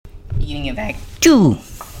Beginning of Act 2.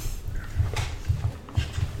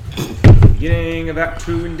 Beginning of Act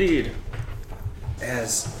 2 indeed.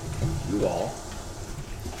 As you all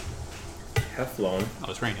have flown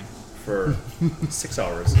it's raining. for 6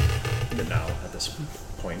 hours now at this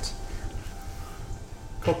point.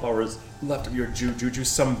 A couple hours left of your juju,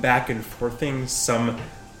 some back and forthing, some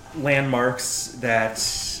landmarks that...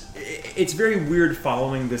 It's very weird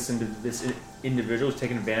following this individual who's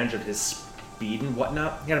taking advantage of his speed and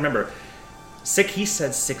whatnot. You gotta remember, he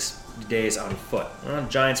said 6 days on foot.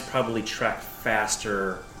 Giants probably track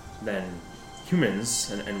faster than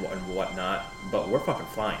humans and whatnot, but we're fucking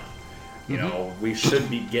flying. You know, we should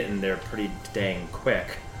be getting there pretty dang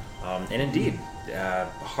quick. And indeed,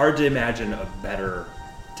 hard to imagine a better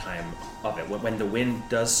time of it. When the wind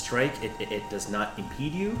does strike, it does not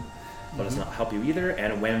impede you, but does not help you either.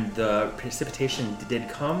 And when the precipitation did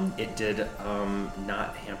come, it did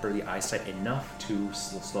not hamper the eyesight enough to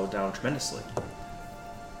slow down tremendously.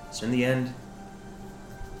 So in the end,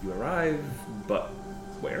 you arrive, but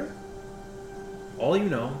where? All you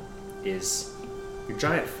know is your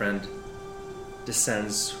giant friend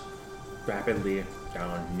descends rapidly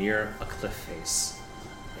down near a cliff face,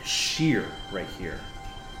 a sheer right here.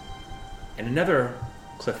 And another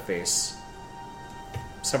cliff face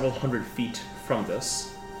several hundred feet from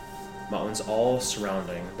this, mountains all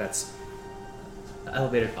surrounding, that's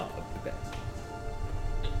elevated up a bit.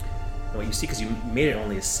 And what you see, because you made it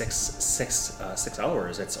only six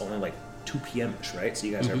hours, it's only like 2 p.m.ish, right? So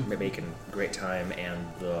you guys are making great time, and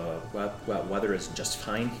the weather is just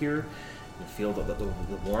fine here. You feel the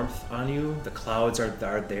warmth on you. The clouds are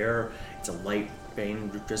there. It's a light rain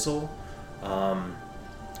drizzle.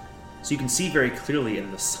 So you can see very clearly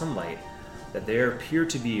in the sunlight that there appear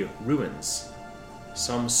to be ruins.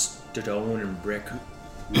 Some stone and brick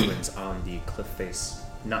ruins on the cliff face.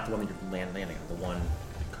 Not the one that you're landing on, the one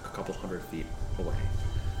a couple hundred feet away.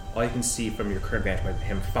 All you can see from your current vantage point of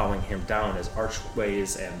him following him down is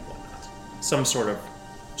archways and whatnot. Some sort of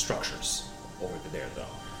structures over there, though.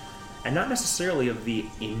 And not necessarily of the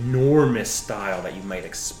enormous style that you might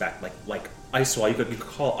expect, like ice wall. You could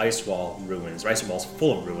call ice wall ruins, or ice wall's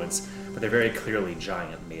full of ruins, but they're very clearly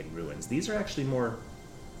giant-made ruins. These are actually more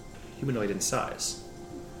humanoid in size.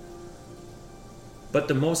 But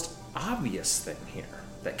the most obvious thing here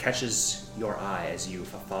that catches your eye as you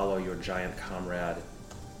follow your giant comrade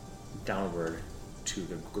downward to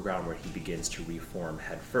the ground where he begins to reform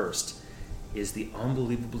head first is the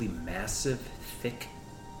unbelievably massive, thick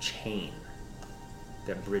chain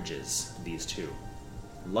that bridges these two.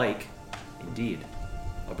 Like, indeed,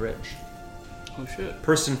 a bridge. Oh shit.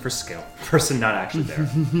 Person for scale. Person not actually there.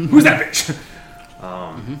 Who's that bitch?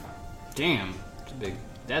 Damn.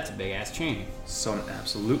 That's a big ass chain. So an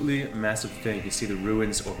absolutely massive thing. You see the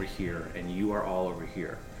ruins over here, and you are all over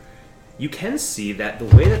here. You can see that the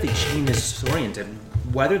way that the chain is oriented,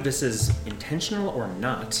 whether this is intentional or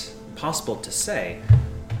not, possible to say,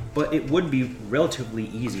 but it would be relatively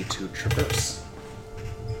easy to traverse.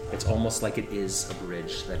 It's almost like it is a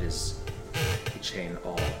bridge that is a chain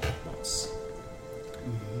all at once.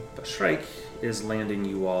 But Shrike is landing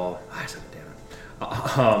you all,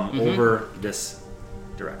 over this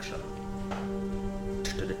direction.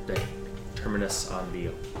 To the terminus on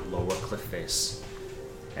the lower cliff face.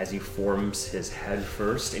 As he forms his head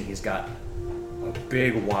first, and he's got a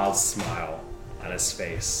big wild smile on his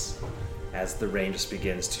face as the rain just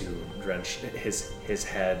begins to drench his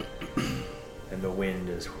head, and the wind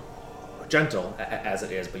is gentle as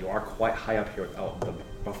it is, but you are quite high up here without the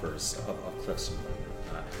buffers of cliffs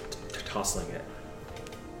tossing it.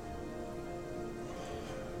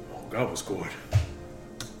 Oh, that was good.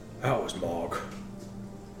 That was Mog.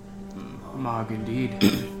 Mog indeed.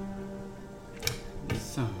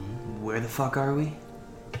 So, where the fuck are we?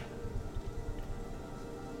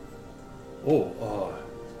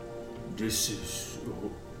 This is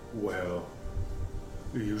where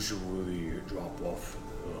we usually drop off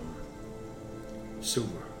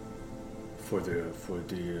silver for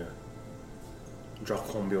the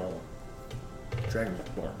Draconbion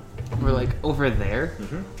Dragonborn. We're like over there?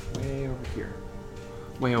 Way over here.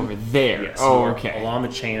 Way over there. Yes, oh, okay. Along the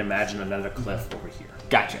chain, imagine another cliff over here.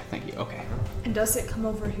 Gotcha. Thank you. Okay. And does it come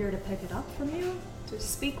over here to pick it up from you? To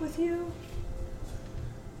speak with you?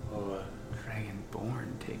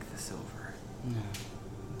 Dragonborn take the silver.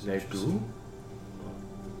 They do?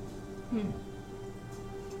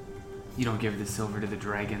 You don't give the silver to the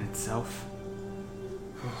dragon itself?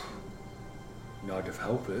 Not to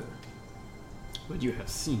help it. Would you have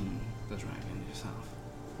seen the dragon yourself?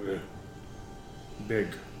 Big.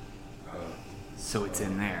 So it's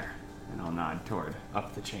in there. And I'll nod toward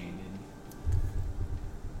up the chain.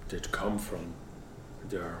 that come from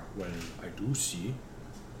there when I do see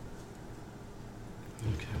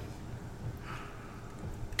Okay.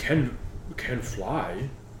 can fly.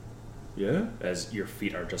 Yeah, as your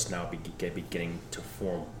feet are just now beginning to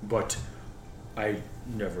form, but I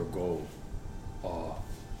never go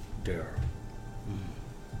there.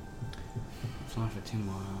 Fly for 2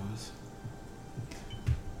 more hours.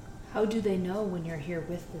 How do they know when you're here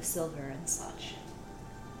with the silver and such?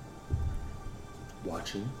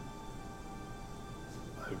 Watching.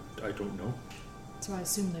 I don't know. So I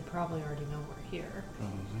assume they probably already know we're here.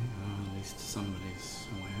 Probably. At least somebody's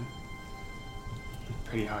aware.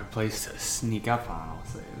 Pretty hard place to sneak up on, I'll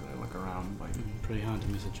say, as I look around. Like, Pretty hard to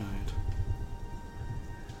miss a giant.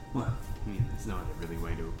 well, I mean, there's no other really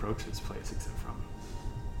way to approach this place except from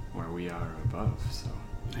where we are above, so.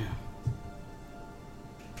 Yeah.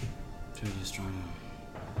 Should we just try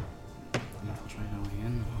to infiltrate our way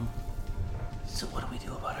in? Huh? So what do we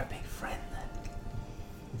do about our big friend then?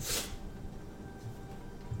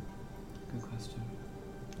 Good question.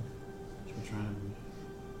 Should we try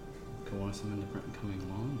to coerce him into coming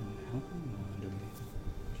along and help him? Or do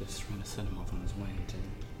we just try to set him off on his way to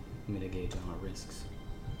mitigate our risks?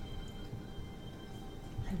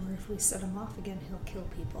 I worry if we set him off again, he'll kill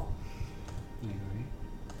people. I agree.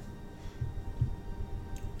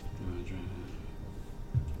 I'm gonna try to...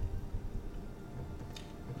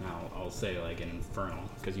 Now, I'll say like an infernal,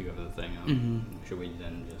 because you have the thing up. Should we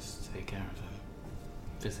then just take care of him?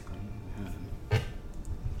 Physically, we hurt him.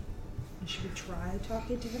 Should we try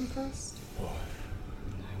talking to him first? I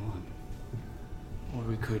want. Or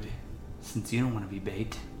we could, since you don't want to be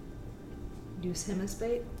bait, Use him as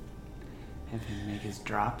bait? have him make his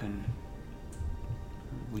drop and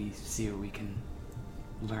we see what we can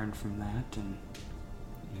learn from that, and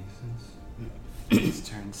Makes sense. if he's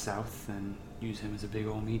turned south, then use him as a big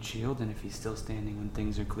old meat shield, and if he's still standing when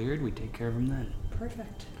things are cleared, we take care of him then.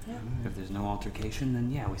 Perfect. Yeah. If there's no altercation,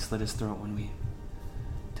 then yeah, we slit his throat when we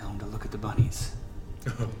tell him to look at the bunnies.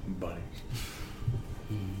 Bunny.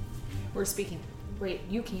 We're speaking. Wait,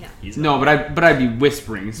 you can't. He's No, but I'd be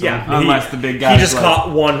whispering, so Yeah, unless the big guy he just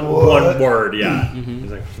caught one word. Yeah,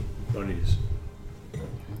 he's like bunnies.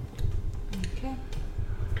 Okay.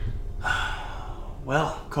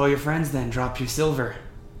 Well, call your friends then, drop your silver.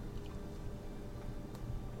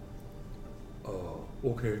 Oh,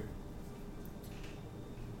 okay.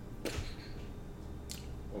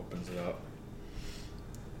 Opens it up.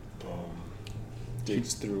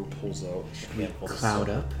 Digs through, pulls out. Cloud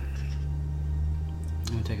up. It's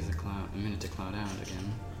gonna take us a minute to cloud out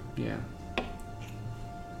again. Yeah.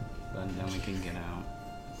 But then we can get out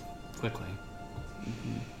quickly.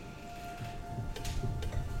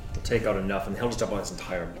 He'll take out enough, and he'll just dump out his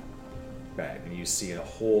entire bag, and you see a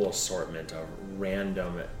whole assortment of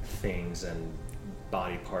random things and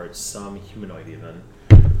body parts, some humanoid even.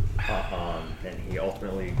 And he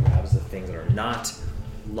ultimately grabs the things that are not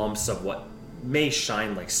lumps of what may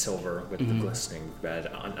shine like silver with the glistening red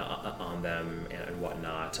on them and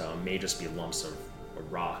whatnot. May just be lumps of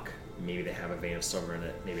rock. Maybe they have a vein of silver in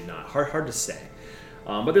it. Maybe not. Hard to say.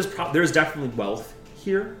 But there's definitely wealth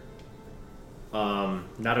here.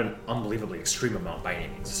 Not an unbelievably extreme amount by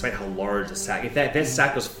any means, despite how large the sack. If that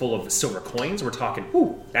sack was full of silver coins, we're talking,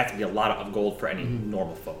 whoo, that could be a lot of gold for any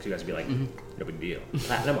normal folks. You guys would be like, no big deal.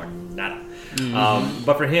 Platinum or nada.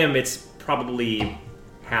 But for him, it's probably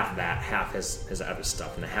half that, half his other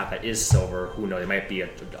stuff, and the half that is silver. Who knows? It might be a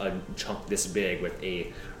chunk this big with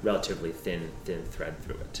a relatively thin thread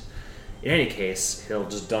through it. In any case, he'll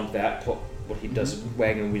just dump that. Put what he does,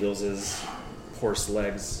 wagon wheels, his horse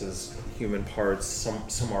legs, his human parts,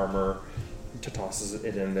 some armor, tosses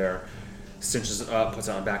it in there, cinches it up, puts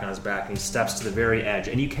it back on his back, and he steps to the very edge.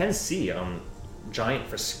 And you can see, giant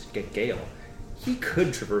for Gale, he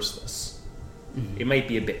could traverse this. It might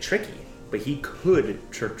be a bit tricky, but he could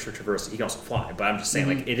traverse it. He can also fly, but I'm just saying,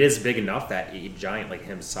 like, it is big enough that a giant like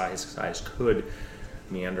his size could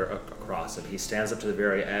meander across it. He stands up to the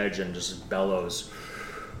very edge and just bellows.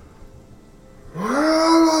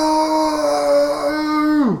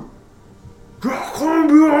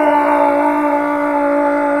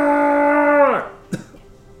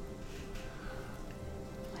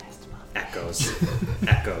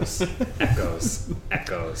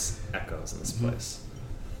 Echoes in this place.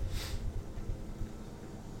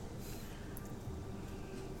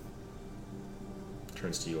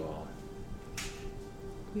 Turns to you all.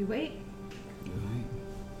 We wait.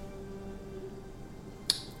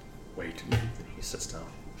 Wait. And he sits down.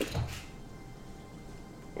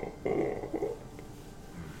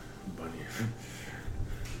 Bunny.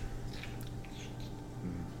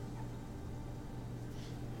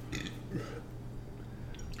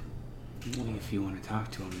 If you want to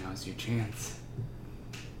talk to him, now's your chance.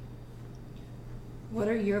 What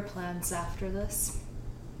are your plans after this?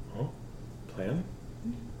 Huh? Plan?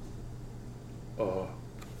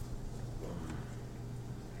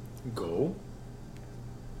 Go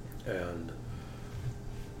and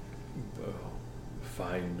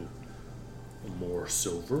find more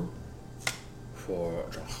silver for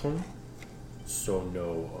Drachen. So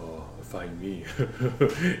no, find me,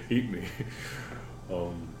 eat me.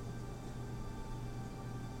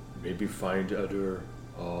 Maybe find other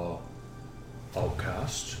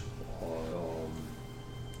outcast,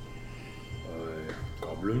 a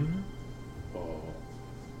goblin,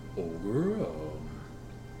 ogre,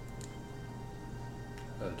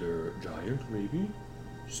 other giant maybe.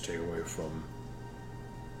 Stay away from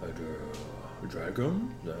other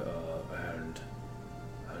dragon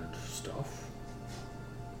and stuff.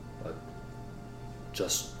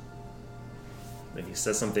 Just. Then he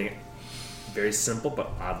says something very simple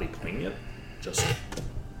but oddly poignant. Just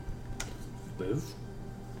live.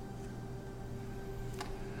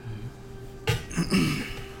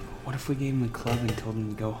 What if we gave him a club and told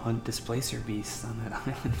him to go hunt displacer beasts on that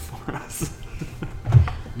island for us?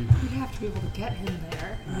 We'd have to be able to get him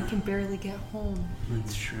there, and we can barely get home.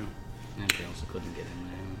 That's true. And we also couldn't get him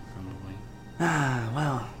there, probably.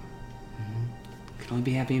 Well. Can only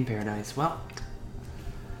be happy in paradise. Well,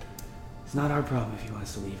 it's not our problem if he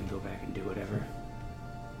wants to leave and go back and do whatever.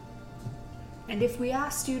 And if we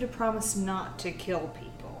asked you to promise not to kill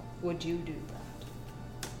people, would you do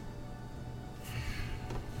that?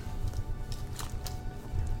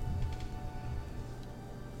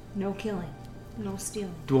 No killing. No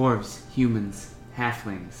stealing. Dwarves, humans,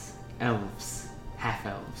 halflings, elves,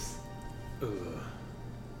 half-elves, Like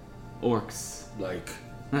orcs. I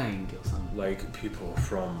can kill some. like people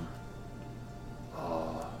from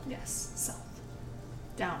Yes, south.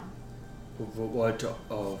 Down. what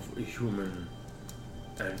of human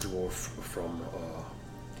and dwarf from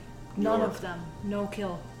None York. of them. No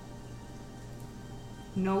kill.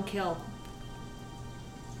 No kill.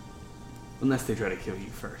 Unless they try to kill you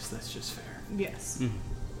first, that's just fair. Yes.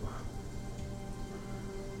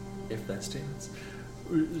 if that stands.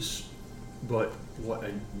 But what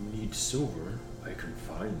I need silver, I can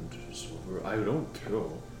find silver. I don't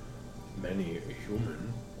kill many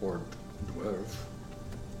human or dwarf.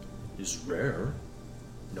 Is rare,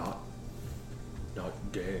 not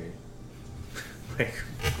gay. Like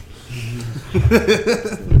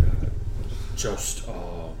just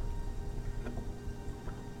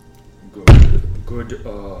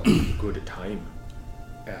good time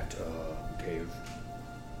at cave.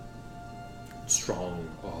 Strong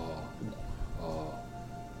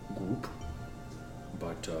group,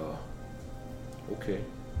 but okay,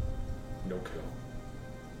 no kill.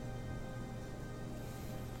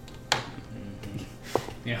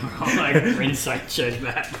 Yeah, we're all like insight check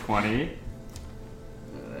that. 20.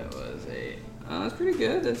 That was a. Oh, that's pretty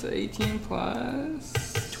good. That's 18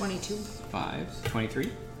 plus 22. 5.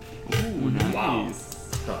 23. Ooh, nice. Wow.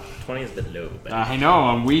 Huh, 20 is a bit low, but I know,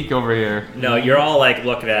 I'm weak over here. no, you're all like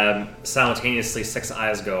looking at him simultaneously. 6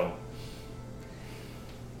 eyes go.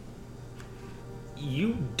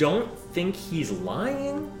 You don't think he's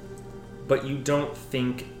lying, but you don't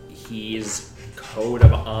think his code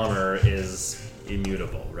of honor is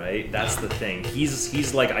immutable, right? That's the thing.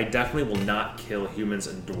 He's like, I definitely will not kill humans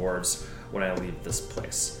and dwarves when I leave this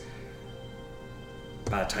place.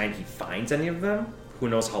 By the time he finds any of them, who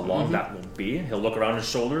knows how long that will be? He'll look around his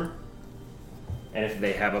shoulder, and if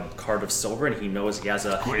they have a card of silver, and he knows he has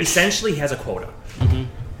essentially he has a quota.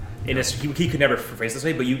 And he could never phrase this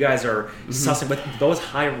way, but you guys are sussing with those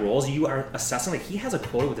high rolls. You are assessing like he has a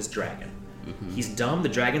quota with his dragon. He's dumb. The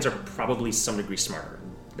dragons are probably some degree smarter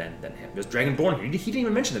than him. There's dragonborn here. He didn't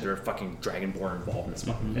even mention that there are fucking dragonborn involved in this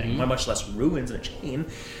fucking thing. Much less ruins and a chain.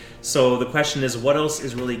 So the question is, what else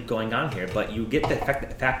is really going on here? But you get the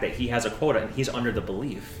fact that he has a quota, and he's under the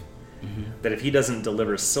belief that if he doesn't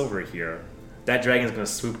deliver silver here, that dragon's going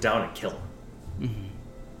to swoop down and kill him.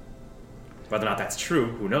 Whether or not that's true,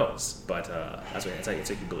 who knows? But that's what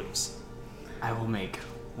he believes. I will make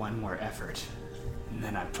one more effort, and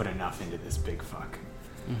then I put enough into this big fuck.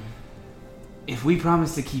 If we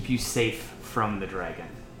promise to keep you safe from the dragon,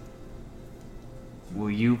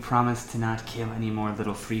 will you promise to not kill any more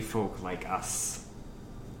little free folk like us?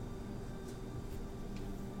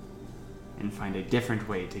 And find a different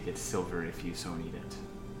way to get silver if you so need it.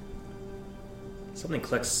 Something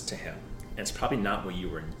clicks to him, and it's probably not what you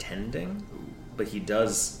were intending, but he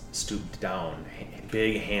does stoop down,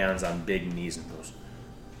 big hands on big knees, and goes,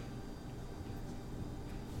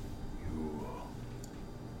 "You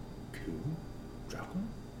kill Dragon?"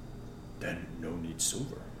 Then no need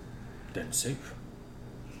silver. Then safe.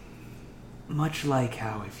 Much like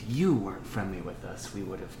how if you weren't friendly with us, we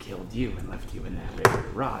would have killed you and left you in that bear to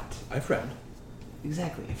rot. I friend.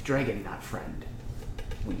 Exactly. If dragon, not friend,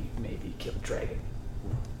 we maybe killed dragon.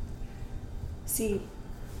 See,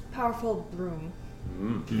 powerful broom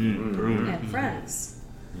Broom. and friends.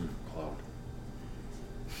 Cloud.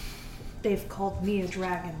 They've called me a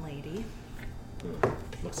dragon lady.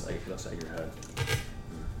 Looks like your head.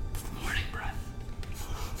 It's the morning breath.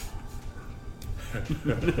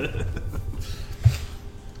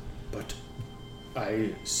 But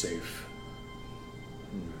I safe.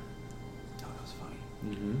 Oh, that was funny.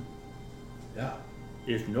 Yeah.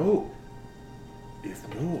 If no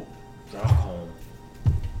Drakon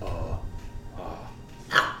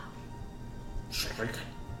strike,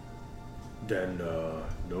 then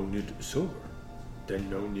no need silver. Then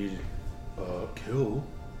no need kill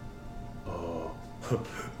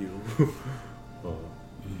you.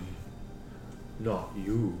 Not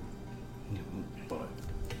you, but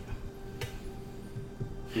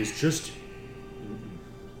it's just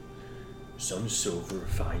some silver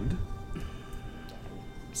find,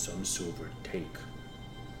 some silver take,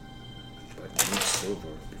 but need silver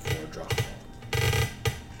before drop.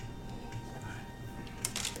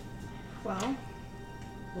 Well,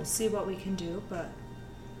 we'll see what we can do, but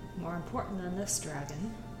more important than this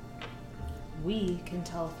dragon, we can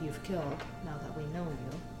tell if you've killed now that we know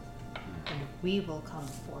you, and we will come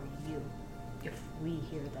for you if we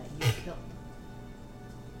hear that you killed.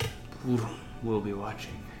 We'll be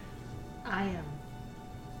watching. I am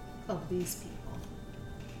of these people.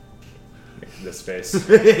 This face.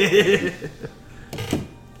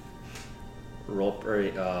 Roll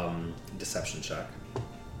a deception check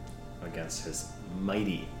against his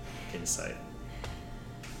mighty insight.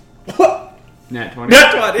 Nat 20.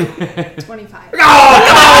 Nat 20! 25. Damn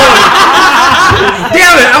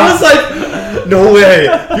it! I was like, no way.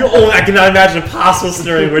 I cannot imagine a possible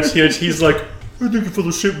scenario in which he's like, I think you're full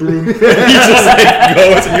of shit, broom. He just like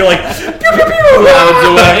goes, and you're like, pew pew pew. Clouds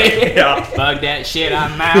away. Yeah. Bug that shit,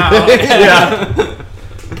 I'm out. Yeah.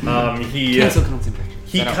 Cancel concentration.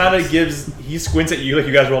 He kind of he squints at you like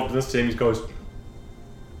you guys rolled this to him. He goes,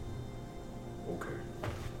 Okay,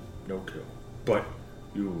 no kill, but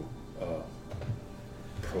you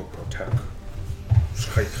protect.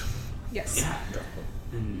 Strike. Yes. Yeah.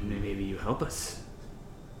 And maybe you help us.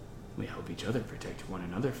 We help each other protect one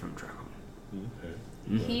another from Dragon. Okay.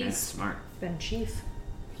 He's Yeah, smart. been chief.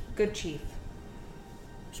 Good chief.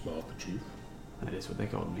 Small but chief. That is what they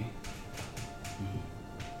called me.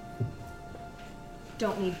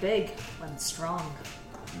 Don't need big when strong.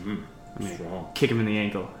 I'm gonna Strong. kick him in the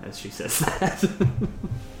ankle as she says that.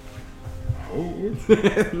 Oh.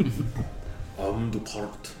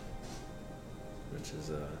 Depart. which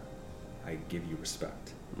is I give you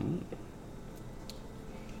respect.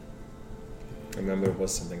 I remember it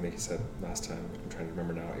was something that he said last time. I'm trying to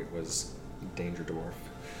remember now. It was Danger Dwarf.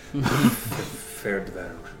 Fair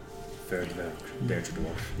dwerg. Fair dwerg. Danger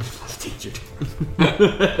dwarf.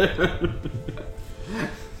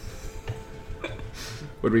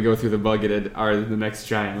 When we go through the bugeted or the next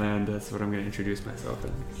giant land, that's what I'm going to introduce myself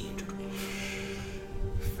in.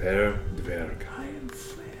 Fair dwerg. I am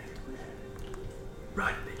fair.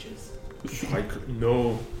 Right, bitches. Strike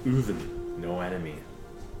no even. No enemy.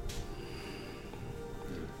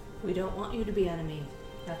 We don't want you to be enemy.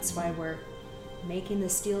 That's why we're making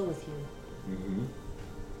this deal with you. Mm-hmm.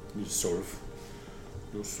 You serve.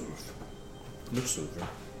 No serve. No silver.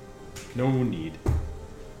 No need.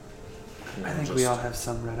 I think we all have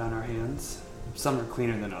some red on our hands. Some are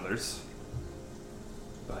cleaner than others.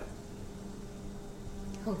 But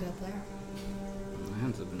He'll get there. My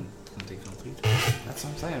hands have been plenty filthy. that's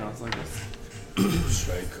what I'm saying. I was like, this.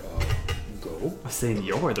 Strike go. I was saying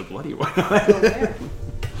you're the bloody one. Go where?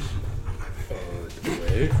 The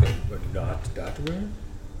way, but not that way.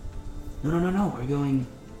 No. We're going.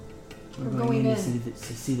 We're We're going going in in.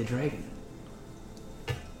 to see the dragon.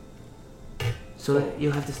 So that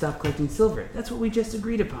you'll have to stop collecting silver. That's what we just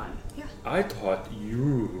agreed upon. Yeah. I thought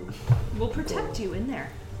you. We'll protect you in there.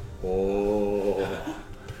 Oh.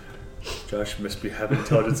 Josh must be having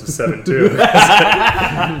intelligence of 7 too.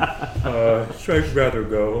 Strike rather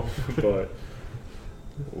go, but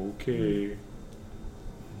okay.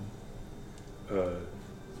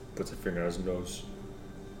 Puts a finger on his nose.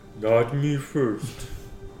 Not me first.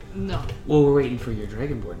 No. Well, we're waiting for your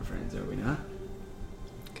dragonborn friends, are we not?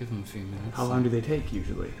 Give them a few minutes. How long do they take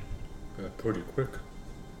usually? Pretty quick.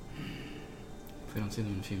 If we don't see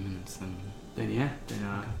them in a few minutes, then Then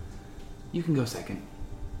you can go second.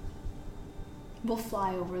 We'll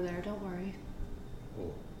fly over there, don't worry.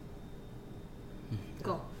 Oh.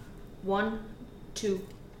 1, 2,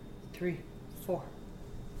 3, 4.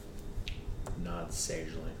 Nods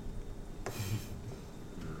sagely.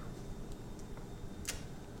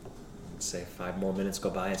 Let's say 5 more minutes go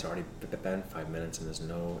by. It's already been 5 minutes, and there's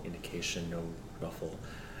no indication, no ruffle.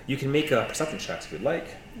 You can make a perception check if you'd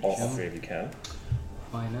like. All 3 of you can.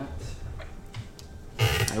 Why not?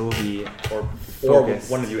 I will be Or focused,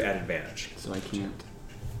 one of you at advantage. so I can't.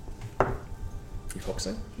 You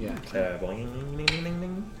focusing? Yeah.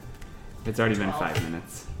 Boing. It's already been 12. 5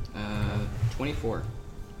 minutes. 24.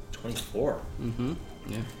 24. Mm-hmm.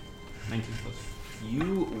 Yeah. 19 plus.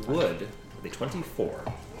 You would, with a 24,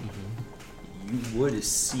 you would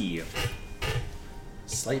see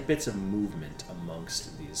slight bits of movement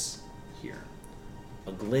amongst these here.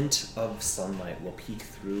 A glint of sunlight will peek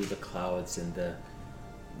through the clouds and the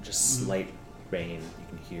just slight rain you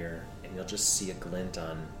can hear, and you'll just see a glint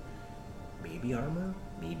on maybe armor,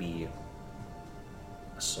 maybe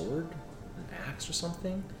a sword, an axe or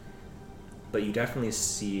something. But you definitely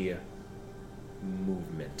see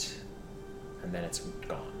movement, and then it's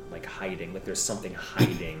gone, like hiding, like there's something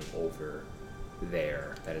hiding over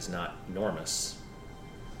there that is not enormous.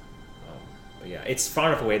 But yeah, it's far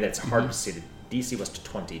enough away that it's hard to see. The DC was to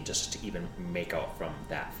 20 just to even make out from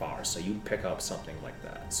that far, so you'd pick up something like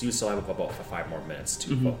that. So you still have about 5 more minutes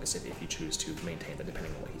to focus if you choose to maintain that,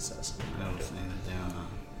 depending on what he says. I would say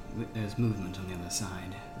that there's movement on the other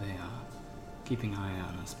side. They are keeping eye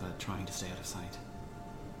on us, but trying to stay out of sight.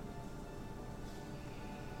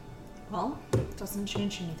 Well, doesn't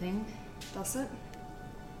change anything, does it?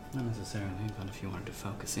 Not necessarily, but if you wanted to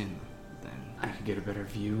focus in, then I could get a better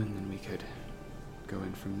view, and then we could go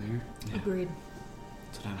in from there. yeah, Agreed.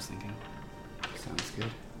 that's what I was thinking. Sounds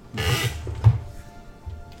good.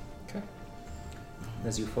 Okay.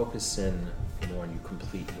 As you focus in more and you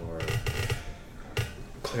complete your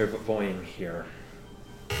clairvoying here,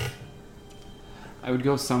 I would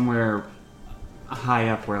go somewhere high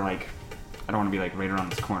up where, like, I don't want to be, like, right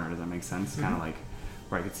around this corner. Does that make sense? Kind of like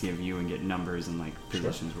where I could see a view and get numbers and, like,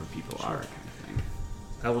 positions where people are, kind of thing.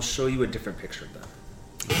 I will show you a different picture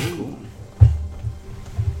then, Cool.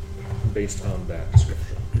 based on that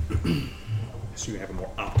description. So you have a more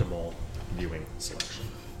optimal viewing selection.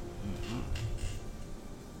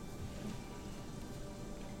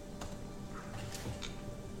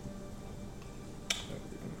 I would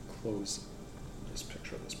even close this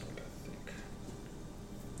picture at this point, I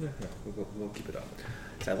think. Yeah, we'll keep it up.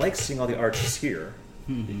 So I like seeing all the arches here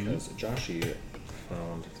because Joshi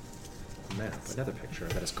found a map, another picture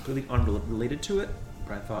that is completely unrelated to it,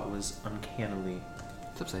 but I thought was uncannily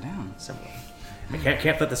It's upside down. similar. I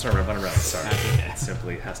can't flip this around, run around. Sorry, That's okay. it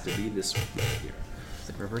simply has to be this right here. It's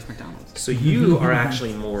like reverse McDonald's. So you are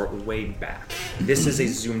actually more way back. This is a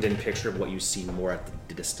zoomed-in picture of what you see more at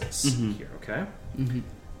the distance here. Okay. And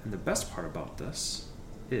the best part about this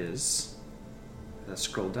is, as I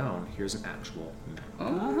scroll down, here's an actual map. Oh,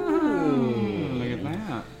 look at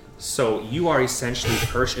that. So you are essentially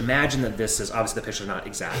perched. Imagine that this is obviously the picture's not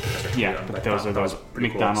exact. Because they're Yeah, totally but on, those are those pretty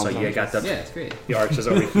McDonald's Cool. So you got the Yeah, it's great. the arches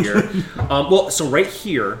over here. Well, so right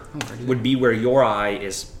here would be where your eye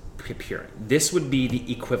is appearing. This would be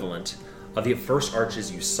the equivalent of the first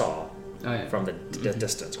arches you saw from the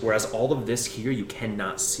distance. Whereas all of this here you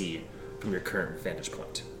cannot see from your current vantage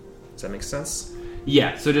point. Does that make sense?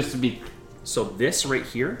 Yeah, so just to be... So this right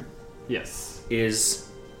here Yes. is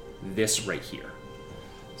this right here.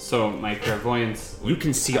 So my clairvoyance... You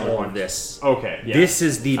can see I all want- of this. Okay, yeah. This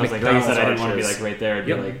is the I was like, McDonald's like you said, I didn't want to be arches. like right there. It'd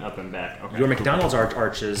Yep. be like up and back. Okay. Your McDonald's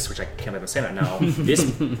arches, which I can't believe I'm saying that now. This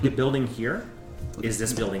building here is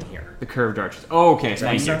this building here. The curved arches. Oh, okay. Does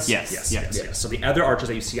that make Thank you. sense? Yes. Yes. So the other arches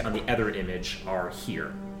that you see on the other image are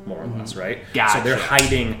here, more or less, right? Gotcha. So they're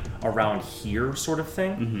hiding around here, sort of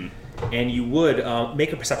thing. And you would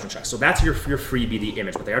make a perception check. So that's your freebie, the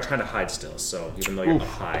image, but they are trying to hide still. So even though you're up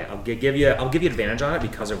high, I'll give you advantage on it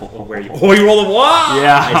because of where you. Oh, you rolled a one.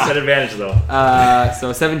 Yeah. I said advantage though.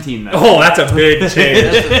 So 17 then. Oh, that's a big change.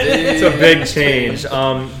 It's a big change.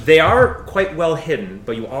 They are quite well hidden,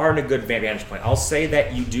 but you are in a good vantage point. I'll say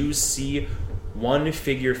that you do see one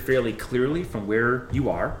figure fairly clearly from where you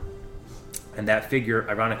are, and that figure,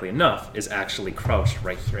 ironically enough, is actually crouched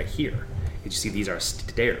right here. You see these are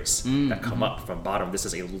stairs that come up from bottom. This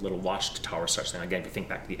is a little watchtower such thing. Again, if you think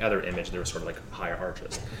back to the other image, there were sort of like higher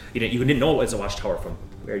arches. You didn't know it was a watchtower from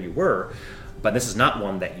where you were, but this is not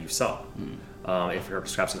one that you saw. If you're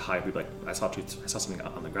perhaps high, you'd be like, I saw something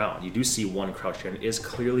on the ground. You do see one crouched here, and it is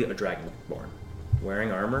clearly a dragonborn,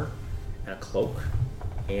 wearing armor and a cloak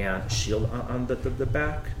and shield on the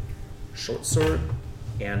back, short sword,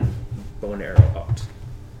 and bow and arrow out.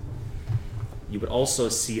 You would also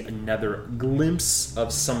see another glimpse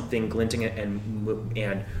of something glinting and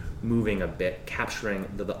moving a bit, capturing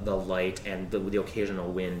the light, and the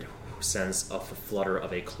occasional wind sends a flutter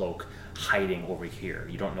of a cloak hiding over here.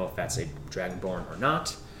 You don't know if that's a dragonborn or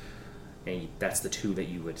not, and that's the two that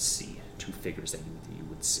you would see, two figures that you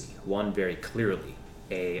would see. One very clearly,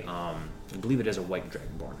 I believe it is a white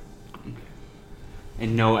dragonborn. Okay.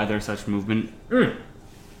 And no other such movement?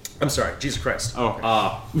 I'm sorry, Jesus Christ.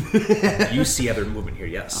 Oh, okay. You see other movement here,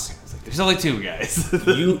 yes. Okay. I was like, there's only two guys.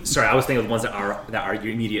 Sorry, I was thinking of the ones that are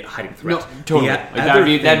your immediate hiding threat. No, totally. Yeah,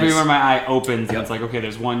 like that'd be where my eye opens, and it's like, okay,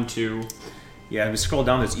 there's 1, 2. Yeah, and we scroll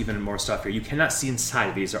down, there's even more stuff here. You cannot see inside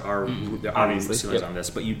of these. There are obviously ceilings on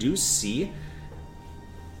this, but you do see,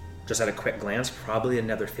 just at a quick glance, probably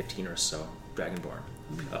another 15 or so dragonborn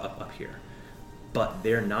up here. But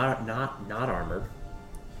they're not armored,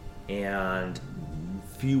 and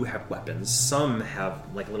few have weapons. Some have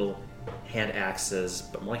like little hand axes,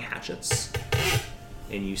 but more like hatchets.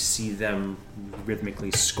 And you see them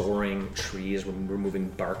rhythmically scoring trees, removing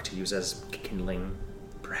bark to use as kindling,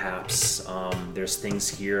 perhaps. There's things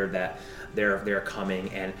here that they're coming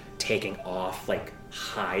and taking off, like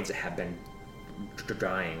hides that have been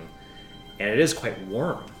drying. And it is quite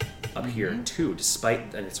warm up here too,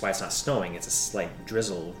 and that's why it's not snowing. It's a slight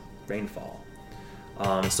drizzle rainfall.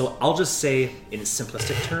 So I'll just say, in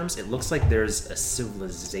simplistic terms, it looks like there's a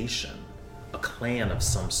civilization, a clan of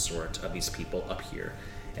some sort of these people up here.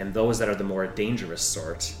 And those that are the more dangerous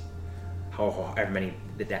sort, however many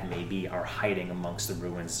that may be, are hiding amongst the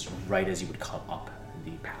ruins right as you would come up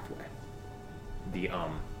the pathway. The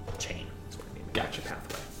chain is what I mean. Gotcha.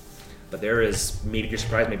 Pathway. But there is, maybe you're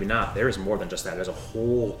surprised, maybe not, there is more than just that. There's a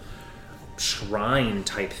whole shrine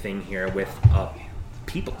type thing here with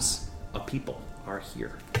people are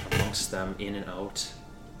here amongst them, in and out,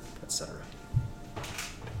 etc.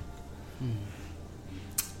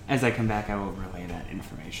 As I come back, I will relay that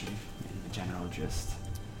information in the general gist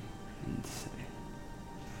and say,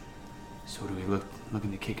 so do we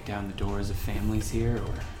looking to kick down the doors of families here,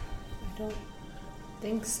 or I don't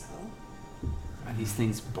think so. are these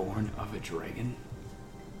things born of a dragon?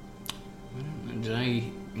 Did I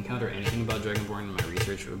encounter anything about Dragonborn in my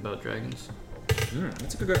research about dragons?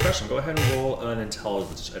 That's a good question. Go ahead and roll an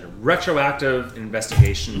intelligence, a retroactive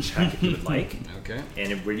investigation check if you would like. Okay.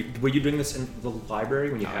 And were you doing this in the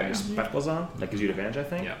library when you had your spectacles on? That gives you advantage, I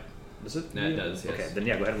think? Yeah. Does it? That does, yes. Okay, then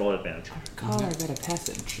yeah, go ahead and roll an advantage. Oh, I got a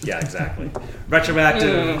passage. Yeah, exactly.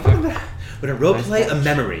 Retroactive. We're going to roleplay a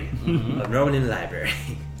memory of Norman in the library.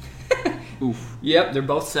 Oof. Yep, they're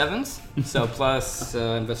both 7s. So plus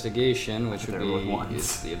investigation, which would They're be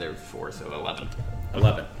ones. either 4, so 11.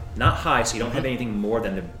 11. Not high, so you don't have anything more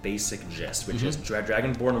than the basic gist, which is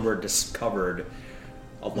Dragonborn were discovered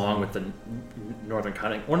along with the Northern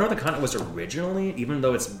Continent. Or Northern Continent was originally, even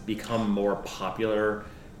though it's become more popular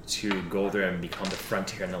to go there and become the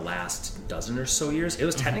frontier in the last dozen or so years, it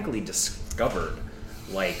was technically discovered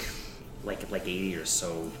like 80 or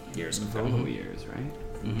so years ago. Years, right?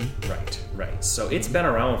 Right. So it's been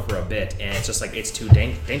around for a bit, and it's just like it's too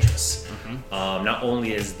dangerous. Not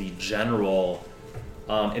only is the general,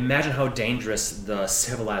 imagine how dangerous the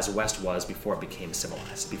civilized West was before it became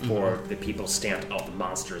civilized. Before the people stamped out the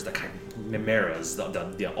monsters, the chimeras,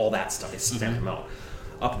 the all that stuff. They stamped them out.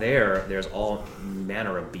 Up there's all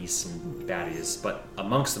manner of beasts and baddies, but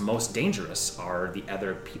amongst the most dangerous are the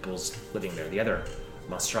other peoples living there, the other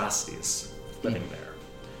monstrosities living there.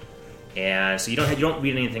 And so you don't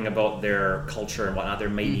read anything about their culture and whatnot. There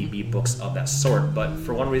may be books of that sort, but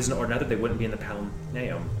for one reason or another, they wouldn't be in the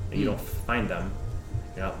Palneum, and you don't find them.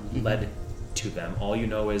 You're not led to them. All you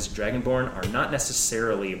know is Dragonborn are not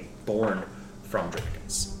necessarily born from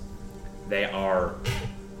dragons. They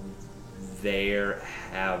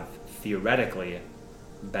have theoretically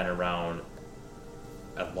been around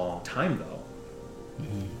a long time, though,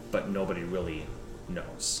 but nobody really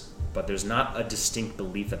knows. But there's not a distinct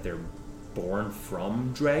belief that they're born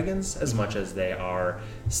from dragons as much as they are.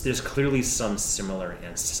 There's clearly some similar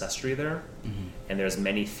ancestry there, and there's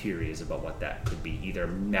many theories about what that could be. Either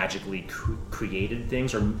magically created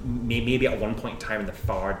things, or maybe at one point in time in the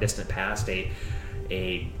far distant past, a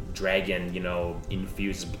dragon,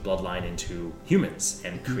 infused bloodline into humans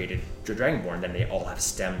and created Dragonborn. Then they all have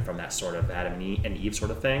stemmed from that sort of Adam and Eve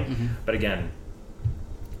sort of thing. But again,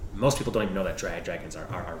 most people don't even know that dragons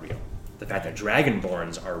are real. The fact that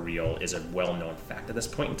Dragonborns are real is a well-known fact at this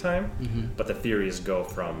point in time. But the theories go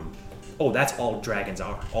from, that's all dragons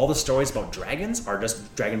are. All the stories about dragons are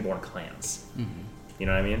just Dragonborn clans. You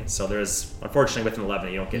know what I mean? So there's, unfortunately, within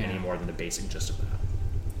 11, you don't get any more than the basic gist of that.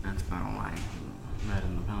 That's about all I read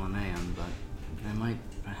in the Palneum, but I might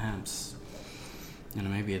perhaps You know,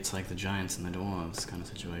 maybe it's like the giants and the dwarves kind of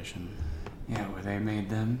situation. Yeah, where they made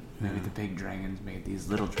them. Maybe the big dragons made these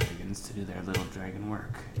little dragons to do their little dragon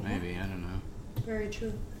work. Maybe, I don't know. Very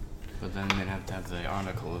true. But then they'd have to have the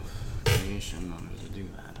article of creation in order to do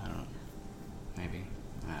that. I don't know. Maybe.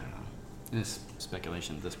 I don't know. It's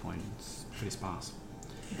speculation at this point. It's pretty sparse.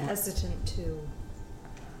 Hesitant to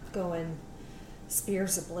go in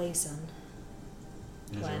spears ablazing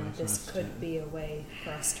Is there a way when for this us could to- be a way for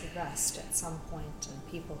us to rest at some point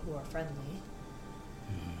and people who are friendly.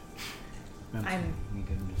 I'm- We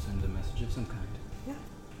could send a message of some kind. Yeah.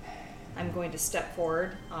 I'm going to step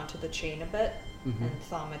forward onto the chain a bit Mhm. and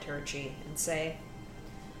thaumaturgy and say,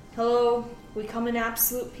 "Hello, we come in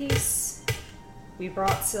absolute peace. We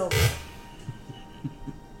brought silver."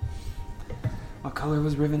 What color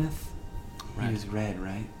was Riveneth? Red. He was red,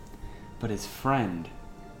 right? But his friend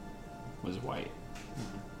was white.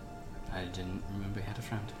 I didn't remember he had a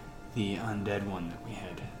friend. The undead one that we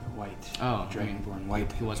had, the white, Oh, dragonborn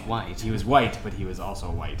white. he was that we had. white. He was white, but he was also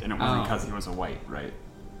white, and it wasn't Oh. because he was a white, right?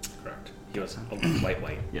 Correct. He was a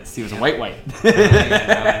white. Yes, he was a Yeah. white.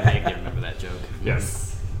 Yeah, I think I remember that joke.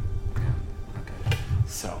 Yes. Yeah. Okay.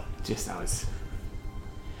 So, I was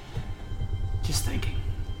just thinking.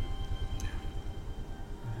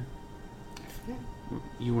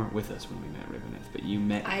 You weren't with us when we met Riveneth, but you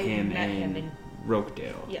met I him met in him in-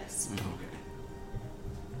 Rokedale. Yes. Okay.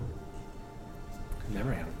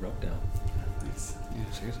 Never had a rope down. Nice. Yeah,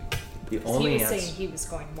 seriously. The He only was answer, saying he was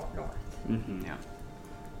going more north. Mm-hmm. Yeah.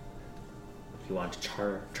 if you wanted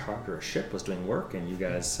to charter a ship, was doing work, and you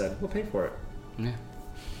guys said, we'll pay for it. Yeah.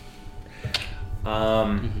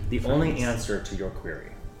 The only answer to your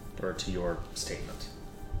query, or to your statement,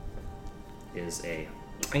 is a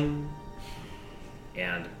ping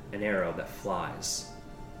and an arrow that flies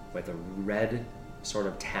with a red sort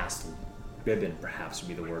of tassel ribbon, perhaps would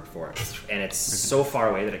be the word for it. And it's so far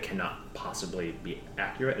away that it cannot possibly be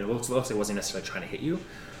accurate. It looks like it wasn't necessarily trying to hit you,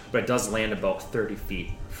 but it does land about 30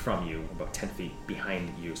 feet from you, about 10 feet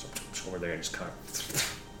behind you, so over there, and just kind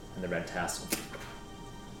of, and the red tassel.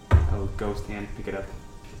 I'll ghost hand, pick it up,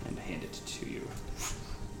 and hand it to you.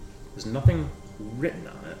 There's nothing written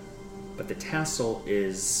on it, but the tassel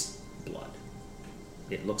is blood.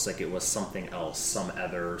 It looks like it was something else, some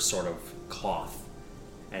other sort of cloth,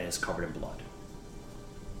 and it's covered in blood.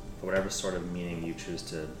 For whatever sort of meaning you choose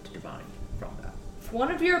to divine from that. If one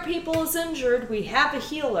of your people is injured, we have a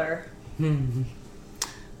healer.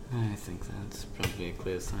 I think that's probably a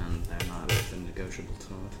clear sign they're not of the negotiable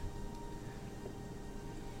sort.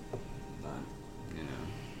 But, you know,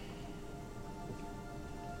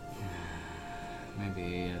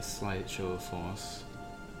 maybe a slight show of force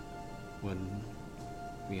would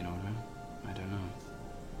be in order. I don't know.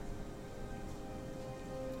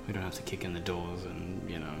 We don't have to kick in the doors and,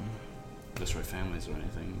 you know, destroy families or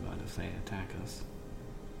anything, but if they attack us,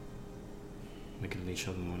 we can at least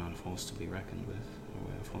show them we're not a force to be reckoned with, or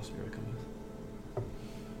we're a force to be reckoned with.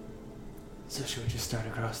 So should we just start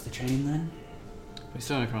across the chain then? If we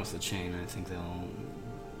start across the chain, I think they'll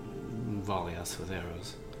volley us with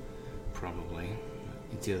arrows. Probably.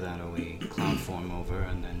 It's either that or we cloud form over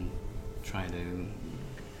and then try to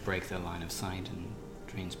break their line of sight and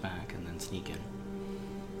trains back and then sneak in.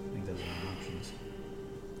 I think those are our options.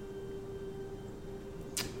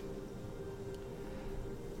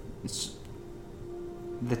 It's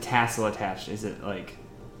the tassel attached. Is it like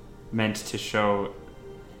meant to show?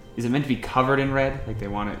 Is it meant to be covered in red? Like they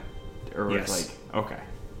want it, or Yes. like okay.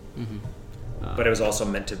 Mm-hmm. But it was also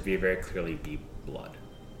meant to be very clearly be blood.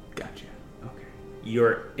 Gotcha. Okay.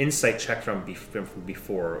 Your insight check from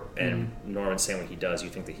before, and Norman saying what he does, you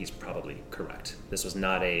think that he's probably correct. This was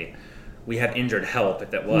not a, we have injured help.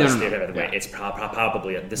 If that was, No. way, Yeah. it's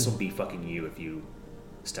probably this will be fucking you if you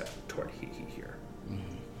step toward here.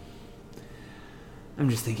 I'm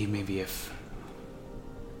just thinking maybe if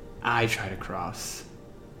I try to cross,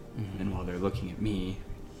 and while they're looking at me,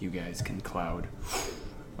 you guys can cloud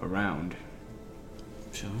around.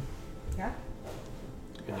 Sure. Yeah.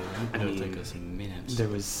 It'll mean, take us a minute. There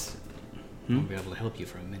was. We'll be able to help you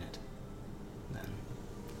for a minute. Then.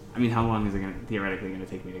 I mean, how long is it theoretically going to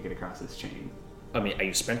take me to get across this chain? I mean, are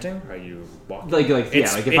you sprinting? Are you walking? Like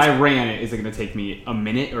It's- if it's I ran it, is it going to take me a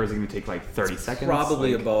minute or is it going to take like 30 seconds?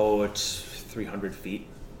 Probably Like, about 300 feet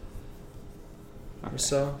or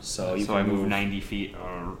so. So you so can I move 90 feet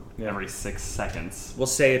every 6 seconds. We'll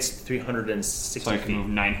say it's 360 So I can feet. move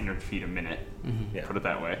 900 feet a minute. Yeah. Put it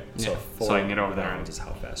that way. So Yeah. 4 So I can get over there rounds and- is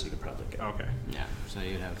how fast you could probably get. Okay. Yeah, so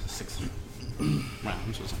you'd have 6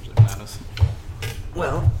 rounds or something like that.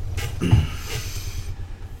 Well,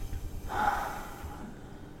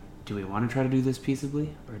 do we want to try to do this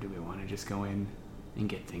peaceably, or do we want to just go in and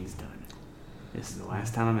get things done. This is the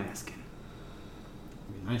last time I'm asking.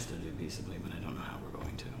 It'd be nice to do peaceably, but I don't know how we're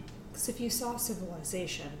going to. Because if you saw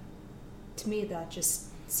civilization, to me that just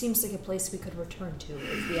seems like a place we could return to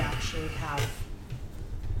if we actually have.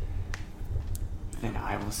 Then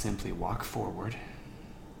I will simply walk forward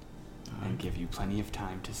and give you plenty of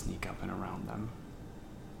time to sneak up and around them.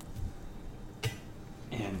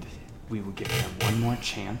 And we will give them one more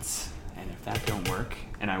chance, and if that don't work,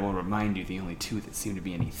 and I will remind you the only two that seem to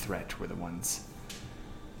be any threat were the ones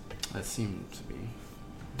That seemed to be.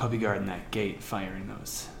 puppy guarding that gate, firing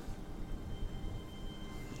those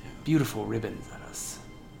beautiful ribbons at us.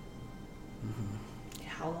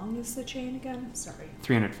 How long is the chain again? Sorry.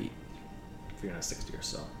 300 feet. 360 or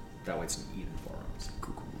so. That way it's an even 4 rounds.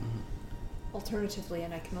 Cool. Alternatively,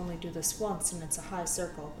 and I can only do this once, and it's a high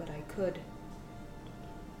circle, but I could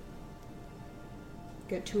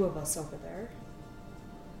get 2 of us over there.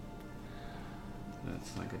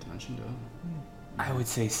 That's like a dimension door. I would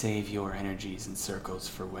say save your energies and circles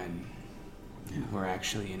for when we're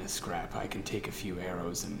actually in a scrap. I can take a few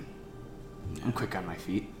arrows and I'm quick on my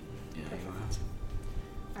feet. Yeah, you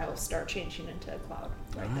are. I will start changing into a cloud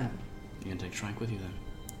right Alright. then. You can take Shrike with you then.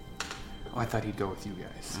 Oh, I thought he'd go with you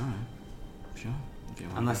guys. Alright. Sure. If you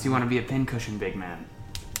want Unless you want to be a pincushion big man.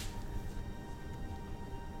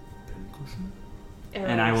 Pincushion?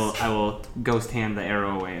 And I will ghost hand the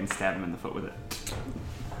arrow away and stab him in the foot with it.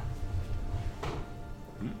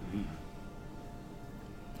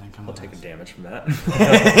 Then come I'll with take a us. damage from that.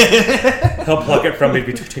 He'll pluck it from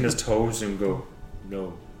maybe between his toes and go,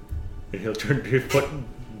 no. And he'll turn his foot,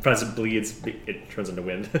 as it bleeds, it turns into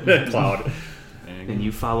wind. Cloud. There you Then go.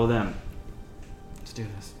 you follow them. Let's do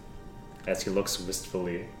this. As he looks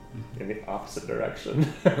wistfully in the opposite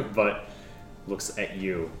direction, but looks at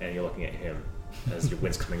you, and you're looking at him as your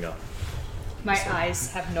wind's coming up. My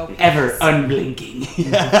eyes have no Ever pupils. unblinking.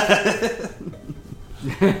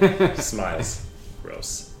 Smiles.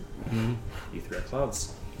 Gross. Mm-hmm. You three are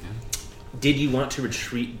clouds. Yeah. Did you want to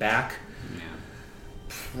retreat back? Yeah.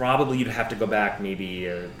 Probably you'd have to go back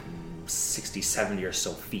maybe 60, 70 or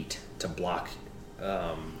so feet to block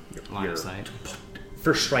Line of sight.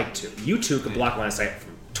 First strike two. You two could block line of sight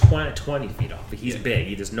from 20 feet off, but he's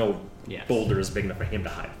big. There's no Yes. boulders big enough for him to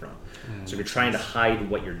hide from. So if you're trying to hide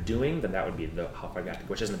what you're doing, then that would be how far you have to go,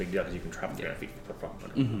 which isn't a big deal because you can travel 300 feet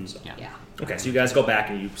from. So. Yeah. Yeah. Okay, so you guys go back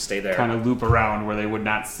and you stay there. Kind of loop around where they would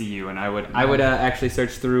not see you, and I would actually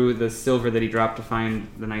search through the silver that he dropped to find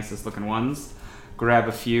the nicest looking ones, grab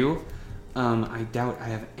a few. I doubt I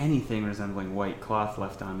have anything resembling white cloth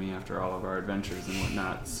left on me after all of our adventures and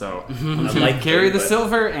whatnot, so I'm gonna Unlikely, carry the but-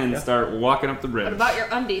 silver and Yeah. start walking up the bridge. What about your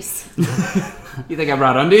undies? You think I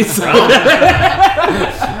brought undies?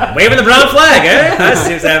 Waving the brown flag, eh? That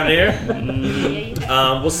seems happening here. Yeah, you did.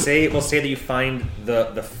 We'll say that you find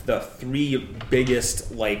the 3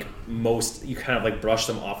 biggest, like most. You kind of like brush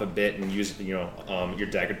them off a bit and use your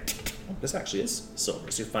dagger. This actually is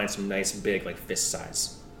silver, so you find some nice big, like fist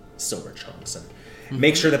size silver chunks, and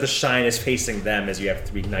make sure that the shine is facing them as you have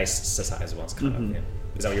 3 nice size ones. Kind of. Yeah.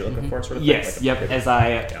 Is that what you're looking for? Sort of. Yes. thing? Like a Yep. big- As I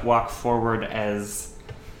Yeah. walk forward as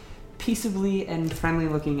peaceably and friendly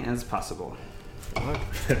looking as possible.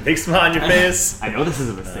 Big smile on your face. I know this is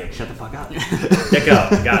a mistake. Shut the fuck up. Pick up.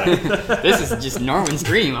 Got it. This is just Norman's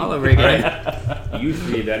dream all over again. You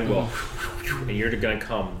 3 then will, and you're gonna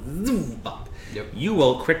come zoom up. Yep. You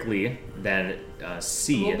will quickly then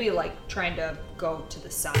see. We'll be like trying to go to the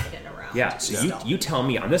side and around. Yeah, so still. you tell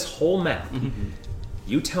me on this whole map.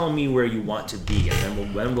 You tell me where you want to be, and then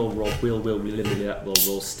we'll roll. We'll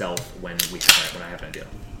roll stealth when I have an idea.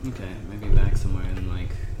 Okay, maybe back somewhere in like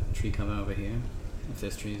a tree cover over here. If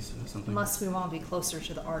there's trees or something. Unless we want to be closer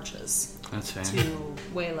to the arches That's fair. to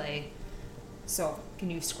waylay. So, can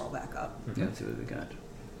you scroll back up? Yeah, let's see what we got.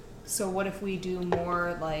 So, what if we do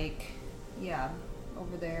more like,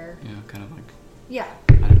 over there? Yeah, kind of like Yeah.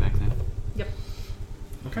 hide it back there. Yep.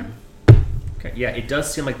 Okay. Okay. Yeah, it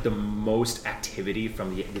does seem like the most activity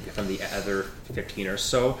from the other 15 or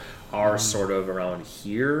so are sort of around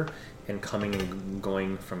here and coming and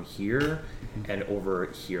going from here and over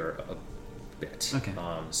here a bit. Okay.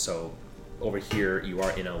 So over here you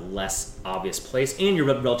are in a less obvious place and you're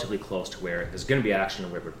relatively close to where there's going to be action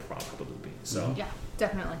and where it would probably be. So Yeah,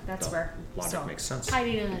 definitely. That's So, where. logic So, makes sense.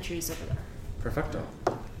 hiding in the trees over there. perfecto.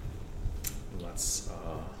 Let's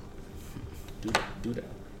do that.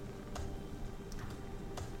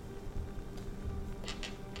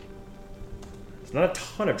 It's not a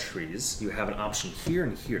ton of trees. You have an option here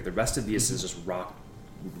and here. The rest of these is just rock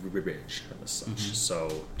ridge and such. So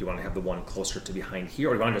do you want to have the one closer to behind here,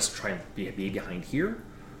 or do you want to just try and be behind here?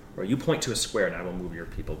 Or you point to a square and I will move your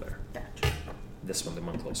people there. Gotcha. This one, the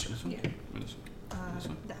one closer. Yeah. This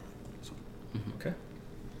one. That one. Okay.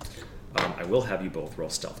 I will have you both roll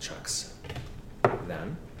stealth checks.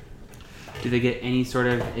 Then. Do they get any sort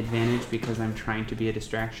of advantage because I'm trying to be a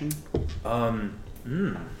distraction?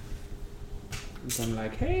 So I'm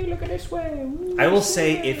like, hey, look at this way. Ooh, I will this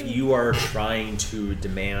say way. if you are trying to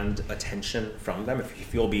demand attention from them,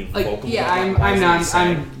 if you'll be Like, vocal. yeah, I'm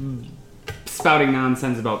spouting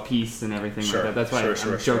nonsense about peace and everything Sure, like that. That's why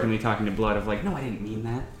sure, I'm jokingly talking to Blood of like, no, I didn't mean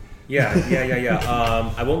that. Yeah.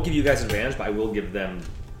 I won't give you guys advantage, but I will give them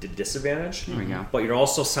the disadvantage. There we go. But you're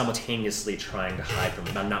also simultaneously trying to hide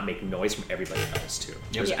from, not make noise from everybody else too.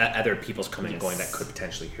 There's other people's coming and going that could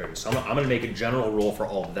potentially hear you. So I'm going to make a general roll for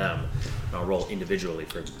all of them. And I'll roll individually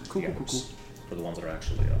for Cool. for the ones that are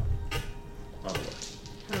actually on the list.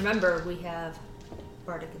 Remember, we have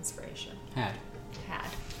bardic inspiration. Had.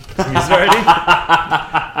 Used it already?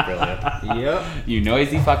 Brilliant. Yep. You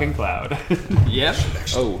noisy fucking cloud. Yep.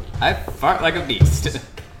 Oh, I fart like a beast.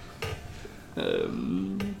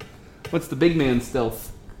 What's the big man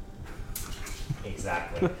stealth?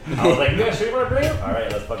 Exactly. I was like, you guys sure you want to bring him? All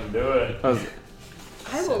right, let's fucking do it.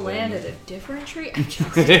 I will land at a different tree.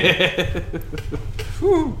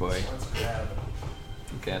 Whew, boy. Let's grab.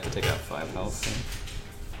 Okay, I have to take out 5 health.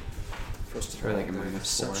 First of Or all, they can bring their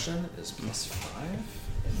us 4. perception is +5.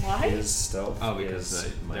 Why? His stealth Oh, because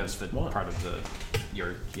is that's the -1. part of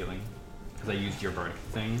your healing. Because I used your bardic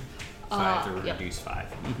thing, so I have to Yep. reduce 5.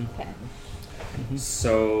 Okay.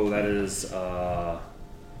 So that is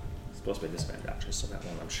supposed to be disadvantage, so that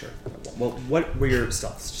one I'm sure. Well, what were your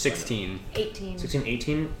stealths? 16. 18. 16,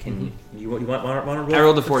 18. Can you want to roll? I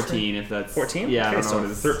rolled a 14. If that's 14. Yeah, I Okay, don't know so what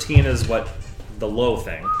it is. 13 is what the low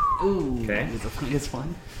thing. Ooh. Okay. It's the funniest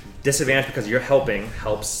one. Disadvantage because you're helping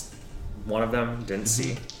helps. One of them didn't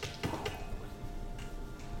see.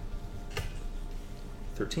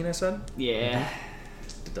 13, I said. Yeah.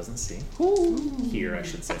 It doesn't see. Here, I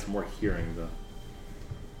should say. It's more hearing the.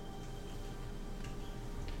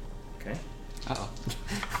 Okay. Uh-oh.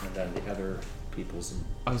 And then the other people's.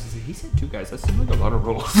 I was gonna say, he said 2 guys. That seemed like a lot of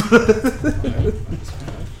rolls.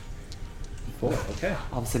 4. Okay.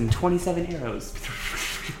 All of a sudden, 27 arrows.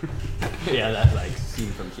 Yeah, that's like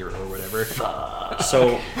scene from Hero or whatever.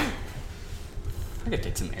 So. I could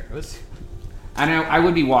take some arrows. I know I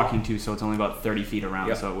would be walking too, so it's only about 30 feet around,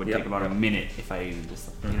 Yep, so it would yep, take about yep. a minute if I even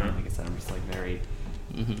just, you know, like I said, I'm just like very.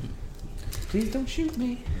 Please don't shoot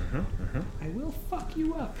me. I will fuck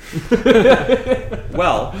you up.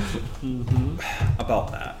 Well,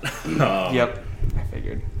 about that. Yep, I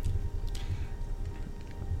figured.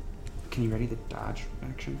 Can you ready the dodge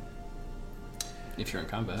action? If you're in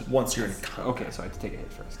combat. Once you're in combat. Okay, so I have to take a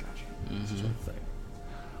hit first. Gotcha. Sort of thing.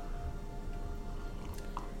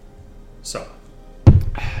 So.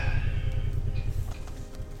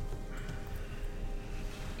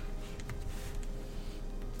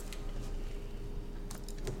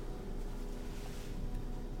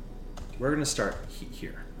 We're going to start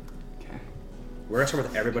here. Okay. We're going to start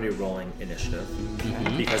with everybody rolling initiative.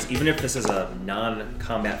 Because even if this is a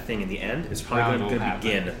non-combat thing in the end, it's probably Round going will to happen.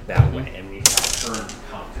 begin that way. And we have turn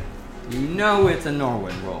counting. You know it's a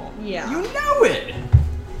Norwood roll. Yeah. You know it!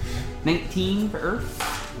 19 for Earth.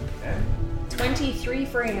 Okay. 23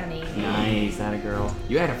 for Annie. Nice, that a girl.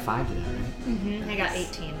 You had a 5 to that, right? I got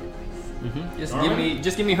 18.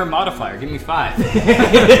 Just give me her modifier. Give me 5.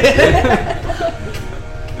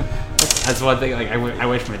 That's one thing. Like I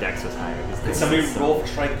wish my dex was higher. Did somebody roll for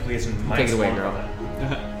strike, please? And Take it away, -1 girl. on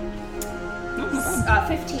that.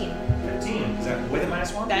 15. 15. Is that with a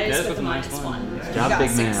 -1? That is That is with with a a minus -1. 1. Nice You job, got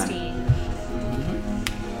big man. 16.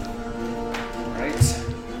 Right.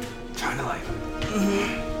 Trying to like.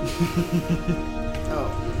 Oh.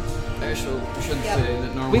 I should Yep. say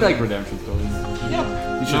that Norwood... We like redemption stories. Yep.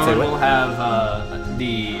 You should say Norwood what? will have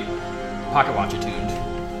the pocket watch attuned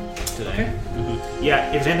today. Yeah,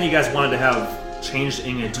 if there's anything you guys wanted to have changed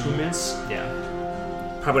in attunements, Yeah.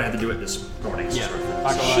 probably would have to do it this morning. Yeah. Sort of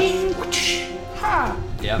thing. Pocket watch.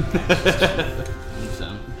 Yep. So.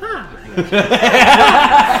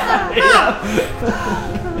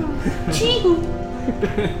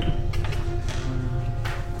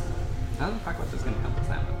 I don't know if pocket watch is going to help us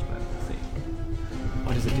that much, but we'll see.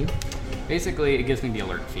 What does it do? Basically, it gives me the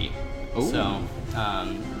alert feat. Ooh. So,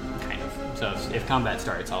 kind of. So if combat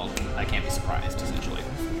starts, I can't be surprised, essentially.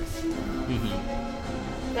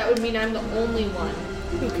 That would mean I'm the only one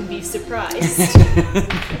who can be surprised.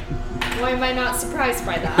 Why am I not surprised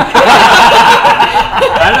by that?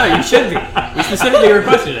 I don't know, you should be. You specifically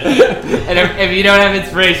requested it. And if you don't have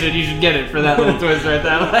inspiration, you should get it for that little twist right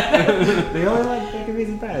there. They only like they can be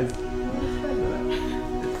surprised.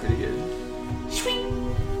 Pretty good.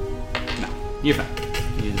 You're fine.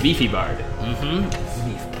 You're the beefy bard. Mm-hmm.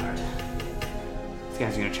 Beef bard. This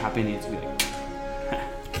guy's gonna chop in and it's gonna be like...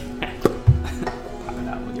 Pop it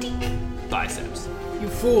out with your biceps. You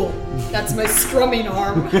fool. That's my strumming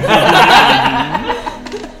arm.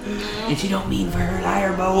 And she don't mean for her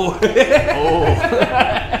lyre bow.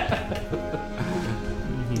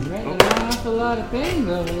 Writing an awful lot of things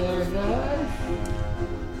over there, guys.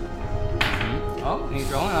 Oh, he's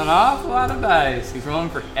rolling an awful lot of dice. He's rolling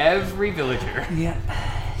for every villager. Yeah.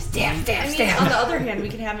 Stab, I stab, mean, stab. on the other hand, we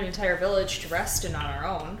can have an entire village to rest in on our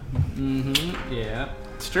own. Mm-hmm. Yeah.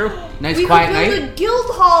 It's true. Nice We quiet could build night. a guild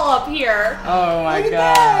hall up here. Oh my Look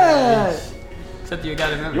at gosh. that. Except you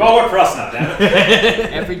gotta remember. You all work for us now, damn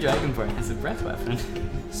it. Every dragonborn has a breath weapon.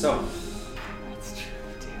 So,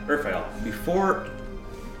 Urfael, before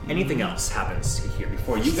anything else happens here,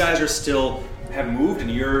 before you guys are still have moved and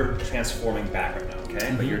you're transforming back right now,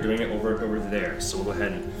 okay? But you're doing it over there. So we'll go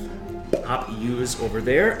ahead and pop use over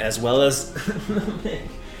there as well as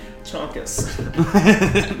Chonkus.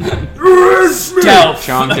 Stealth.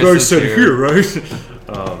 Chonkus is here. right?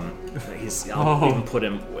 I'll even put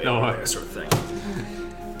him way over there, sort of thing.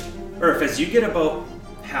 Urf, as you get about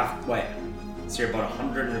halfway, so you're about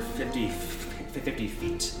 150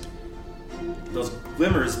 feet. Those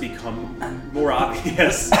glimmers become more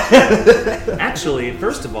obvious. Actually,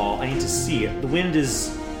 first of all, I need to see it. The wind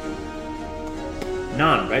is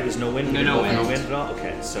none, right? There's no wind. No wind. No wind at all.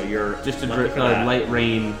 Okay, so you're Just a lucky for that. light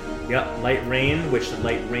rain. Yep, light rain, which the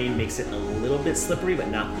light rain makes it a little bit slippery, but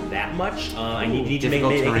not that much. I need to make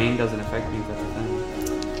Difficult terrain doesn't affect me if that's a thing.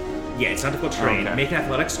 Yeah, it's not difficult terrain. Okay. Make an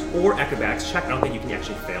athletics or acrobatics check. I don't think you can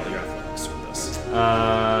actually fail your athletics with this.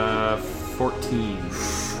 14.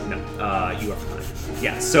 No, you are fine.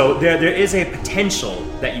 Yeah, so there is a potential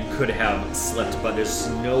that you could have slipped, but there's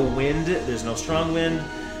no wind, there's no strong wind.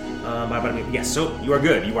 Yes, so you are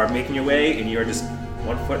good. You are making your way, and you are just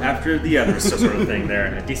 1 foot after the other, so sort of thing there.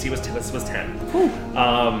 And DC was 10.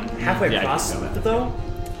 Halfway across, though,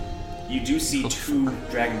 you do see two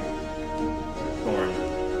dragonborn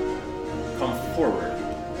come forward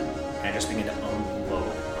and just begin to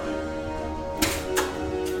unload.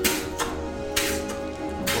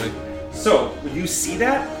 So when you see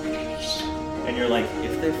that, and you're like,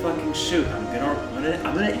 if they fucking shoot, I'm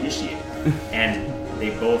gonna initiate. And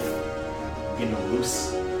they both begin to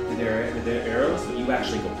loose their arrows, but you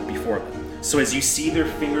actually go before them. So as you see their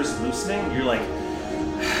fingers loosening, you're like,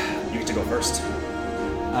 you get to go first.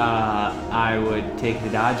 I would take the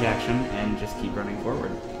dodge action and just keep running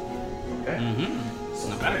forward. Okay. Mm-hmm. So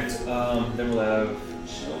then we'll have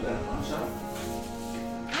shield and one shot.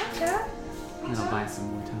 Okay. And I'll buy some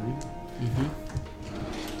more time.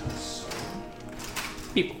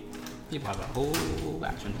 People have a whole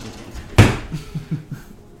action.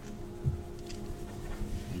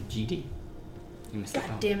 And GD. You missed the God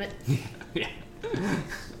phone. damn it. Yeah.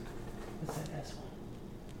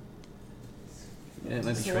 Yeah, it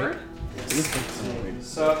might be Sword? straight.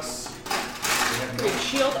 Sucks. We have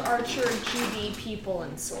shield, archer, GD, people,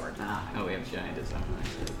 and sword. Oh, we have giant as well.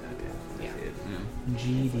 Okay. Yeah.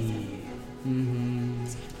 GD.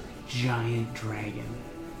 Giant dragon.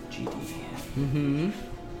 GD.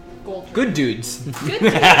 Gold. Good dudes. Good.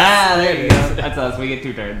 There you go. That's us. We get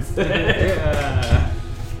 2 turns.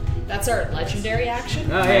 That's our legendary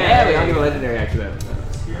action. Oh yeah, we all get a legendary action.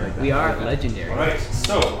 We are legendary. Alright,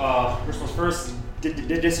 so first one's first.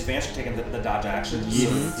 Disadvantage for taking the dodge action. Yes.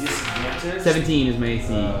 So disadvantage. 17 is my AC.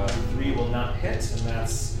 3 will not hit, and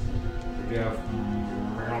that's. We have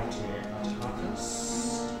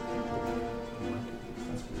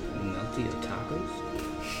Melty of tacos.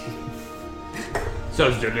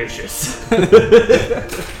 Sounds delicious. I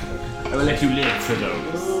will let you live for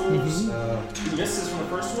those. 2 misses from the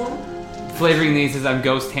first one. Flavoring these as I'm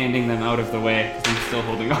ghost handing them out of the way because I'm still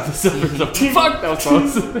holding all the silver. So fuck, that was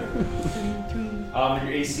close.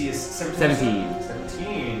 Your AC is 17.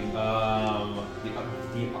 17.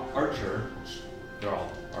 The archer, which they're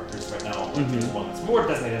all archers right now, but there's one that's more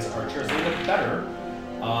designated as an archer, is a little bit better.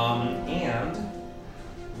 And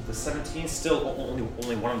with the 17, still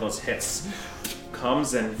only one of those hits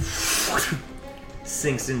comes and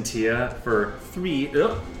sinks into you for 3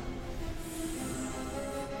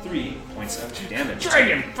 points of damage.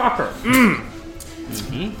 Dragon fucker.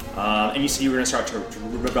 And you see you were going to start to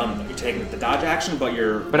run. You're taking the dodge action, but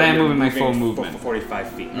you're I am moving my full for movement. 45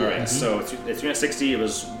 feet. All right, so it's 360. It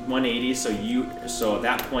was 180. So at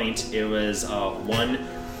that point it was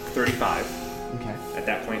 135. Okay. At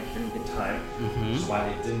that point in time, which is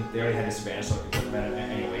why they already had disadvantage. So it didn't matter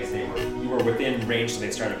anyways. You were within range, so they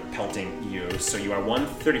started pelting you. So you are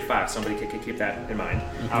 135. Somebody could keep that in mind.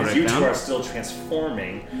 I'll Because write you down. two are still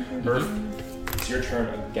transforming. your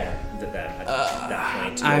turn again. At that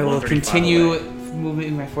point, I you're will 135 continue away.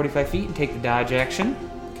 moving my 45 feet and take the dodge action.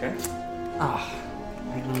 Okay.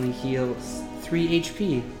 I only heal 3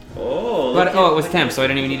 HP. Oh. But it was temp, so I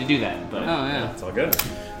didn't even need to do that. But Oh, yeah. It's all good.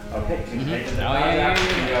 Okay, can you take the Oh, dodge yeah, action?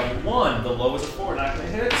 yeah, yeah. You have 1. The low is a 4, not gonna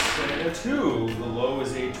hit. And a 2. The low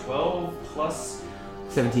is a 12 plus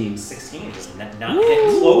 17. 16. Does not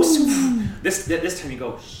hit close. This time you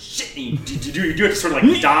go shit. And you do it sort of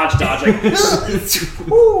like dodge like.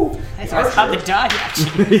 Woo. That's how the dodge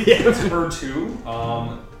action. Yeah, that's her 2.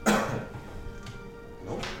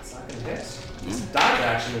 Nope, it's not gonna hit. This dodge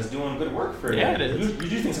action is doing good work for you. Yeah, it is. You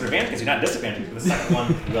do things at advantage because you're not disadvantaged, but the second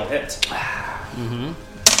one will hit.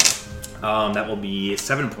 That will be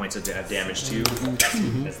 7 points of damage to you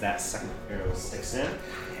as that second arrow sticks in.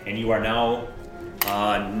 And you are now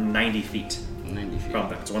 90 feet 90 feet. from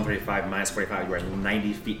that. So 135 minus 45, you are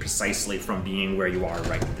 90 feet precisely from being where you are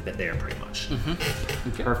right there, pretty much.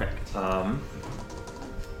 Perfect.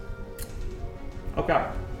 Okay.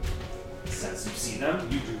 Since you see them,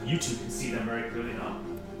 you two can see them very clearly now.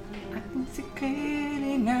 I can see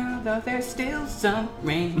clearly now, though there's still some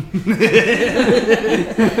rain.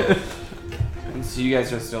 And so you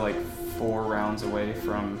guys are still like 4 rounds away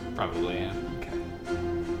from. Probably, yeah. Okay.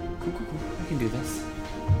 Cool. I can do this.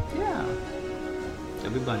 Yeah.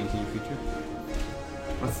 There'll be bunnies in your future.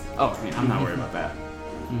 I'm not worried about that.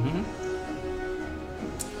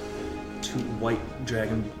 Two white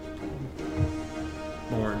dragon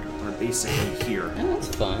born are basically here. Oh, that's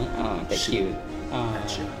fun. Oh, they're Shoot. cute. Oh,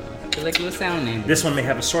 they're like little sound names. This one may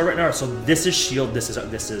have a sword right now, so this is shield, this is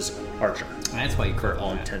archer. That's why you For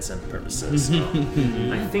all intents and purposes.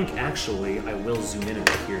 I think actually I will zoom in a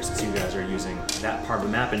bit here since you guys are using that part of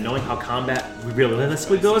the map, and knowing how combat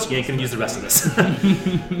realistically goes, you ain't gonna use the rest of this.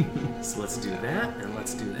 So let's do that, and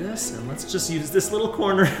let's do this, and let's just use this little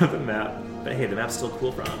corner of the map. But hey, the map's still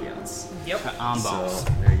cool for ambiance. Yep. So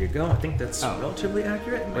there you go. I think that's relatively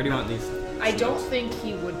accurate. Where do you want these? I don't think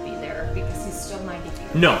he would be there because he's still 90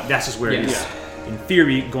 feet. No, that's just where he's, in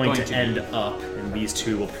theory, going to to end be. up. And these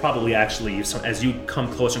two will probably actually, so as you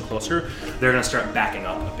come closer and closer, they're going to start backing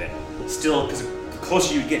up a bit. Still, because the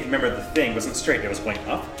closer you get, remember the thing wasn't straight, it was going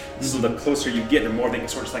up. So the closer you get, the more they can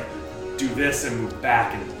sort of just like do this and move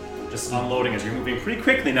back and just unloading as you're moving pretty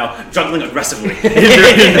quickly now, juggling aggressively in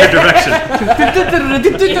their direction.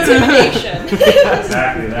 Intimidation.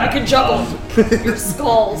 Exactly that. I can juggle your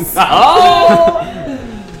skulls.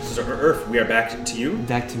 So Earth, we are back to you.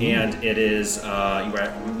 Back to me. And it is, you are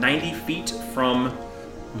at 90 feet from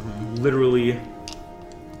literally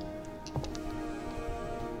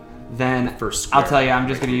Then first square. I'll tell you, I'm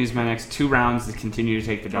just going to use my next 2 rounds to continue to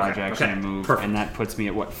take the dodge Okay, action okay, and move. perfect. And that puts me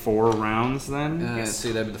at, what, 4 rounds then? Let's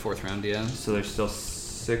see, that'd be the 4th round, yeah. So there's still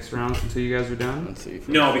 6 rounds until you guys are done? Let's see.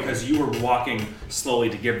 No, because you were walking slowly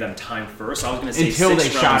to give them time first. I was going to say Until 6 they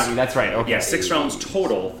rounds. shot at me, that's right, okay. Yeah, 6 rounds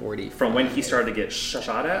total 40. from when he started to get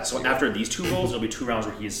shot at. So after these 2 rolls, it'll be 2 rounds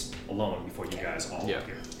where he's alone before you guys all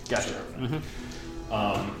appear. Gotcha.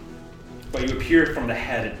 But you appeared from the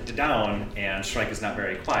head to down, and Shrike is not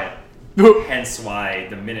very quiet. Hence why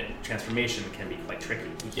the minute transformation can be quite tricky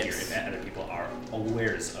here if other people are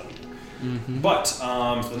awares of you. But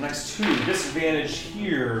for the next 2, disadvantage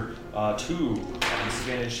here, 2.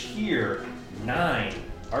 Disadvantage here, 9.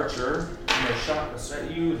 Archer, I'm gonna shot at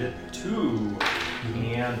you, did 2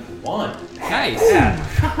 and 1. Nice. Yeah.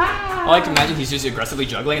 I like to imagine he's just aggressively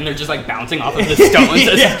juggling and they're just like bouncing off of the stones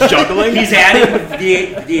as he's juggling. He's adding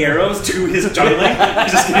the arrows to his juggling.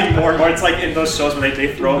 He's just getting more and more. It's like in those shows when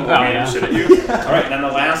they throw more random shit at you. All right, and then the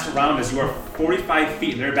last round is you are 45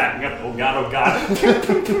 feet and they're backing up. Oh god.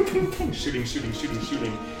 shooting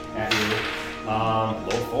at you. Low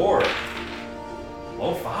 4.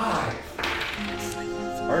 Low 5.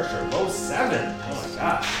 Archer, low 7. Oh my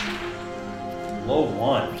gosh. Low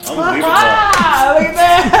 1. Unbelievable. Look at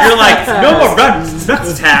that! You're like, no more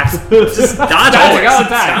nuts attacks. Just dodge always. all the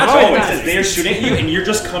time. Dodge Always always. dodge. As they're shooting at you, and you're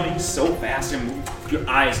just coming so fast and your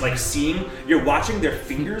eyes like seeing. You're watching their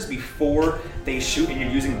fingers before they shoot, and you're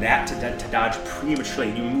using that to dodge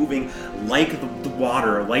prematurely. You're moving like the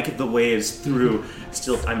water, like the waves through.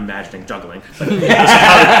 Still, I'm imagining juggling. But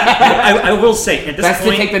I will say at this That's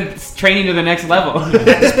point, to take the training to the next level. at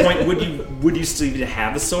this point, would you still even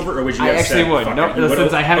have the silver, or would you? I have actually said, would. fuck Nope, it, you would've?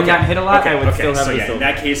 since I haven't gotten hit a lot, I would still have so the yeah, silver. in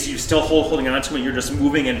that case, you're still holding on to it. You're just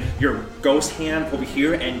moving, and your ghost hand over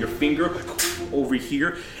here, and your finger over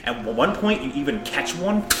here. At one point, you even catch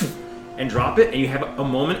one and drop it, and you have a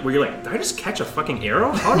moment where you're like, "Did I just catch a fucking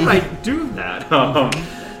arrow? How did I do that?"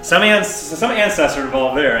 Some ancestor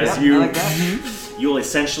involved there. As Yeah, you, I like that. you will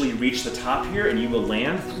essentially reach the top here, and you will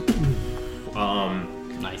land.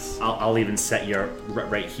 Nice. I'll even set you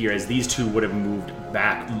right here, as these two would have moved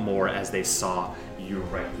back more as they saw you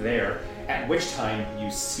right there. At which time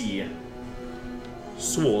you see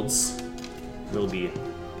swords will be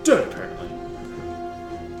dead, apparently.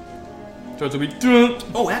 Swords will be done.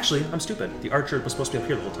 Oh, actually, I'm stupid. The archer was supposed to be up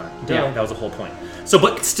here the whole time. Yeah. That was the whole point. So,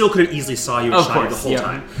 but still could have easily saw you and Of shot you the course, whole yeah.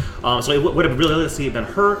 time. So it would have realistically been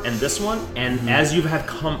her and this one. And as you have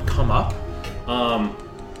come up,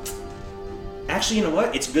 actually, you know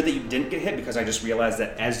what? It's good that you didn't get hit, because I just realized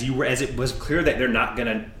that as it was clear that they're not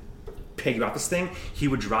gonna peg you off this thing, he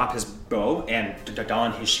would drop his bow and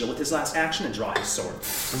don his shield with his last action and draw his sword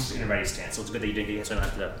in a ready stance. So it's good that you didn't get hit, so I don't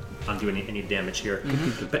have to undo any damage here.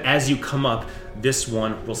 But as you come up, this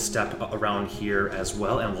one will step around here as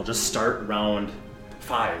well, and we'll just start round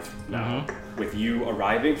 5 now with you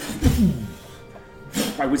arriving.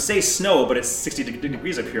 I would say snow, but it's 60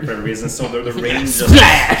 degrees up here for every reason, so the rain just...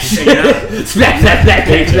 Splash! Yeah. Splash!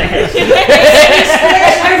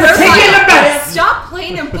 Stop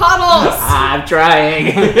playing in puddles! I'm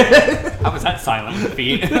trying. How was that silent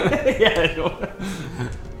feet? Yeah.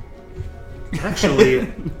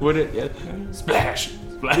 Actually, Would it? Yeah. Splash!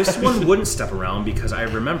 Splash! this one wouldn't step around, because I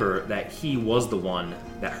remember that he was the one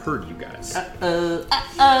that heard you guys.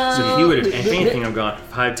 So he would have, if anything, I've got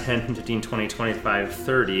 5, 10, 15, 20, 25,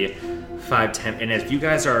 30, 5, 10, and if you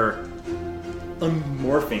guys are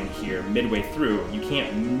unmorphing here midway through, you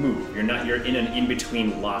can't move. You're in an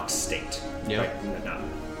in-between locked state. Yep. Right now.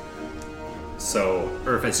 So,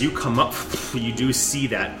 Earth, as you come up, you do see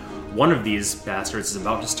that one of these bastards is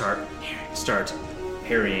about to start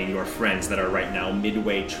harrying your friends that are right now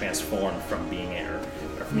midway transformed from being air,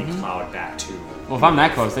 or from being cloud back to... Well, if I'm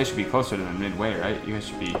that close, they should be closer to the midway, right? You guys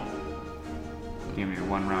should be damn near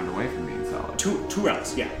 1 round away from being solid. Two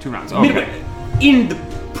rounds, yeah. 2 rounds. Okay. Midway. In the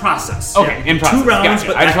process. Okay, yeah. in process. 2 rounds, Gotcha.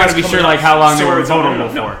 but I just that want to guy's be sure, coming like, up. how long they were Swords,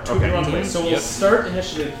 vulnerable no, for. 2 rounds away. So we'll start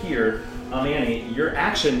initiative here. Annie, your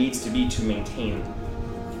action needs to be to maintain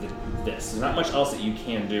this. There's not much else that you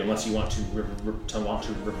can do unless you want to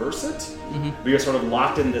reverse it. But you're sort of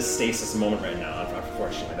locked in this stasis moment right now.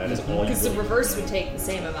 Unfortunately, that is all you. Because really the reverse can would take the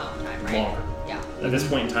same amount of time, right? Longer. Yeah. At this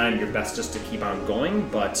point in time, you're best just to keep on going,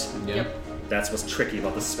 but Yep. that's what's tricky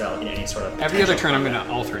about the spell in any sort of Every other potential turn, I'm combat. going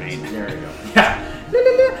to alternate. There you go.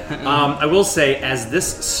 Yeah. I will say, as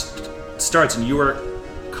this starts and you are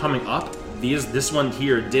coming up, this one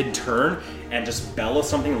here did turn and just bellow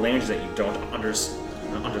something in language that you don't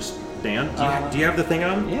understand. Do you have the thing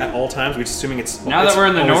on yeah. at all times? We're just assuming it's Now it's that we're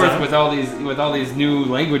in the always north on? with all these new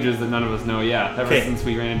languages that none of us know, yeah. Ever Okay. since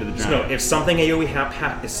we ran into the So giant. no, if something AOE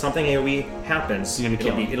happens, You're gonna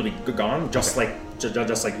kill it'll be gone. Just like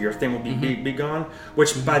your thing will be gone.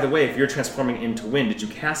 Which, by the way, if you're transforming into wind, did you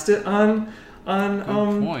cast it on Good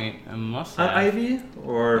point. I must on have. Ivy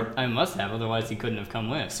or? I must have, otherwise he couldn't have come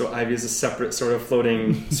with. So Ivy is a separate sort of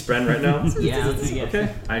floating spren right now. Yeah.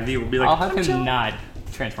 Okay. Ivy will be like. I'll have him not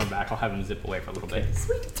transform back. I'll have him zip away for a little bit.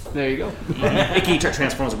 There you go. Icky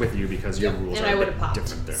transforms with you because your rules And are I a would bit have popped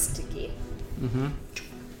different there. Sticky.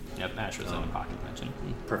 Yep, Ash was in the pocket mention.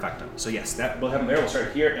 Perfecto. So yes, that we'll have them there. We'll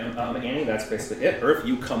start here, and Annie, that's basically it. Earth,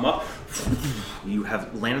 you come up. You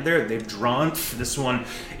have landed there. They've drawn. This one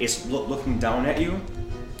is looking down at you.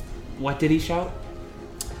 What did he shout?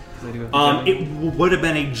 It would have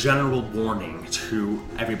been a general warning to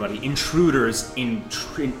everybody. Intruders,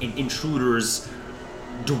 intruders,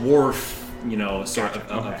 dwarf, sort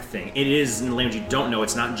of thing. It is in the language you don't know.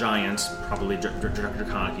 It's not giant. Probably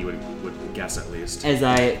draconic. You would guess at least. As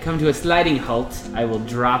I come to a sliding halt, I will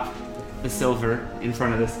drop the silver in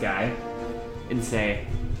front of this guy and say,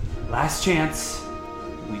 "Last chance.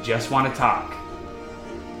 We just want to talk."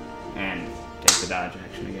 And take the dodge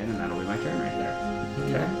action again, and that'll be my turn right there.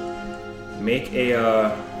 Okay. Make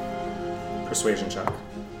a persuasion check.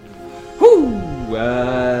 Whoo!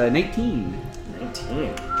 19.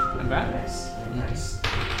 19. Not bad. Nice. Very nice.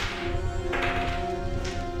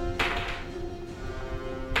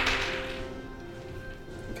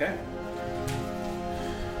 Okay.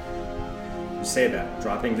 You say that,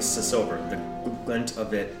 dropping the silver, the glint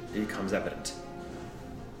of it becomes evident.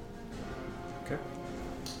 Okay.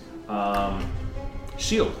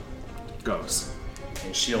 Shield goes.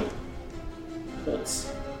 And Shield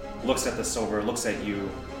holds. Looks at the silver, looks at you,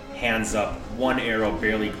 hands up, one arrow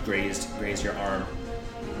barely grazed your arm.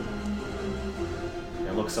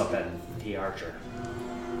 And looks up at the archer.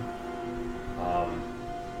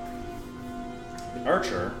 The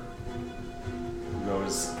archer who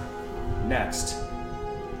goes next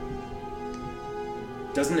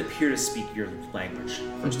doesn't appear to speak your language,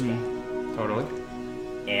 first of all. Totally.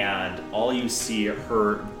 And all you see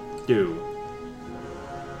her do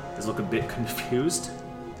is look a bit confused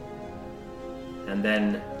and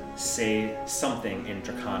then say something in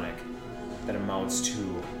Draconic that amounts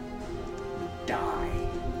to die.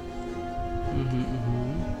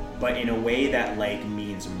 But in a way that like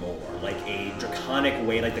means more, like a Draconic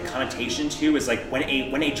way. Like the connotation to is like when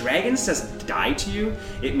a dragon says die to you,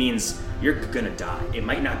 it means you're gonna die. It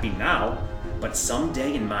might not be now, but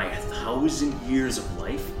someday in my 1,000 years of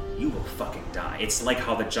life, you will fucking die. It's like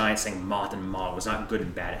how the giant saying moth and maw was not good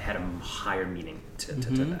and bad. It had a higher meaning to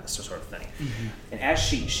that sort of thing. And as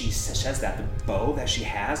she says that, the bow that she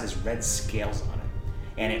has is red scales on it,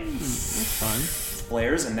 and it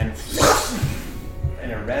flares, and then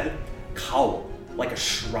and a red cowl, like a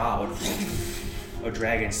shroud of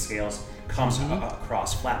dragon scales, comes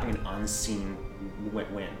across, flapping an unseen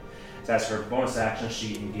wind. So as her bonus action,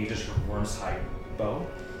 she engages her worm's hide bow.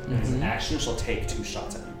 And as an action, she'll take 2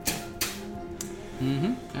 shots at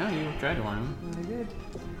him. Oh, you tried to warn him. I did.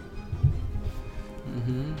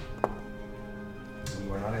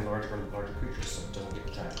 You are not a larger creature, so it doesn't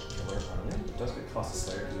get giant killer on you. It does get cost a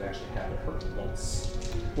slayer because you actually have it hurt once.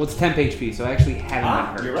 Well, it's temp HP, so I actually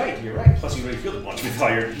haven't been hurt. You're right. Plus, you already feel the punch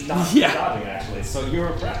while you're not dodging, actually. So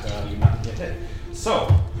you're correct. You're not get hit. So,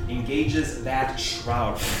 engages that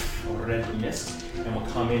shroud of red mist, and will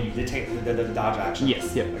come in. You did take the dodge action.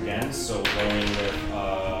 Yes, yep. Again, so rolling with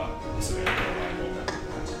disadvantage.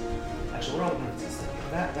 Actually, we're all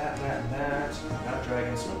that. Not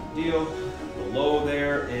dragon, so no deal. Below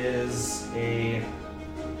there is a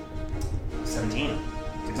 17.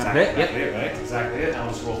 Exactly it, right? Exactly it. I'll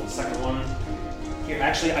just roll for the second one. Here,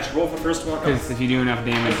 actually, I should roll for the first one. Because if you do enough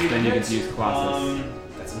damage, then you can use Colossus.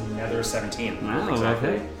 That's another 17. Wow, exactly.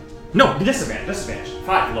 okay. No, disadvantage.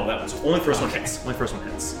 5 below that one. So only first one hits.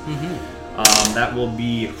 That will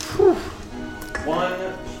be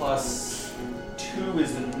 1 plus 2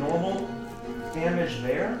 is the normal damage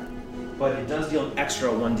there, but it does deal an extra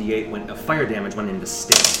 1d8 when fire damage went into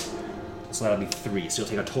state. So that'll be 3. So you'll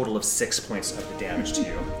take a total of 6 points of the damage to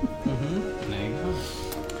you. There you go.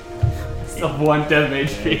 Still 1 temp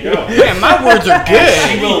HP. Yeah, my words are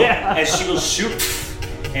good. As she will shoot,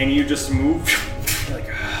 and you just move. Like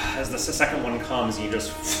as the second one comes, you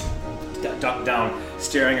just duck down,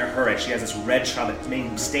 staring at her. As she has this red shroud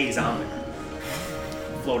that stays on there,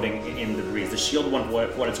 floating in the breeze. The shield one,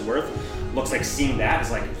 what it's worth, looks like seeing that is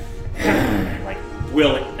like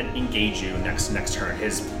will engage you next turn.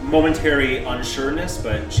 His momentary unsureness,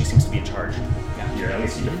 but she seems to be in charge. Yeah, at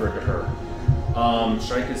least you defer to her.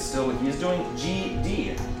 Strike is still what he's doing.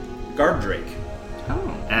 GD, Guard Drake.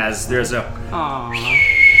 Oh. As there's a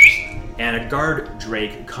and a Guard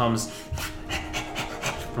Drake comes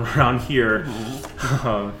from around here.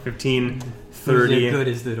 15, 30, good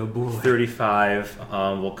as little boy. 35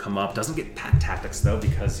 will come up. Doesn't get pack tactics though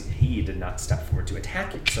because he did not step forward to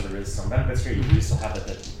attack you. So there is some benefits here. You still have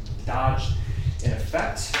the dodge in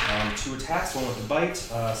effect. 2 attacks, 1 with the bite.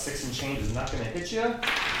 6 and change is not going to hit you,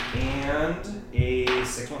 and a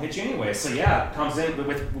 6 won't hit you anyway. So yeah, comes in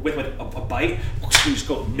with a bite. You just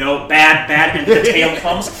go no bad, and the tail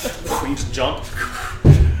comes. You just jump.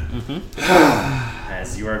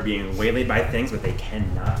 As you are being waylaid by things, but they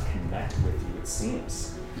cannot connect with you, it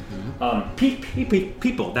seems.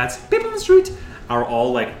 People, that's people on the street, are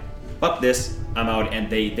all like, fuck this, I'm out, and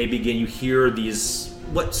they begin, you hear these,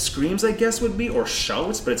 what screams I guess would be, or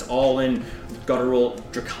shouts, but it's all in guttural,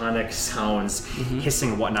 draconic sounds,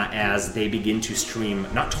 hissing and whatnot, as they begin to stream,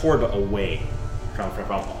 not toward, but away from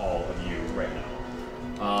all of you right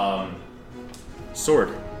now.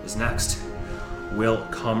 Sword is next. Will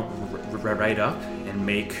come right up and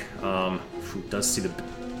make, who does see the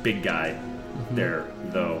big guy there,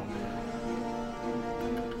 though.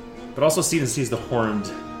 But also sees the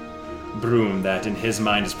horned broom that in his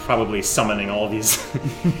mind is probably summoning all these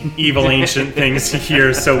evil ancient things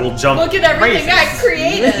here, so we'll jump. Look at everything I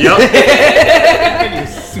created! Yep.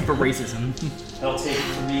 Super racism. They'll take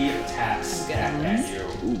 3 attacks back at you.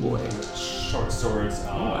 Ooh boy. With short swords.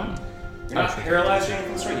 You're not paralyzed or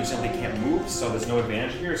anything, right? You simply can't move, so there's no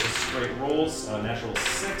advantage here. It's just straight rolls. Natural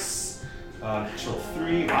 6, natural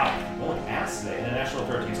 3. Wow, rolling ass today. And a natural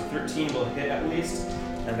 13. So 13 will hit at least,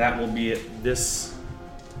 and that will be this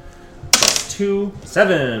plus 2,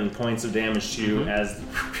 7 points of damage to you. As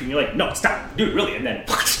you're like, no, stop, dude, really, and then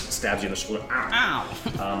stabs you in the shoulder. Ow!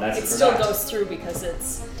 That's it still goes through because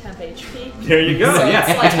it's temp HP. There you go. So Yeah,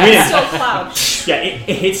 it's like it's still cloud. Yeah,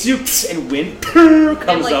 it hits you, and wind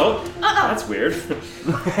comes like, out. That's weird.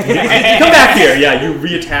 You come back here. Yeah, you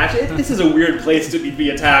reattach. This is a weird place to be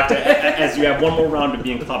attacked, as you have one more round of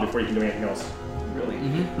being cloud before you can do anything else. Really?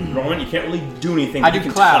 Rowan, you can't really do anything. I you do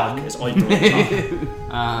can cloud. Talk, is all you can really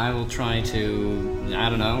talk. I will try to, I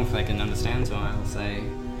don't know if I can understand, so I will say,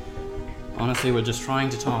 Honestly, we're just trying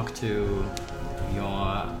to talk to your...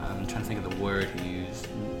 I'm trying to think of the word he used.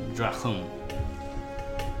 Drachum.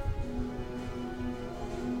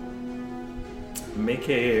 Make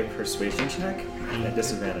a persuasion check at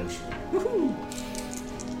disadvantage. Oh,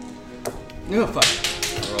 fuck.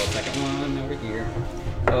 I'll roll a second one over here.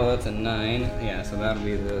 Oh, that's a 9. Yeah, so that'll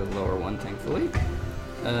be the lower one, thankfully.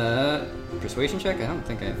 Persuasion check? I don't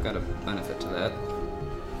think I've got a benefit to that.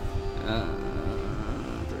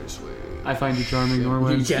 Persuasion. I find you charming,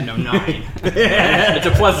 Norwin. Yeah, no, 9. It's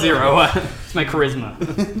a +0. It's my charisma.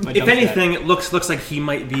 My If jump anything, it looks like he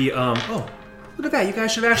might be. Oh, look at that! You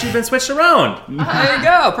guys should have actually been switched around. stat. There you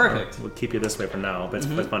go. Perfect. We'll keep you this way for now, but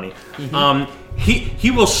it's funny.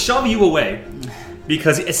 He will shove you away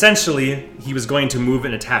because essentially he was going to move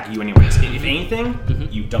and attack you anyways. If anything,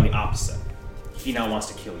 you've done the opposite. He now wants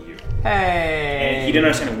to kill you. Hey. And he didn't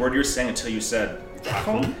understand a word you were saying until you said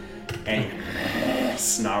Drachum, and he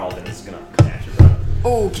snarled and is gonna come at you, bro.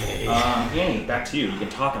 Okay. Annie, back to you. You can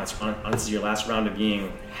talk on this is your last round of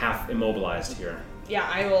being half immobilized here. Yeah,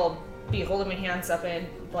 I will be holding my hands up and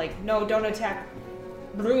like, no, don't attack.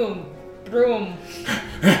 Broom.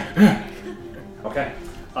 Okay.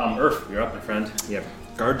 Earth, you're up, my friend. You have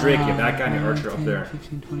guard Drake, you have that guy, and your archer up 10, there.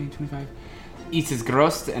 15, 20, 25. Eats his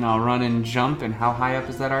grost, and I'll run and jump. And how high up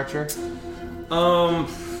is that archer?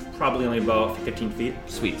 Probably only about 15 feet.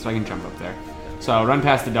 Sweet, so I can jump up there. So I'll run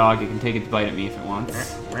past the dog. It can take its bite at me if it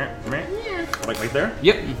wants. Like right there?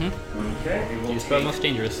 Yep. Okay. It will You spell take most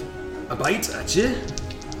dangerous. a bite at you.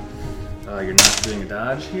 You're not doing a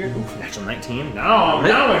dodge here. Oof, natural 19. Now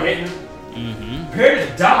we're hitting. Prepare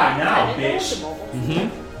to die now, bitch.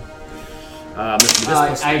 I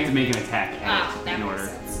have to make an attack at it in order.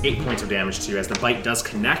 8 points of damage to you as the bite does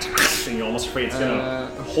connect, and you're almost afraid it's gonna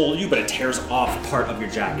hold you, but it tears off part of your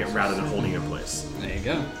jacket rather than holding you in place. There you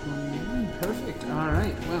go. Perfect. All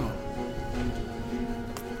right. Well.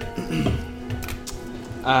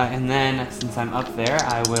 And then, since I'm up there,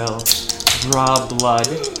 I will draw blood.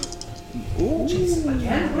 Ooh. Jeez,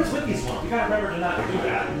 again? What is with these ones? We gotta remember to not do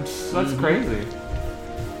that. That's crazy.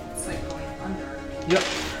 It's like going under. Yep.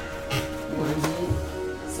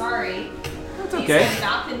 Sorry. That's These okay. have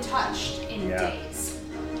not been touched in days.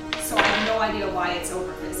 So I have no idea why it's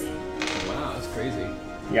overfizzing. Wow, that's crazy.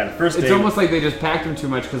 Yeah, the first It's day. almost like they just packed them too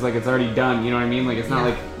much because like it's already done. You know what I mean? Like it's not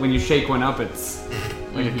like when you shake one up, it's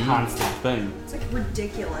like a constant thing. It's like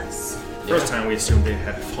ridiculous. First time we assumed they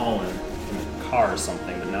had fallen in the car or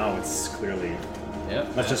something, but now it's clearly.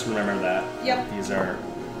 Yep. Let's just remember that. Yep. These are.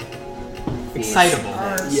 Excitable.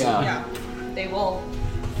 Ours. Yeah. They will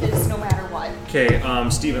fizz no matter what. Okay,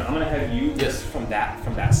 Steven, I'm gonna have you lift from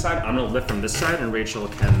that side. I'm gonna lift from this side, and Rachel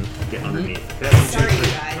can get underneath. Okay? Sorry, you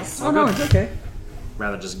guys. Oh no, it's okay.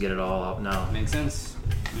 Rather just get it all out now. Makes sense.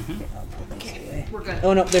 Okay, we're good.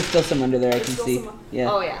 Oh no, there's still some under there. I can Still see. some- Yeah.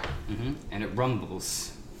 Oh yeah. And it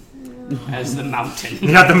rumbles as the mountain.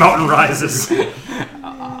 Yeah, the mountain rises.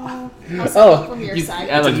 I'll step Oh, up from your side.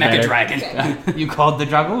 It's a looks mecha better. dragon. Okay. You called the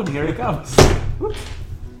dragoon. Here it comes. Okay.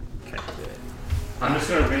 I'm just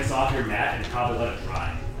gonna rinse off your mat and probably let it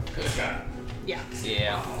dry. Okay. Yeah.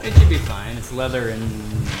 Yeah, it should be fine. It's leather and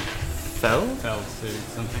Fell? felt or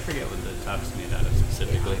something. I forget what the top's made out of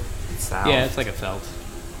specifically. South. Yeah, it's like a felt. So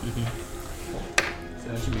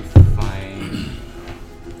it should be fine.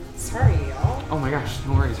 Sorry, y'all. Oh my gosh,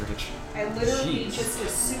 no worries, Rich. I literally Jeez. just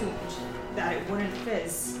assumed that it wouldn't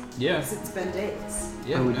fizz Yeah. because it's been days.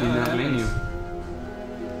 Yeah. I would do that menu.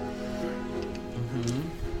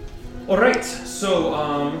 All right.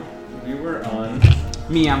 So we were on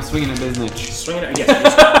Me, I'm swinging a business. swinging.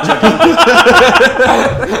 Yes.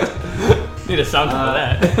 Need a sound for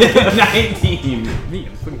that. 19. Me,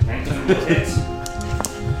 I'm swinging. Hits.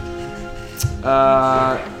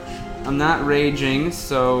 I'm not raging,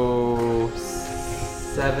 so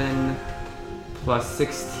 7 plus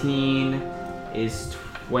 16 is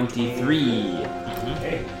 23.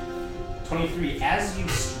 Okay. 23. As you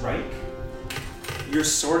strike, your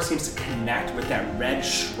sword seems to connect with that red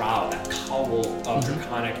shroud, that cowl of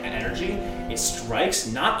draconic energy. It strikes,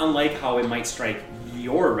 not unlike how it might strike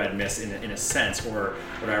your red mist in a sense, or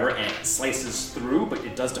whatever, and it slices through, but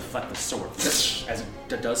it does deflect the sword. As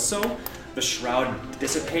it does so, the shroud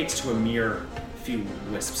dissipates to a mere few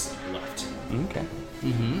wisps left. Okay.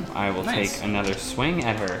 I will Nice. take another swing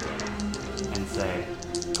at her and say,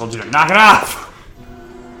 "Told you to knock it off."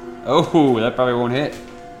 Oh, that probably won't hit.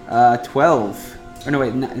 12. Or no,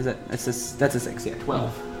 wait, that's a 6. Yeah,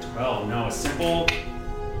 12. 12. Now a simple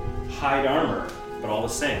hide armor, but all the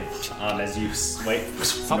same. As you wait,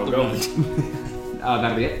 no the go. wound.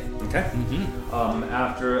 That'll be it. Okay.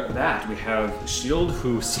 After that, we have Shield,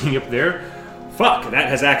 who, sitting up there, fuck, that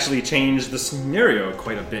has actually changed the scenario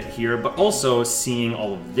quite a bit here, but also seeing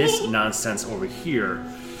all of this nonsense over here.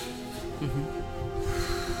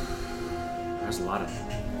 There's a lot of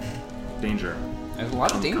danger. There's a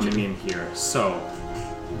lot of danger. Coming in here, so.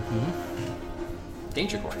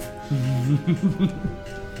 Danger court.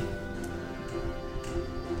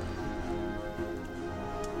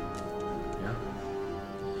 Yeah.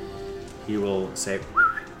 He will say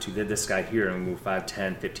to this guy here and move 5,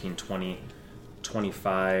 10, 15, 20,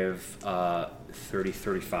 25, 30,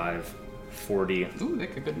 35, 40. Ooh,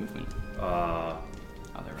 make a good movement.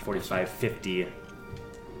 45, 50,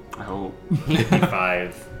 I hope.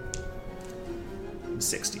 55,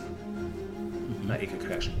 60. It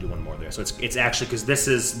could actually do one more there. So it's actually because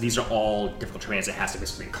these are all difficult terrains. It has to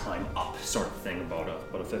basically climb up, sort of thing, about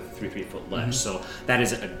a 3 foot ledge. So that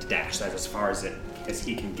is a dash. That's as far as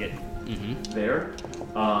he can get there.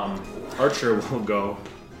 Archer will go.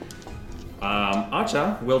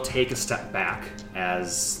 Acha will take a step back,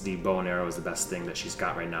 as the bow and arrow is the best thing that she's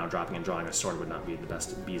got right now. Dropping and drawing a sword would not be the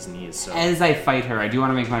best bee's knees. So As I fight her, I do want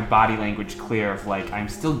to make my body language clear of, like, I'm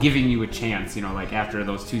still giving you a chance, you know, like, after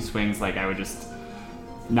those 2 swings, like, I would just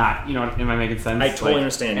not, you know, am I making sense? I totally Like,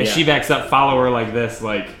 understand, As yeah. she backs up, follow her like this,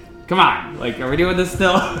 like, come on, like, are we doing this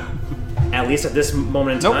still? at least at this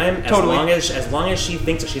moment in Nope, time, totally. as long as she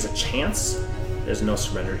thinks that she's a chance, there's no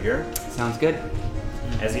surrender here. Sounds good.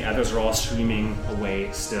 As the others are all streaming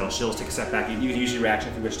away still, she'll take a step back. You can use your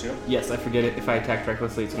reaction if you wish to. Yes, I forget it. If I attack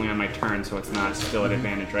recklessly, it's only on my turn, so it's not still at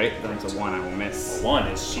advantage, right? Then it's a 1, I will miss. One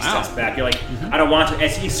is she Wow. steps back. You're like, I don't want to.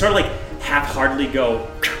 As you sort of like half-heartedly go,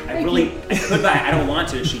 I could, but I don't want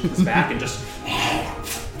to. She comes back and just,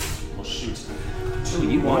 well, shoot. Ooh,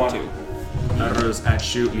 you want to. Arrows at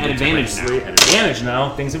shoot. You At get advantage recklessly. now. At advantage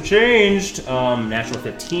now. Things have changed. Natural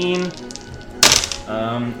 15.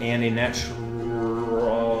 And a natural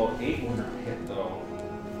 8 will not hit though.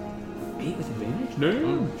 8 with advantage?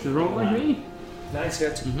 No, she's rolling like me. Nice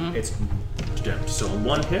hit. It's dimmed. So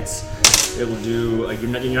 1 hits. It will do.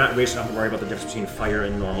 You're not raised enough to worry about the difference between fire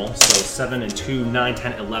and normal. So 7 and 2, 9,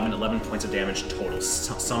 10, 11. 11 points of damage total.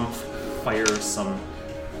 Some fire, some.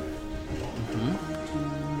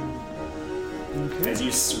 Okay. As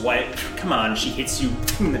you swipe, come on, she hits you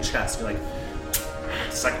in the chest. You're like,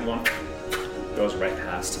 second one goes right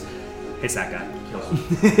past. Hits that guy. Kills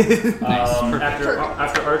him. After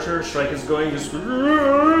Archer, Strike is going, just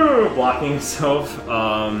blocking himself.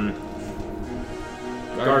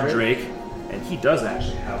 Guard Drake, and he does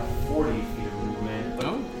actually have 40 feet of movement.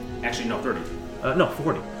 But actually, no, 30. No,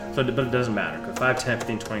 40. So, but it doesn't matter. 5, 10,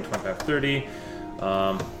 15, 20, 25, 30.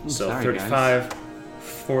 So sorry, 35, guys.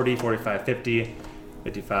 40, 45, 50,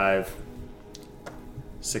 55,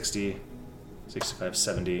 60, 65,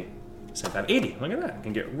 70, 75, 80. Look at that. I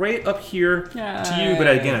can get right up here to you, but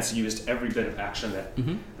again, it's used every bit of action that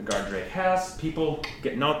the Guard Drake has. People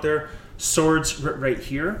getting out there. Swords right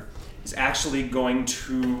here is actually going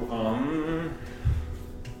to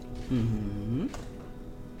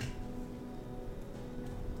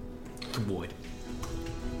Void.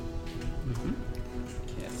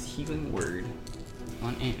 Yes, healing word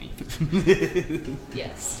on Annie.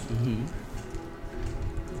 Yes.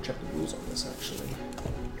 check the rules on this actually.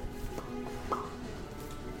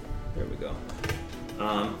 There we go.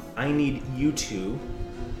 I need you two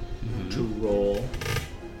to roll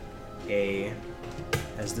a,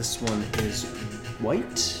 as this one is white,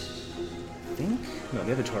 I think? No,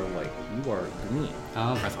 the other two are white. You are green.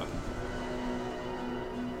 Oh, breath weapon.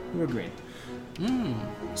 You are green.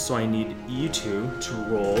 So I need you two to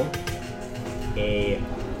roll a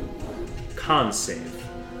con save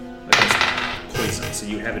against poison. So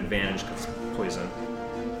you have advantage because poison.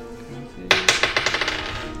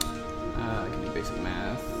 I can do basic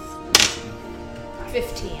math.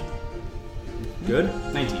 15.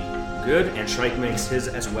 Good? 19. Good, and Shrike makes his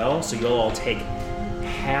as well, so you'll all take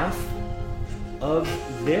half of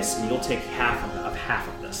this, and you'll take half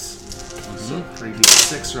of this. So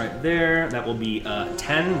 3d6 right there. That will be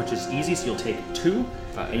 10, which is easy, so you'll take 2,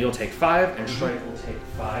 and you'll take 5, and Shrike will take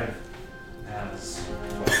 5 as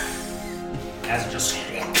well. As just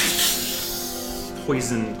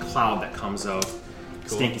poison cloud that comes out.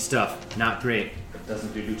 Stinky stuff. Not great. It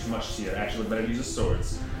doesn't do too much to you. Actually, better use the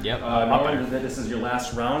swords. Yep. Knowing that this is your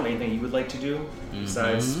last round, anything you would like to do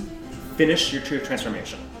besides finish your tree of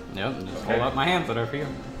transformation? Yep. Just Okay. hold up my hands that are for you.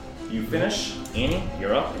 You finish, Annie,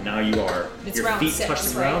 you're up, and now you are. It's your round feet 6, touch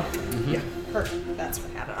the right? ground. Yeah. Perfect. That's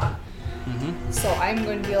what I had it on. So I'm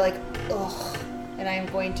going to be like, ugh, and I'm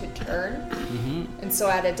going to turn. And so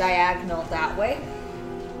at a diagonal that way,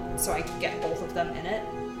 so I can get both of them in it,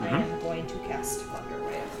 I am going to cast Thunder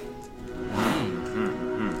Wave.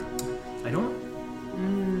 I don't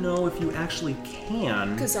know if you actually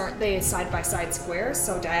can. Because aren't they side-by-side squares?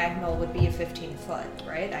 So diagonal would be a 15-foot,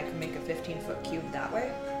 right? I can make a 15-foot cube that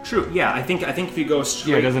way. True. Yeah, I think if you go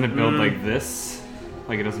straight. Yeah, doesn't it build like this?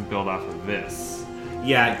 Like it doesn't build off of this.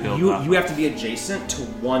 Yeah, you have to be adjacent to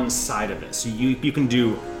one side of it. So you can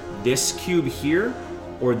do this cube here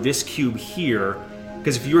or this cube here.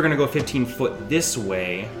 Because if you were going to go 15 foot this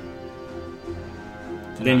way,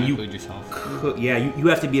 then you could. Yeah, you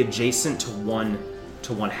have to be adjacent to one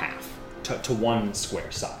half, to one square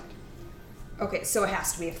side. Okay, so it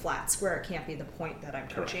has to be a flat square. It can't be the point that I'm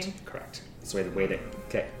touching. Correct. That's the way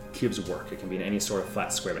that cubes work. It can be in any sort of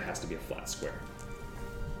flat square, but it has to be a flat square.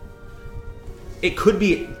 It could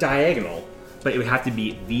be diagonal, but it would have to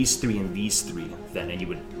be these three and these three then, and you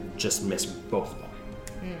would just miss both of them.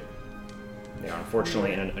 They are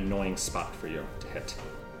unfortunately in an annoying spot for you to hit.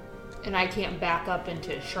 And I can't back up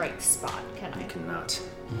into Shrike's spot, can I? You cannot.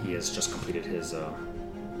 He has just completed his.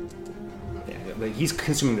 But he's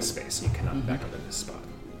consuming the space. You cannot back up into his spot.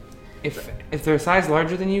 If they're a size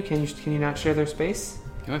larger than you, can you not share their space?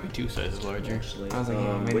 It might be 2 sizes larger. Actually, I was like,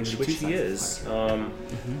 yeah, maybe which two he sizes is.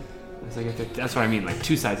 It's like that's what I mean, like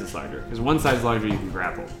 2 sizes larger. Because 1 size larger, you can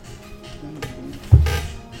grapple.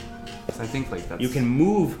 So I think like that's. You can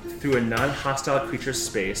move through a non-hostile creature's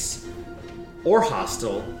space, or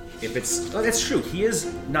hostile if it's. Oh, that's true. He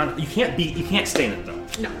is not. You can't stay in it though.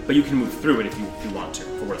 No. But you can move through it if you want to,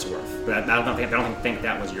 for what it's worth. But I don't think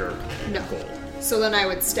that was your goal. So then I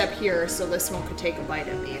would step here, so this one could take a bite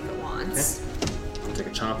at me if it wants. I'll take a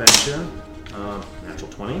chomp at you.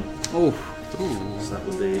 Natural 20. Oh. Ooh. So that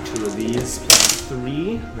will be 2 of these plus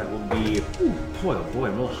 3. That will be. Ooh, boy, oh boy,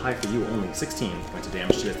 I'm a little high for you. Only 16 points of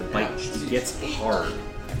damage. She has to bite. She gets hard.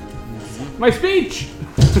 My speech.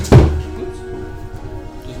 This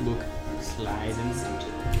book slides in.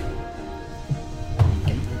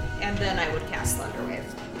 And then I would cast Thunder Wave,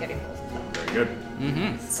 getting both of them. Very good.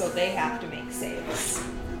 Mm-hmm. So they have to make saves.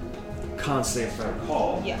 Con save, if I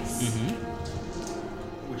recall. Yes.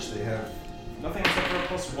 Which they have nothing except for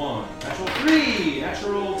a +1. Natural 3,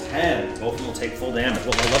 natural 10. Both of them will take full damage.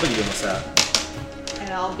 What level are you doing this at?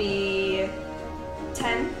 And I'll be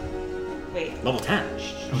 10. Wait. Level 10. Oh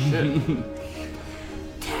shit.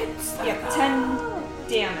 Yeah, 10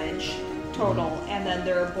 damage total, and then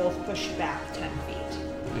they're both pushed back 10 feet.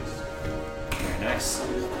 Very nice.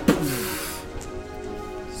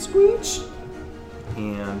 Scooch.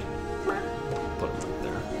 And put them up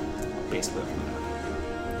there. Basically,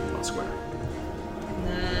 one square. And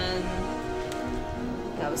then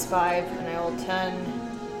that was 5, and I rolled 10,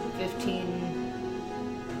 15,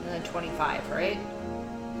 and then 25, right?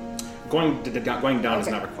 Going down is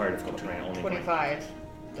Okay. not required difficult terrain. Only 25,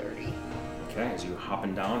 30. Okay, as you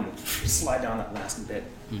hopping down and slide down that last bit.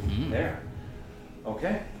 There.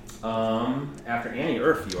 Okay. After Annie,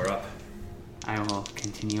 Earth, you are up. I will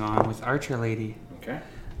continue on with Archer Lady. Okay.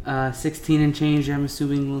 16 and change, I'm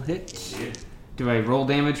assuming will hit. Yeah. Do I roll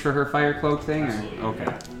damage for her fire cloak thing? Absolutely, Or? Okay.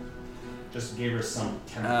 yeah. Just gave her some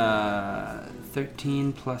 10.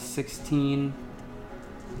 13 plus 16,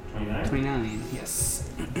 29. 29. Yes.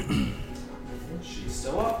 She's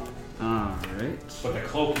still up. Alright. But the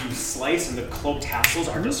cloak you slice and the cloak tassels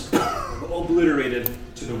are just obliterated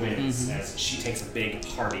to the winds as she takes a big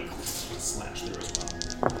hearty slash through as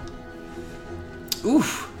well.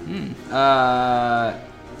 Oof.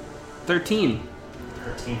 13.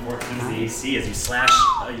 13, 14 is the AC as you slash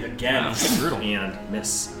again and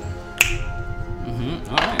miss.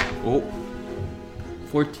 Alright. Oh.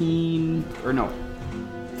 14. Or no.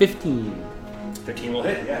 15. 15 will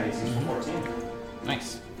hit, yeah, AC's 14.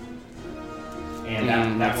 Nice.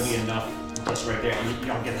 And that will be enough just right there. You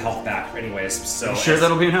don't get the health back anyways, so... Sure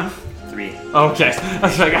that'll be enough? 3. Okay. I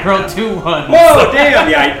was like, I rolled 2 1s. Whoa, damn!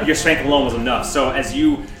 Yeah, your strength alone was enough. So as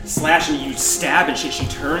you slash and you stab and she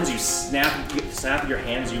turns, you snap your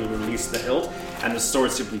hands, you release the hilt, and the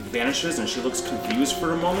sword simply vanishes, and she looks confused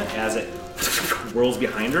for a moment as it whirls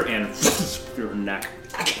behind her and through her neck.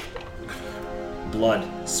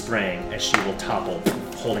 Blood spraying as she will topple,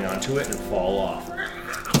 holding onto it and fall off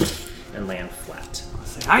and land flat.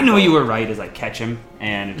 I know you were right as I catch him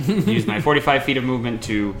and use my 45 feet of movement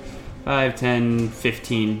to 5, 10,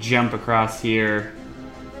 15, jump across here,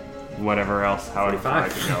 whatever else, however far I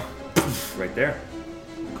could go. Right there.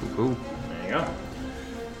 Cool. There you go.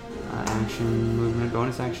 Action, movement,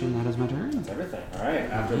 bonus action, that is my turn. That's everything. All right.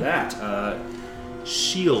 After that,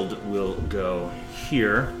 shield will go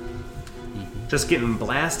here. Just getting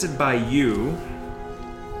blasted by you.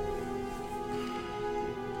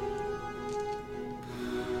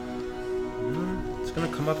 It's gonna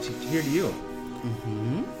come up to here to you.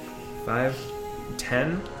 5,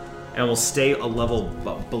 10, and will stay a level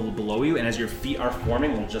below you. And as your feet are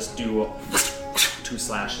forming, we'll just do 2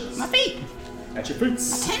 slashes. My feet. At your feet.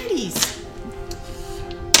 Tendies.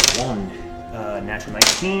 1. Natural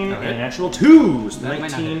 19 Okay. and a natural 2. So That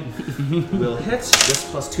might not 19 will hit. This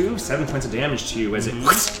plus 2, 7 points of damage to you as it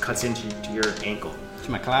cuts into your ankle.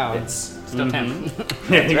 To my cloud. It's Still temp.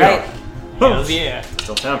 there you Right. go. Hells yeah.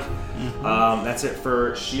 Still temp. That's it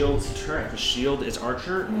for Shield's turn. After Shield is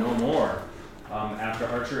Archer, no more. After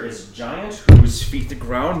Archer is Giant, whose feet the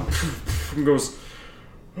ground and goes.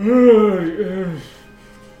 And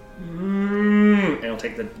he'll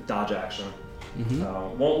take the dodge action.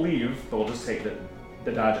 Won't leave, but we'll just take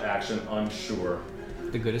the dodge action, unsure.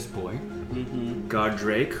 The goodest boy.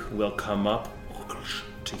 Goddrake will come up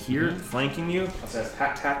to here, flanking you. Also has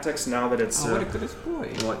pack tactics now that it's Oh, what a goodest boy.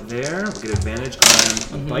 what there. We'll get advantage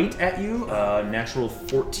on a bite at you. Natural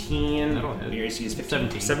 14. That'll hit. Your AC is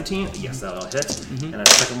 15. 17. Yes, that'll hit. And a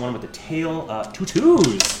second one with the tail. 2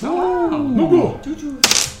 2s. Oh.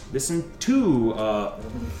 This and 2.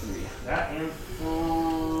 That and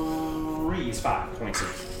 3 is 5 points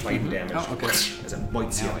of bite damage. Oh, okay. As it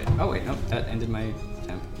bites you. Oh, wait, no. That ended my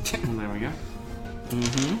temp. There we go.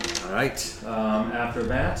 All right. After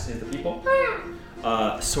that is the people.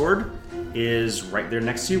 Sword is right there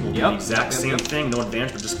next to you. We'll do the Yep. exact same thing. No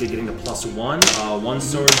advantage, but just getting the +1. 1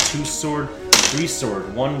 sword, 2 sword, 3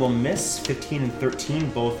 sword. 1 will miss. 15 and 13,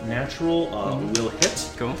 both natural, will hit.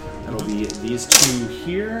 Cool. That'll be these 2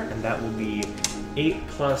 here, and that will be 8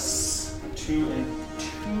 plus 2 and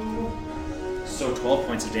 2. So 12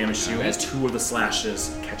 points of damage to you as 2 of the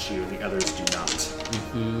slashes catch you, the others do not.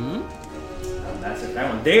 That's it. That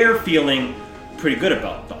one. They're feeling pretty good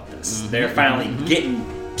about this. They're finally getting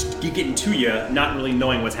to you, not really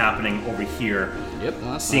knowing what's happening over here. Yep.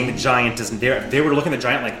 Well, that's Seeing the giant isn't there. If they were looking at the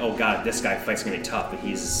giant like, oh god, this guy fight's gonna be tough, but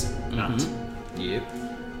he's not. Yep.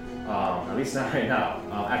 At least not right now.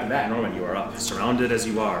 After that, Norman, you are up, surrounded as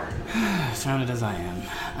you are. Surrounded as I am.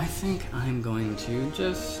 I think I'm going to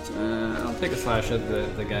just, I'll take a slash at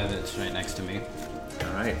the guy that's right next to me.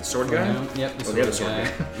 All right, the sword guy. Yep, the Oh, sword, the other sword guy.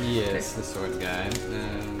 guy. Yes, the sword guy.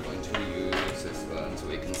 I'm going to use this one so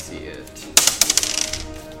we can see it.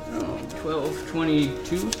 Oh, 12, 22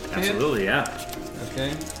 to hit. Absolutely, yeah. Okay,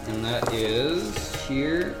 and that is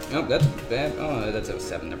here. Oh, that's bad. Oh, that's a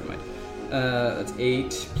 7, never mind. That's 8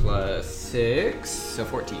 plus 6, so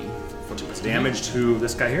 14. 14 points of damage to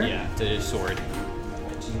this guy here. Yeah, the sword.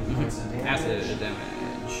 14 points of damage. Acid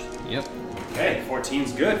damage. Yep. Okay,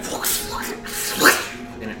 14's good.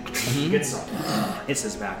 And it gets up. Hits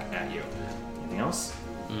his back at you. Anything else?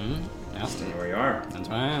 Yep. Stay where you are. That's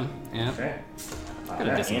where I am. Yep. Okay. Could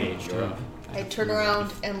have disengaged. You're up. I turn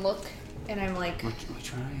around and look, and I'm like, We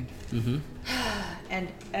tried. and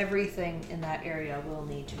everything in that area will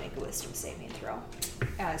need to make a wisdom saving throw,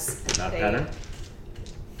 as Not they pattern.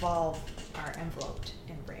 are enveloped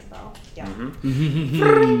in rainbow. Yeah.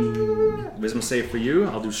 Wisdom save for you.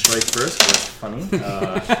 I'll do strike first. 'Cause that's funny.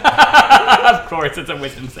 Of course, it's a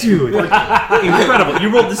wisdom save. Dude, incredible! You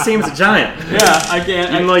rolled the same as a giant. Yeah, I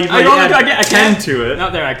can't. Even though you I add can't. 10 to it.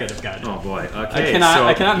 Not there. I could have got it. Oh boy. Okay.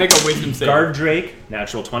 I cannot make a wisdom save. Guard Drake,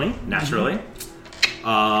 natural 20, naturally.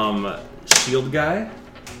 Shield guy,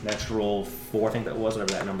 natural 4, I think that was,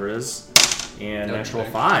 whatever that number is. And Nope. natural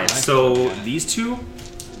Okay. 5. Okay. So Okay. these 2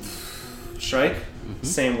 strike,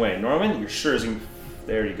 same way. Norman, you're sure as you.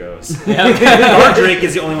 There he goes. Guard Drake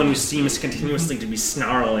is the only one who seems continuously to be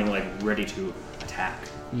snarling, like ready to attack.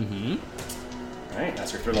 Alright,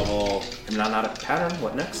 that's your 3rd level. Not a pattern.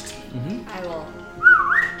 What next? I will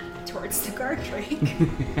towards the guard drake.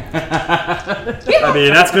 I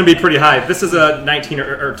mean, that's going to be pretty high. If this is a 19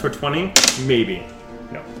 or 20, maybe.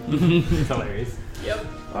 No. It's hilarious. Yep.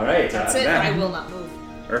 Alright, That's it. I will not move.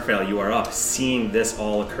 Urfael, you are up, seeing this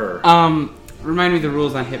all occur. Remind me the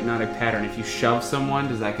rules on hypnotic pattern. If you shove someone,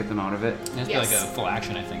 does that get them out of it? It has to be Yes. like a full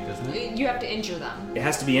action, I think, doesn't it? You have to injure them. It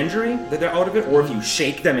has to be injury that they're out of it, or if you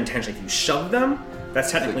shake them intentionally. If you shove them,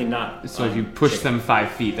 that's technically not. So if you push shaking. them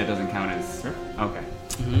 5 feet, that doesn't count as. Sure. Okay.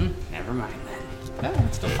 Never mind then. Yeah,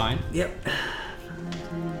 it's still fine. Yep.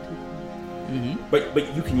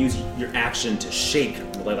 But you can use your action to shake,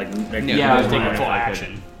 like Yeah, I was take wondering a if full I could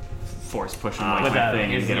action. force push him like With that that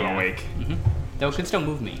thing and get him yeah. awake. That could still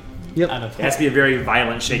move me. Yep. Out of It has to be a very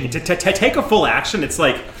violent shaking. To take a full action, it's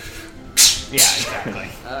like Yeah, exactly.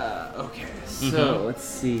 Okay, so let's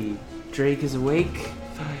see. Drake is awake.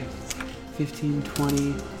 5, 15,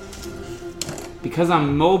 20. Because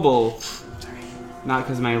I'm mobile, not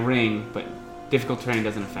because of my ring, but difficult terrain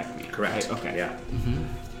doesn't affect me. correct. Right? Okay. Yeah.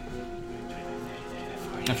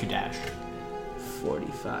 If you dash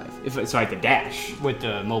 45. So I have to dash. with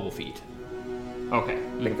the mobile feet. Okay.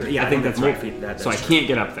 Yeah, I think that's right. That's So I true. can't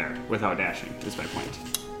get up there without dashing, is my point.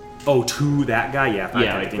 Oh, to that guy? Yeah.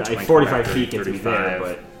 Yeah, I think like 20, 45 30, feet gets me there, 35.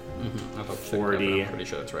 but I thought 40. I'm pretty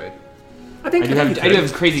sure that's right. I think I do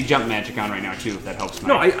have crazy jump magic on right now, too, if that helps.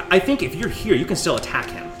 No, I think if you're here, you can still attack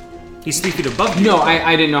him. He's 3 feet above you. No,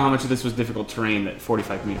 I didn't know how much of this was difficult terrain that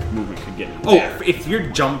 45 movement could get me Oh, there. if you're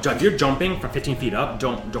jumping from 15 feet up,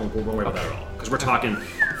 don't worry about that at all. Because we're talking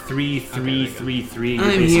 3, 3, 3, 3. You're I'm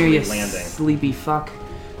basically here, you landing. sleepy fuck.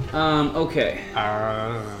 Okay.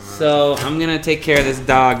 So I'm gonna take care of this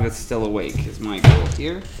dog that's still awake. Is my goal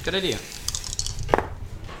here. Good idea.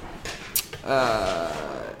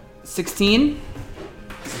 16.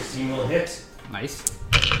 16 will hit. Nice.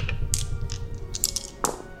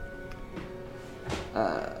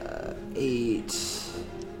 8,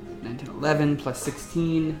 9, 10, 11 plus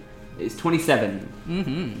 16 is 27.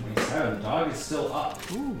 Mm-hmm. The dog is still up.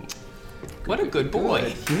 Ooh. What a good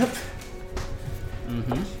boy. Yep.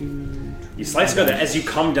 You slice together as you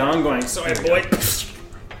come down, going, sorry, boy.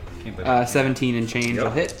 17 and change Yep.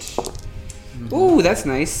 will hit. Ooh, that's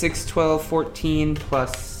nice. 6, 12, 14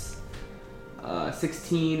 plus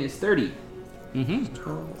 16 is 30.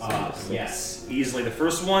 Mm-hmm. Yes, easily. The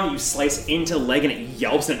first one, you slice into the leg and it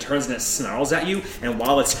yelps and it turns and it snarls at you. And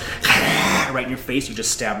while it's right in your face, you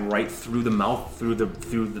just stab right through the mouth, through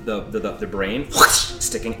the brain,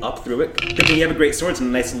 sticking up through it. Good thing you have a great sword; it's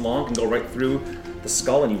nice and long, can go right through the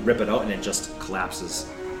skull, and you rip it out, and it just collapses.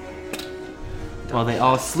 While they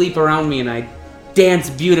all sleep around me and I dance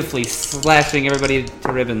beautifully, slashing everybody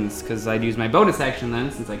to ribbons, because I'd use my bonus action then,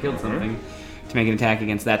 since I killed something, to make an attack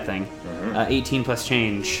against that thing. 18 plus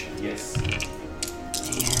change. Yes.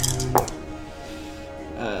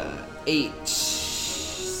 And 8,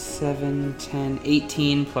 7, 10,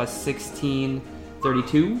 18 plus 16,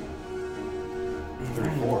 32.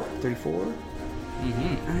 34. 34.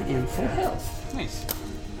 Mm-hmm. I am full health. Nice.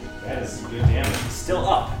 That is good damage. He's still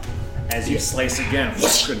up. As you slice again,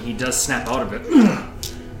 and he does snap out of it.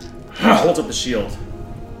 Holds up the shield.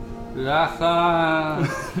 And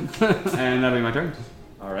that'll be my turn.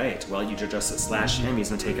 All right. Well, you just slash him. He's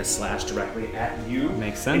gonna take a slash directly at you.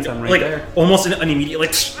 Makes sense. And, I'm right like, there. Almost an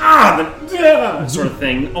immediate sort of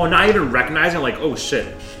thing. Oh, not even recognizing. Like, oh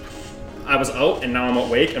shit, I was out and now I'm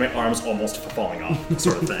awake and my arm's almost falling off.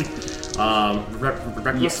 Sort of thing.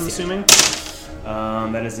 Reckless, Yes, I'm yeah. assuming.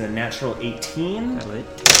 That is a natural 18 That'll hit.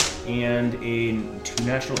 and two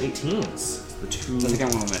natural 18s. The two. I think I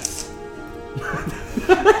won't miss.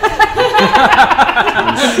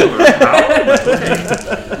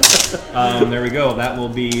 There we go. That will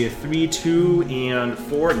be 3, 2, and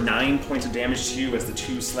 4. 9 points of damage to you as the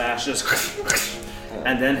 2 slashes.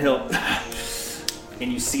 And then he'll...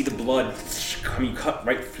 And you see the blood coming cut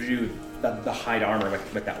right through the hide armor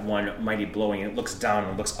with that one mighty blowing. And it looks down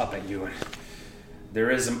and looks up at you. And there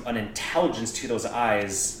is an intelligence to those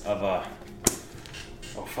eyes of a...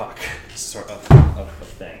 Oh, fuck. Sort of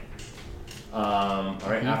thing.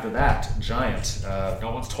 Alright, after that, Giant.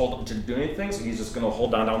 No one's told him to do anything, so he's just gonna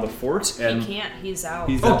hold down the fort. And He can't. He's out.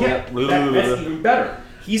 He's oh, up. yeah, that's even better.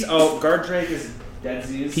 He's out. Guard Drake is dead.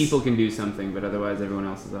 People can do something, but otherwise everyone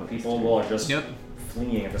else is out. People will just Yep.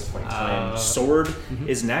 fleeing at this point in time. Sword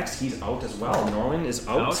is next. He's out as well. Norman is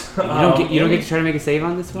out. You don't get to try to make a save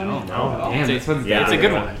on this one? No. No. Damn, this one's Yeah, It's a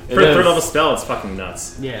good one. For third level spell, it's fucking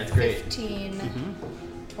nuts. Yeah, it's great. 15,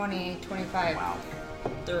 20, 25,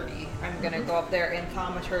 30. I'm gonna go up there in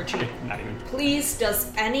Thaumaturgy. Not even. Please,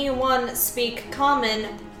 does anyone speak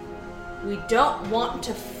common? We don't want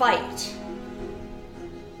to fight.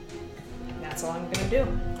 That's all I'm gonna do.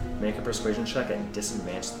 Make a persuasion check at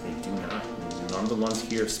disadvantage. They do not. None of the ones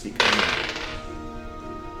here speak common.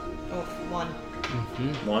 Oh, 1.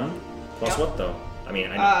 1 plus Yep. what though? I mean,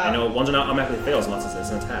 I know one's not automatically fails unless it's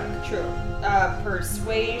an attack. True.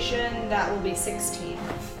 Persuasion, that will be 16.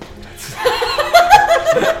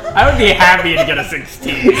 I would be happy to get a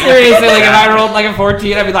 16. Seriously, like if I rolled like a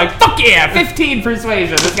 14, I'd be like, fuck yeah, 15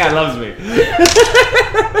 persuasion. This guy loves me.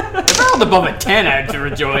 If I rolled above a 10, I'd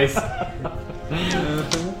rejoice.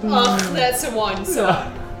 Ugh, that's a 1,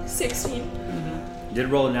 so 16. You did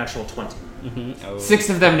roll a natural 20. 6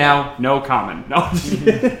 of them now, no common. No.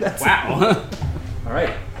 Wow. All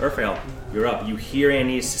right, Urfael, you're up. You hear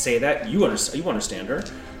Annie say that. You understand her.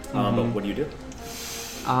 But what do you do?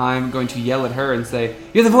 I'm going to yell at her and say,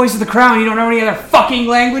 "You're the voice of the crown, you don't know any other fucking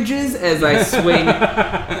languages?" As I swing,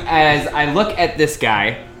 as I look at this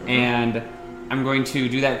guy, and I'm going to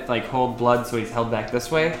do that, like, hold blood so he's held back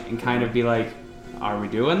this way, and kind of be like, "Are we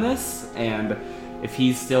doing this?" And if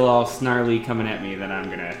he's still all snarly coming at me, then I'm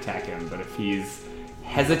going to attack him. But if he's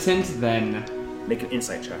hesitant, then Make an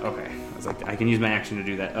insight check. Okay. I was like, I can use my action to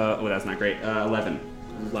do that. That's not great. 11.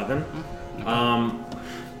 11.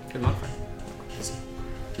 Good modifier.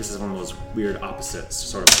 This is one of those weird opposite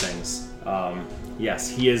sort of things. Yes,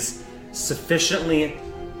 he is sufficiently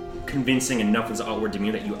convincing enough with his outward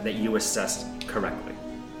demeanor that you assessed correctly.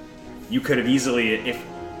 You could have easily,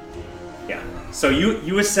 So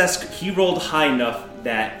you assessed. He rolled high enough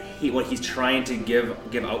that what he's trying to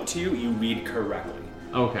give out to you, you read correctly.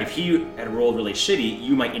 Okay. If he had rolled really shitty,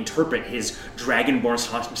 you might interpret his dragonborn,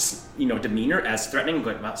 demeanor as threatening. And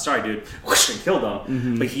go, well, sorry, dude, whoosh, and killed him.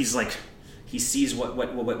 Mm-hmm. But he's like, he sees what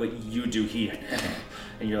you do.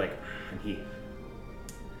 And you're like, and he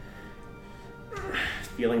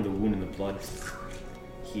feeling the wound in the blood.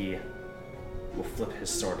 He will flip his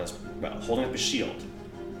sword as well, holding up his shield,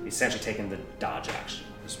 essentially taking the dodge action.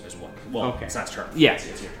 Is what? Well, okay. It's not his turn. Yeah. It's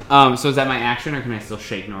your turn. So is that my action, or can I still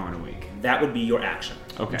shake Norman awake? That would be your action.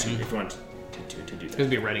 Okay. If you want to do that. It's going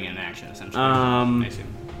to be reading an action, essentially. Um, I assume.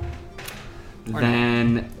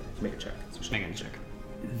 Then Make a check. Make a check.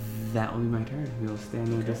 that will be my turn. We'll stand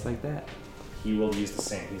there just like that. He will use the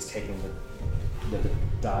same. He's taking the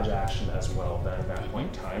dodge action as well. Then at that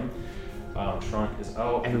point in time, Trunk is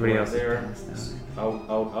out. Everybody else is there. passed out.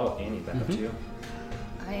 Oh, Annie, back up to you.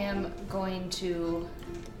 I am going to.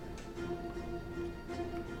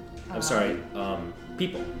 I'm sorry.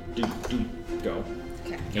 People, do go.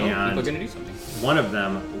 Okay. No, people are And going to do something. one of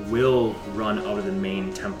them will run out of the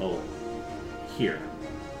main temple here.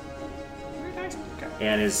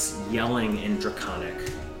 And is yelling in Draconic.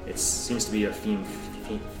 It seems to be a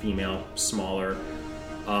female, smaller,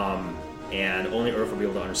 and only Earth will be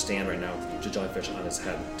able to understand right now with the jellyfish on his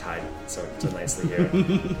head tied so nicely here.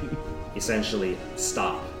 Essentially,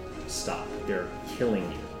 stop. They're killing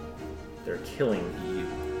you. They're killing you.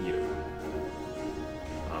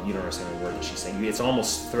 You don't understand the word that she's saying. It's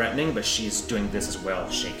almost threatening, but she's doing this as well,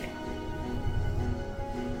 shaking.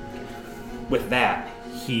 With that,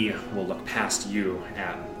 he will look past you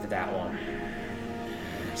at that one,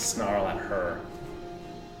 snarl at her,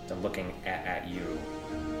 then looking at you,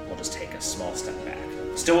 will just take a small step back.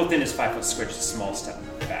 Still within his 5 foot square, just a small step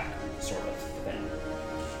back, sort of thing.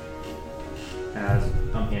 As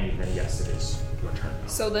Annie, then yes, it is your turn now.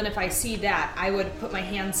 So then, if I see that, I would put my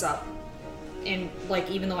hands up, and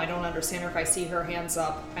even though I don't understand her, if I see her hands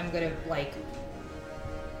up, I'm gonna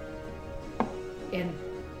and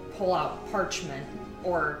pull out parchment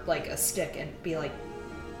or a stick and be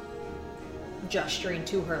gesturing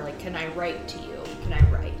to her, can I write to you? Can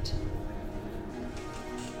I write?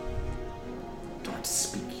 Don't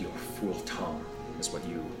speak your fool tongue, is what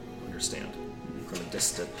you understand from a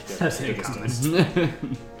distance.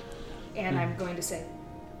 And I'm going to say,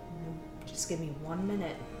 just give me 1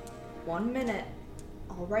 minute. 1 minute.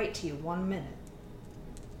 I'll write to you. 1 minute.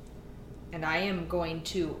 And I am going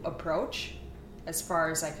to approach as far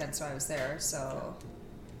as I can. So I was there. So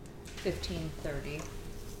 15:30.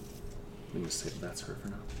 We just say that's her for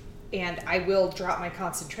now. And I will drop my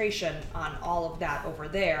concentration on all of that over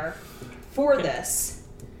there for this.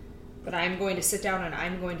 But I'm going to sit down and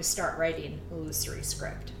I'm going to start writing illusory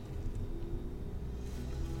script.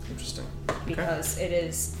 Interesting. Because it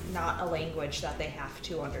is not a language that they have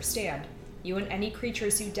to understand. You and any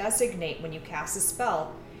creatures you designate when you cast a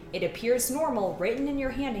spell, it appears normal, written in your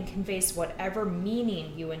hand, and conveys whatever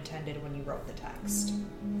meaning you intended when you wrote the text.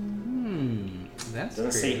 That's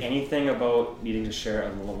Doesn't say creative. anything about needing to share a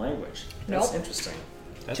little language. That's Nope. interesting.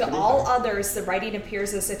 That's To pretty all clever. others, the writing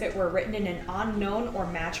appears as if it were written in an unknown or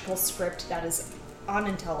magical script that is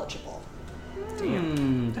unintelligible.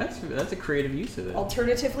 That's a creative use of it.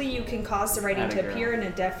 Alternatively, you can cause the writing Atta to girl. appear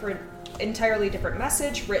in entirely different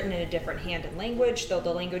message, written in a different hand and language, though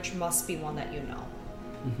the language must be one that you know.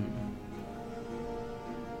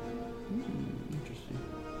 Interesting.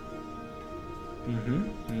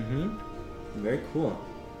 Very cool.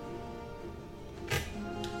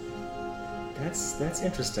 That's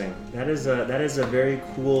interesting. That is a very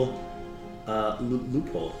cool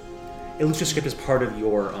loophole. Illusion script is part of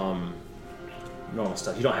your normal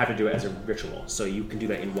stuff. You don't have to do it as a ritual, so you can do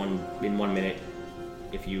that in 1 minute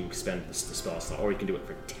if you spend the spell slot, or you can do it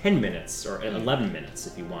for 10 minutes or 11 minutes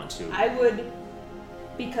if you want to. I would,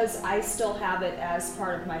 because I still have it as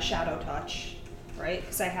part of my shadow touch, right?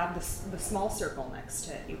 Because I have the small circle next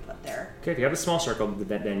to it you put there. Okay, if you have a small circle,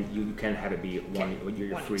 then you can have it be your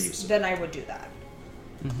One free use. use. Then I would do that.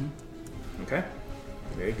 Okay,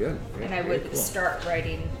 very good. And I very would cool. start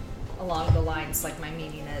writing along the lines like my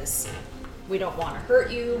meaning is, we don't want to hurt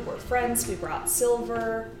you, we're friends, we brought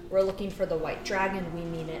silver, we're looking for the white dragon, we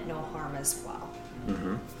mean it no harm as well.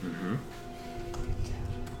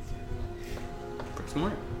 Pretty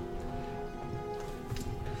smart.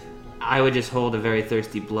 I would just hold a very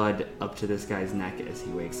thirsty blood up to this guy's neck as he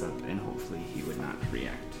wakes up, and hopefully he would not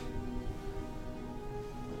react.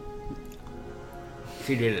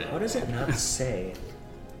 She did it. How does it not say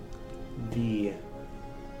the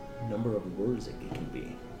number of words it can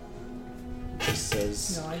be? It just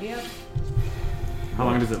says No idea. How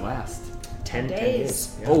long does it last? 10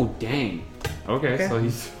 days. Yeah. Oh, dang. Okay, so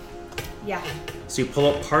he's... Yeah. So you pull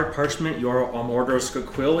up parchment, your orders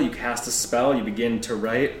quill, you cast a spell, you begin to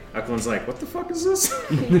write. Aquilon's like, what the fuck is this?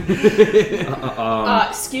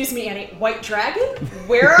 Excuse me, Annie. White Dragon?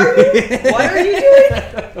 Where are you? What are you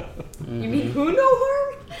doing? You mean who no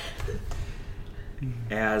harm?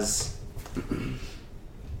 As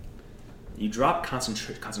you drop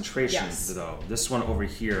concentration, Yes. though, this one over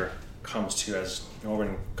here comes to, as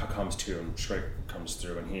Norman comes to, and Shrike comes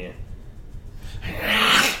through, and he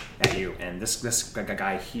at you, and this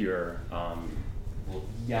guy here will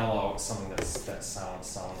yell out something that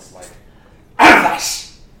sounds like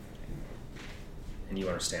Avash! And you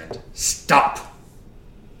understand. Stop!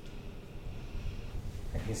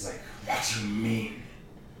 And he's like, what do you mean?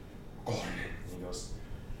 Gordon. And he goes,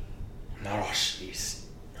 Narosh is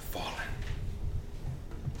fallen.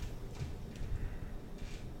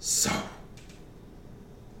 So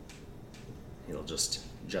he'll just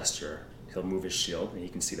gesture. He'll move his shield, and you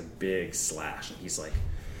can see the big slash, and he's like,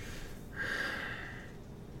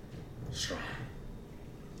 strong.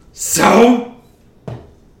 So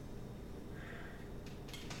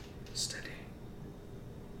steady.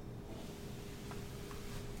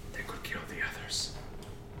 They could kill the others.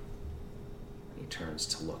 He turns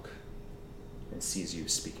to look and sees you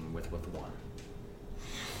speaking with one.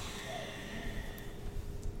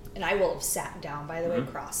 And I will have sat down, by the way,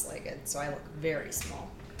 cross-legged, so I look very small.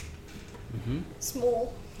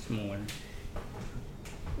 Small. Smaller.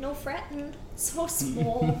 No fretting. So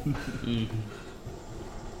small.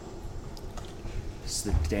 So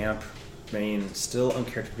the damp rain, still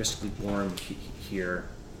uncharacteristically warm here,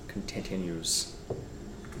 continues.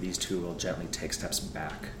 These two will gently take steps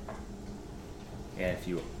back, and if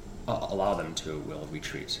you allow them to, will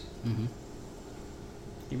retreat.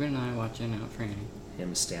 Even and I watching out for Annie.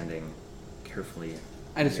 Him standing carefully.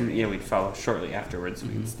 I just assumed, we'd follow shortly afterwards.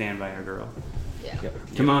 We'd stand by our girl. Yeah.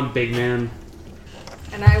 Yep. Come on, big man.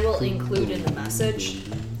 And I will include in the message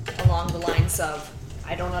along the lines of,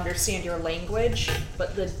 I don't understand your language,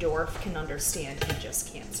 but the dwarf can understand, he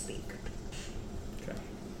just can't speak. Okay.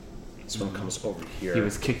 This one comes over here. He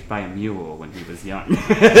was kicked by a mule when he was young.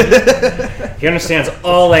 He understands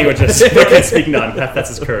all languages, but can't speak none. That's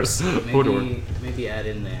his curse. Maybe add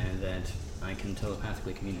in there that I can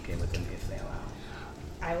telepathically communicate with them if they allow.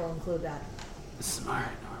 I will include that. Smart,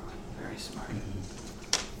 Norman. Very smart.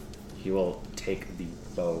 He will take the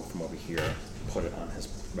bow from over here, put it on his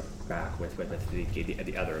back with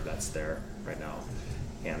the other that's there right now,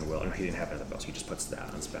 and will. And he didn't have another bow, so he just puts that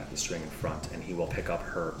on his back, the string in front, and he will pick up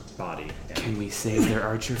her body. And Can we save their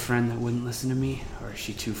archer friend that wouldn't listen to me, or is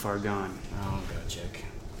she too far gone? I'll go check.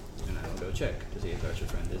 And I will go check to see if Archer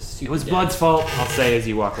friend is It was dead. Blood's fault, I'll say as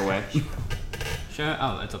you walk away. Sure.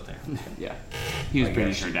 Oh, that's up there. Yeah. He was Oh, yeah,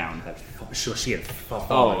 bringing she her down. She had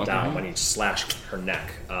fallen okay. down when he slashed her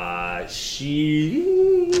neck.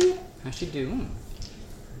 She. How's she do?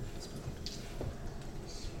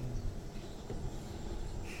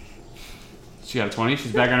 She got a 20,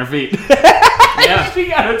 she's back on her feet. Yeah. She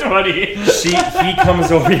got a 20. He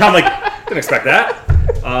comes over. I'm like, didn't expect that.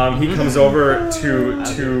 He comes over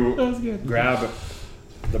to grab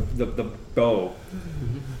the bow,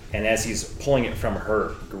 and as he's pulling it from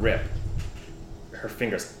her grip, her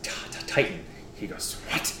fingers tighten. He goes,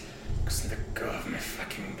 "What?" Because let go of my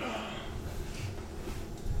fucking bow.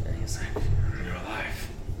 And he's like, "You're alive."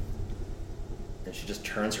 And she just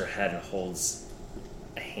turns her head and holds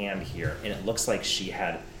a hand here, and it looks like she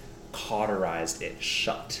had cauterized it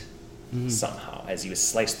shut somehow. As you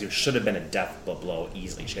sliced through, should have been a death blow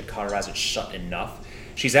easily. She had cauterized it shut enough.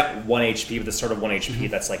 She's at 1 HP, but the sort of 1 HP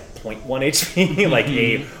that's like 0.1 HP, like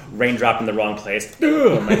a raindrop in the wrong place,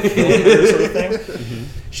 my finger sort of thing.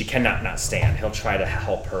 She cannot not stand. He'll try to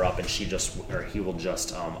help her up, and he will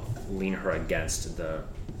just lean her against the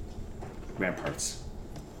ramparts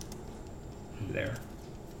there.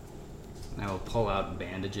 I will pull out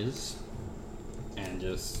bandages and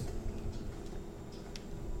just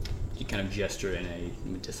kind of gesture in a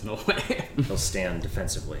medicinal way. He'll stand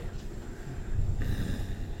defensively.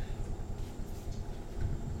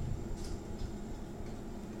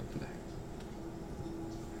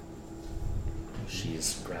 She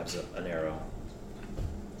grabs an arrow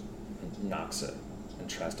and knocks it and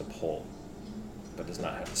tries to pull, but does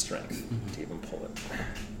not have the strength to even pull it.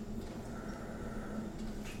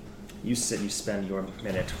 You spend your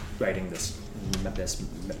minute writing this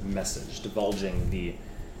message, divulging the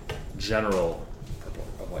general purport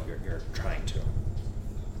of what you're trying to.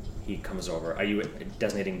 He comes over. Are you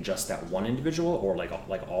designating just that one individual, or like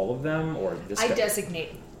all of them, or this? I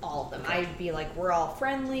designate all of them. I'd be like, we're all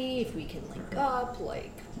friendly. If we can link up,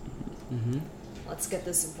 like, let's get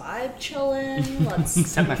this vibe chilling. Let's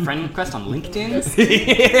Send my friend request on LinkedIn.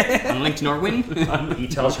 On LinkedIn Norwin. He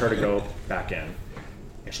tells her to go back in,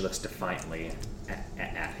 and she looks defiantly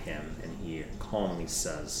at him, and he calmly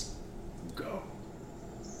says, "Go."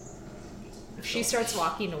 If she starts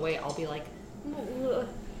walking away, I'll be like,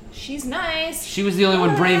 she's nice. She was the only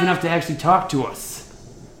one brave enough to actually talk to us.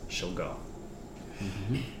 She'll go.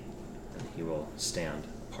 And he will stand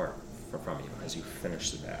apart from you as you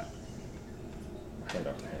finish that. Hand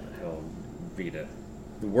up to him, and he'll read it.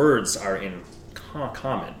 The words are in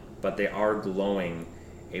common, but they are glowing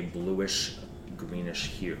a bluish, greenish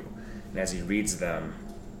hue. And as he reads them,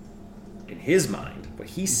 in his mind, what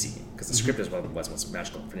he's seeing, because the script is what's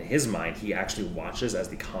magical, but in his mind, he actually watches as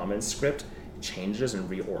the common script changes and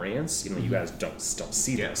reorients, even though you guys don't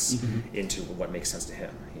see this, into what makes sense to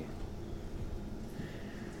him.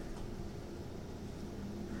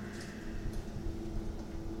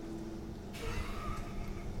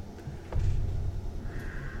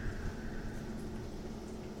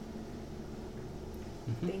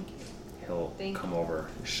 Thank you. He'll come over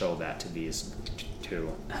and show that to these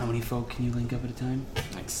two. How many folk can you link up at a time?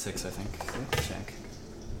 Like 6, I think. Check.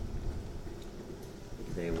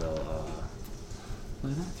 They will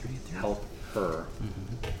Look at that, 3. help her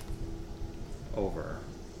over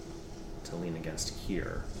to lean against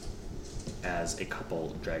here as a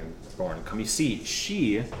couple dragonborn come. You see,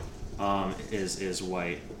 she is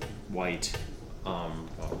white,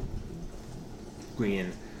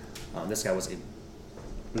 green. This guy was a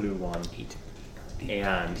blue one,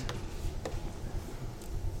 and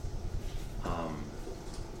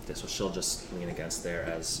this will she'll just lean against there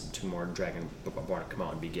as two more dragonborn come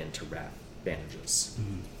out and begin to wrap bandages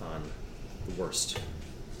on the worst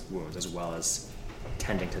wounds, as well as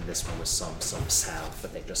tending to this one with some salve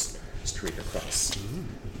that they just streak across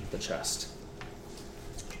the chest.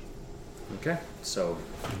 Okay, so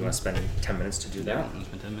you want to spend 10 minutes to do that? Yeah, it's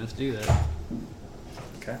been 10 minutes to do that.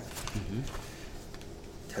 Okay.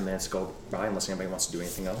 10 minutes go by unless anybody wants to do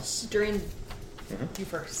anything else. During you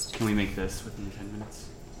first. Can we make this within the 10 minutes?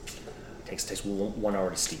 Takes 1 hour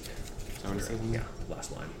to steep. Yeah,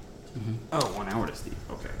 last line. Oh, 1 hour to steep.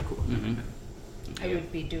 Okay, cool. I would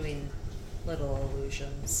be doing little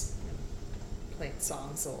illusions and playing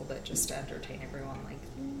songs a little bit just to entertain everyone. Like,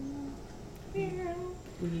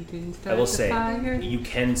 I will say you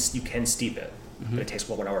can steep it, but it takes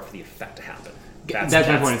 1 hour for the effect to happen. That's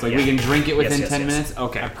my point. It's like we can drink it within 10 minutes.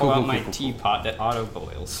 Okay, I pull out my teapot that auto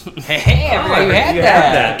boils. Hey, everybody, you had You that.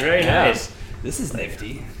 have that. Very nice. This is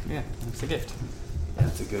nifty. Yeah, it's a gift.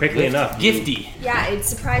 That's a good. Quickly enough. Gifty. yeah, it's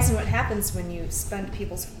surprising what happens when you spend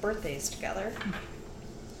people's birthdays together.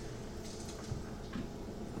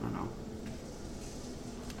 I don't know.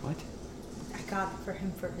 What? I got it for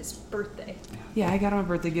him for his birthday. Yeah, I got him a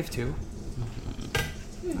birthday gift too.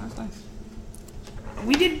 That's nice.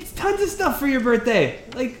 We did tons of stuff for your birthday.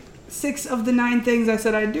 Like 6 of the 9 things I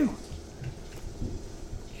said I'd do.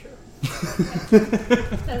 Sure.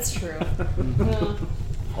 That's true.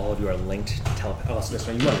 All of you are linked telepathy. Oh, so this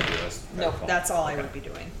one you want to do this? No, that's all I would be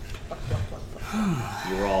doing.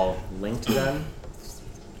 You're all linked then,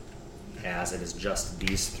 as it is just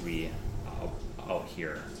these 3 out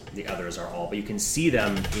here. The others are all, but you can see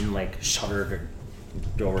them in like shuttered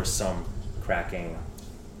doors, some cracking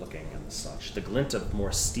looking and such. The glint of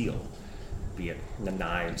more steel, be it the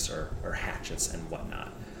knives or hatchets and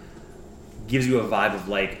whatnot, gives you a vibe of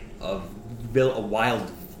like a wild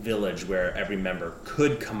village where every member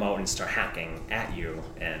could come out and start hacking at you,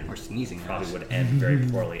 and Or sneezing at probably us. would end very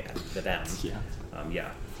poorly at them.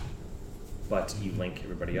 Yeah. But you link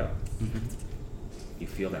everybody up. You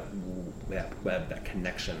feel that web, that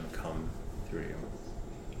connection come through you.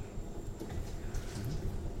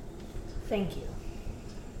 Thank you.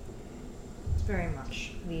 Very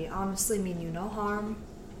much. We honestly mean you no harm.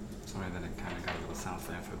 Sorry that it kind of got a little south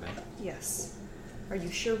there for a bit. Yes. Are you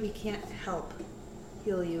sure we can't help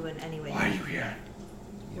heal you in any way? Why are you here?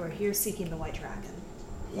 We're here seeking the White Dragon.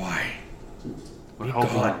 Why? We're Be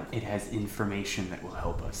hoping gone. it has information that will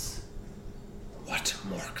help us. What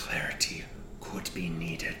more clarity could be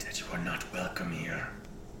needed that you are not welcome here?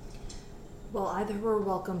 Well, either we're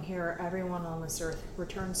welcome here or everyone on this earth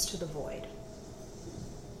returns to the void.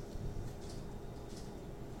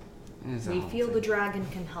 It is a We whole feel thing. the dragon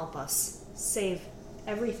can help us save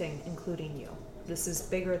everything, including you. This is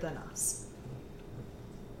bigger than us.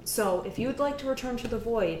 So if you'd like to return to the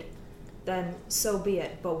void, then so be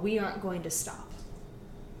it, but we aren't going to stop.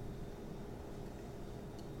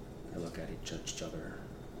 I look at each other,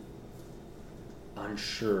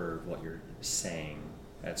 unsure of what you're saying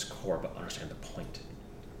at its core, but understand the point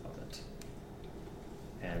of it.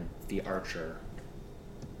 And the archer,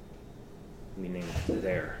 meaning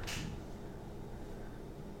there,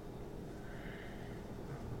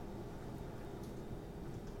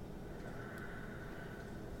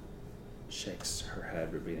 shakes her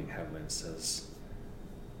head, breathing heavily, and says,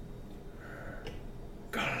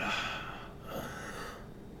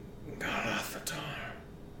 Galathatar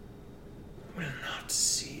will not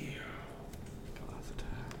see you.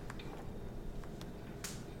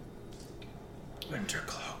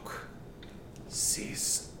 WinterCloak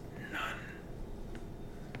sees none.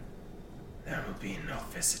 There will be no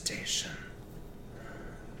visitation.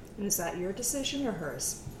 And is that your decision or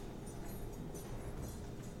hers?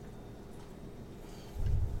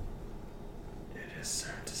 It is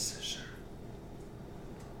her decision.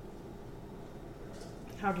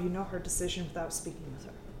 How do you know her decision without speaking with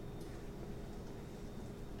her?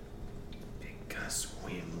 Because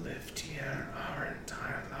we've lived here our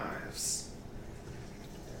entire lives.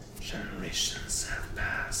 Generations have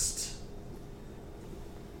passed.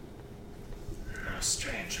 No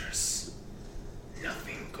strangers.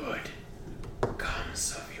 Nothing good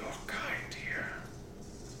comes of your kind here.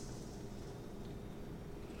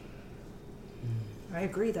 I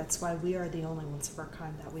agree, that's why we are the only ones of our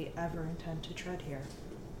kind that we ever intend to tread here.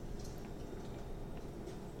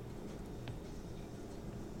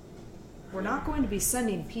 We're not going to be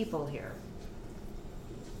sending people here.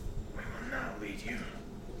 We will now lead you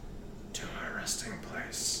to our resting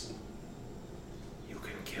place. You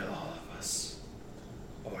can kill all of us,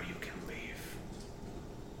 or you can leave.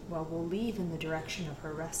 Well, we'll leave in the direction of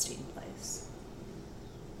her resting place.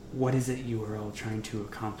 What is it you are all trying to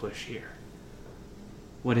accomplish here?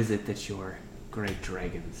 What is it that your great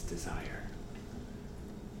dragons desire?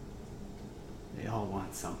 They all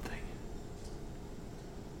want something.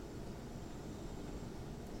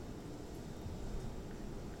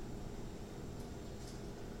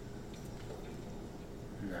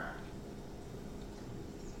 No.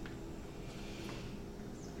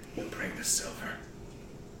 You bring the silver.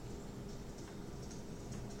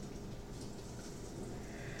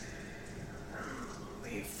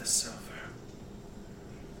 Leave the silver.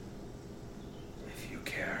 If you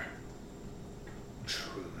care,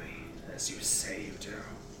 truly, as you say you do,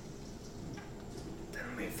 then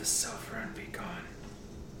leave the silver and be gone.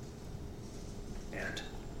 And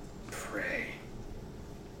pray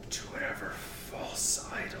to whatever false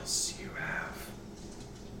idols you have.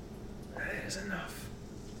 That is enough.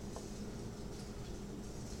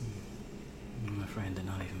 I'm afraid that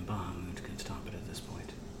not even Bahamut can stop it at this point.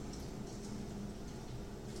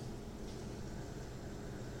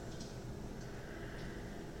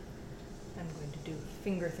 I'm going to do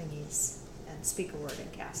finger thingies and speak a word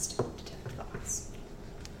and cast Detect Thoughts.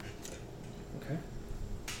 okay.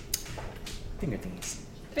 Finger thingies.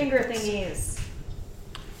 Finger thingies!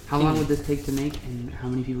 How long would this take to make, and how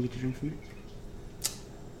many people get to drink from it?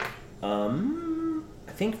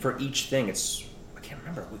 I think for each thing, it's, I can't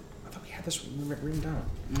remember. I thought we had this written down.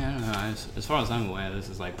 I don't know. As far as I'm aware, this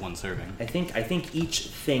is like one serving. I think each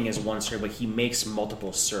thing is one serving, but he makes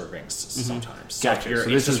multiple servings sometimes. Gotcha. if you're- So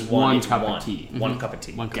it's this just is one it's cup of tea. One cup of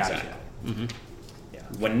tea. One cup of exactly. tea. Mm-hmm. Yeah.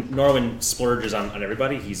 When Norwin splurges on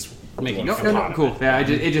everybody, he's Making doing it a No, lot of cool. it. Yeah,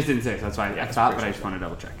 it just didn't say, so that's why Yeah, I it's thought, pretty but I just want to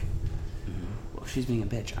double check. Well, if she's being a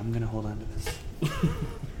bitch, I'm gonna hold on to this.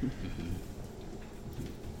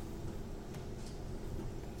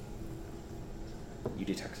 You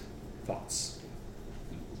detect thoughts.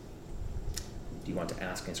 Do you want to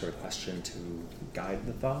ask any sort of question to guide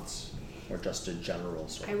the thoughts, or just a general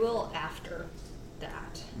sort I of? will after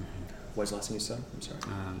that. What was the last thing you said? I'm sorry.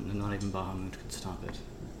 Not even Bahamut could stop it.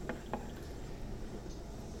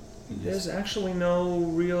 There's actually no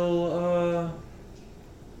real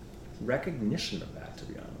recognition of that, to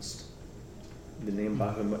be honest. The name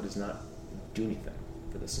Bahamut does not do anything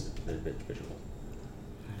for this individual.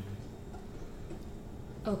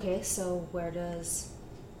 Okay, so where is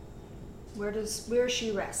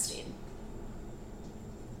she resting?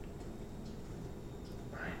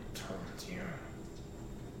 I told you.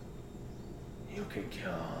 You can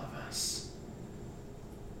kill all of us.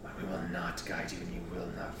 But we will not guide you and you will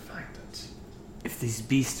not find it. If these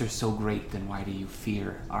beasts are so great, then why do you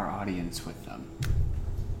fear our audience with them?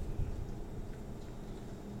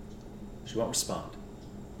 She won't respond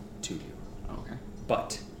to you. Okay.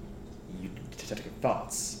 But you detect her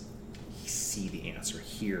thoughts. He see the answer,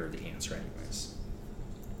 hear the answer anyways.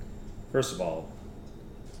 First of all,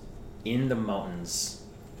 in the mountains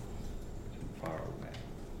far away,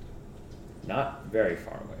 not very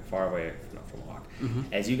far away enough to walk,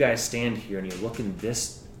 as you guys stand here and you look in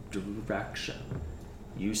this direction,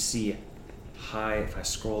 you see high, if I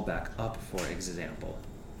scroll back up for example,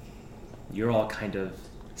 you're all kind of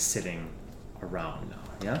sitting around now,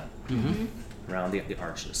 yeah? Around the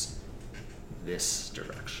arches. This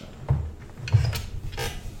direction.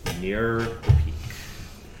 Near the peak.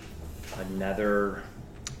 Another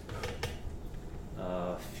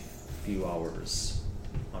few hours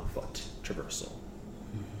on foot traversal.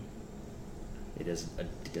 It is a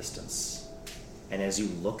distance. And as you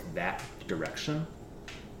look that direction,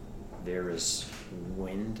 there is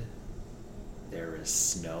wind, there is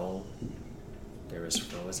snow, there is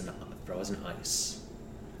frozen ice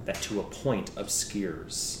that to a point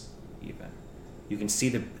obscures even. You can see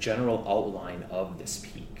the general outline of this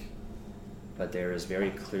peak, but there is very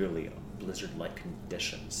clearly blizzard-like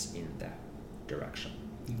conditions in that direction.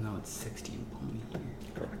 Even though it's 60 and palmy here.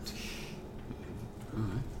 Correct.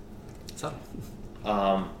 Subtle.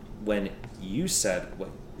 When you said what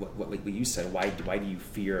you said, why do you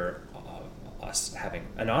fear us having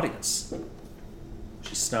an audience?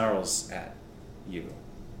 She snarls at you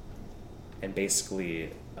and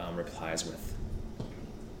basically replies with,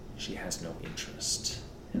 she has no interest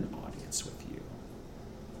in an audience with you.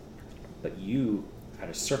 But you, at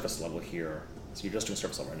a surface level here, so you're just doing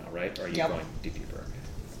surface level right now, right? Or are you going deeper?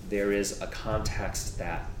 There is a context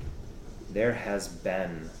that there has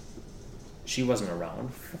been, she wasn't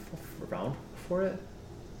around for it,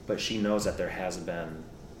 but she knows that there has been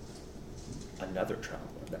another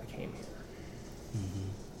traveler that came here.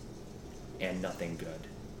 And nothing good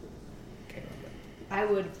came of it. I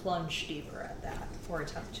would plunge deeper at that, or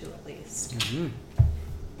attempt to at least.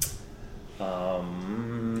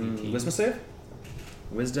 Wisdom save?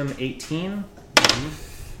 Wisdom 18.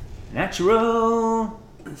 Natural.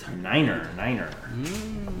 Niner. You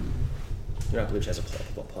don't have to which has a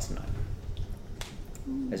plus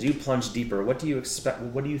 9. As you plunge deeper, what do you expect?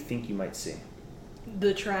 What do you think you might see?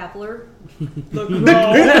 The traveler. The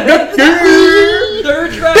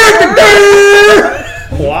traveler.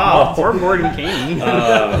 Wow, poor Gordon King.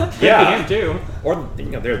 Yeah, him too. or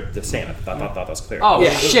they're the same. I thought that was clear. Oh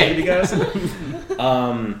yeah, shit! You guys.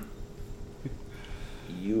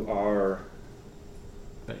 You are.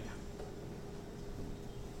 But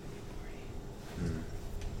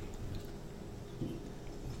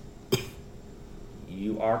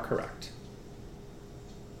You are correct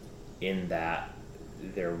in that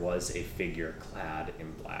there was a figure clad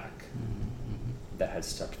in black that had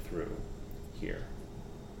stepped through here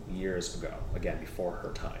years ago, again before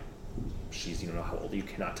her time. She's, you don't know how old, you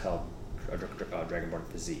cannot tell Dragonborn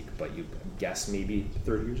physique, but you guess maybe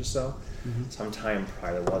 30 years or so. Sometime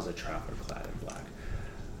prior there was a traveler clad in black.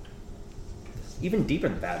 Even deeper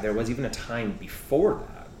than that, there was even a time before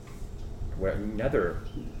that where another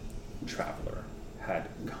traveler had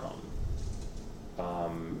come.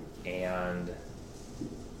 And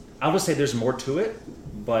I'll just say there's more to it,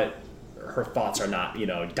 but her thoughts are not,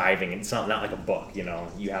 diving. It's not like a book,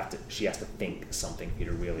 she has to think something for you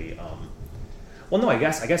to really, well, no, I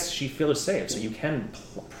guess she feels safe, so you can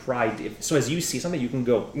pry, so as you see something, you can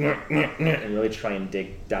go, and really try and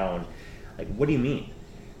dig down. Like, what do you mean?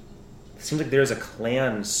 It seems like there's a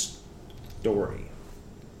clan story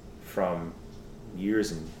from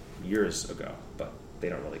years and years ago, but they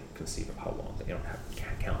don't really conceive of how long, they don't have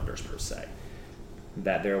calendars per se,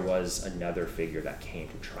 that there was another figure that came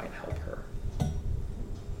to try and help her.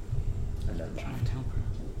 And then try left. and help her.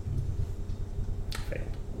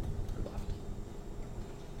 Failed. And left.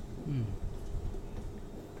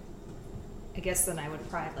 I guess then I would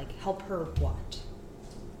probably help her what?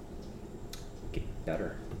 Get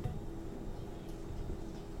better.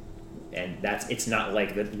 And it's not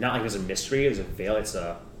like there's a mystery, there's a veil,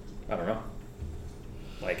 I don't know.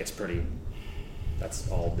 It's pretty, that's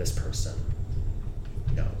all this person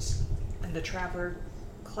knows. And the traveler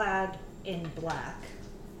clad in black,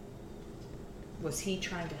 was he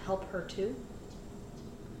trying to help her too?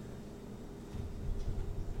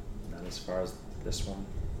 Not as far as this one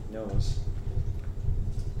knows.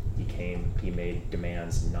 He made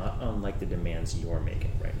demands not unlike the demands you're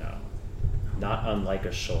making right now. Not unlike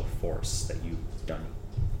a show of force that you've done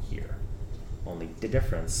here. Only the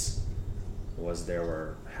difference was there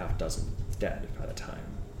were half dozen dead by the time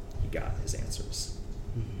he got his answers.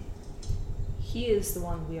 He is the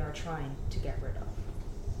one we are trying to get rid of.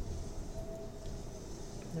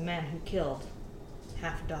 The man who killed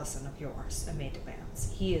half a dozen of yours and made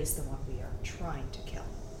demands. He is the one we are trying to kill.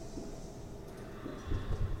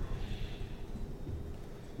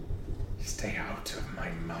 Stay out of my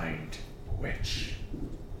mind, witch.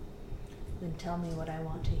 Then tell me what I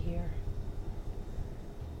want to hear.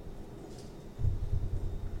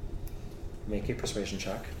 Make a persuasion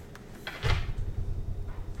check.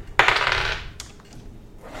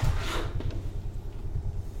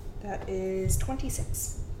 That is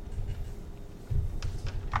 26.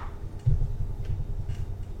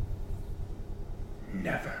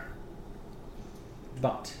 Never.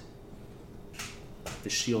 But the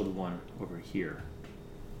shield one over here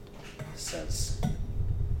says,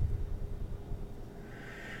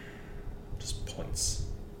 just points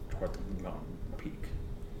toward the mountain peak.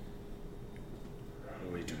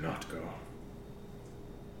 We do not go.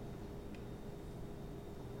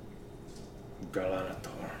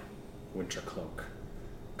 Galanator, WinterCloak,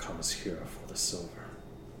 comes here for the silver,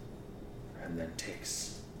 and then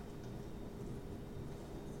takes.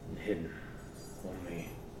 And hidden, only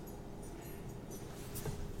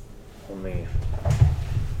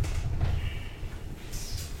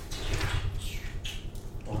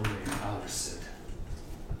Alice,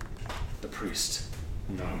 the priest,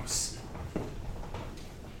 knows.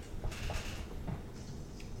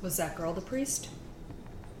 Was that girl the priest?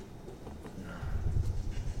 No.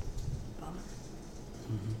 Bummer.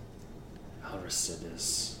 Alricid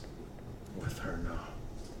is with her now.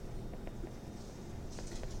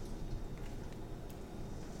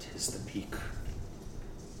 'Tis the peak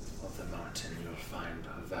of the mountain. You'll find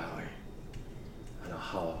a valley and a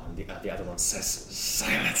hollow. And the other one says,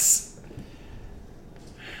 "Silence!"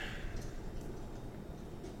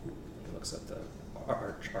 He looks at the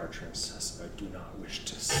archer and says, "I do not wish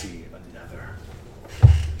to see another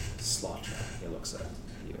slaughter." He looks at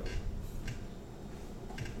you.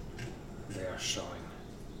 They are showing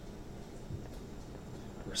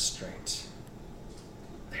restraint.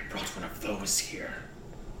 They brought one of those here.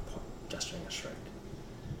 Gesturing a shrike.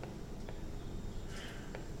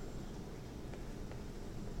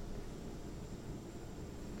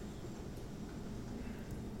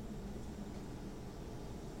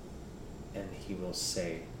 And he will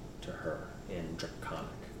say to her in Draconic,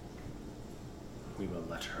 "We will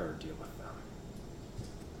let her deal with them."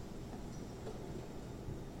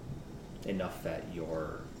 Enough that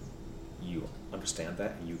you understand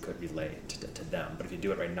that and you could relay to them. But if you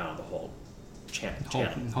do it right now, the whole channel,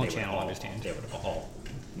 Whole they channel would understands. They would all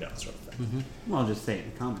know, sort of thing. Well, I'll just say it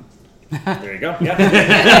in common. There you go. Yeah.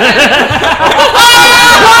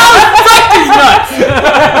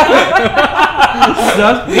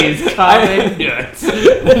 Suck these common nuts.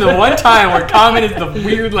 The one time where common is the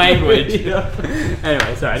weird language.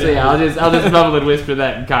 Anyway, sorry. So yeah, I'll just bubble and whisper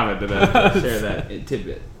that in common to them. Share that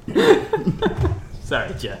tidbit.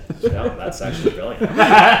 Sorry, Jeff. No, that's actually brilliant.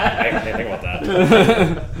 I didn't think about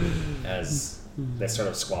that. As they sort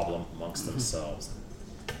of squabble amongst themselves,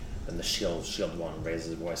 then the shield one raises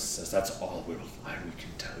his voice and says, "That's all we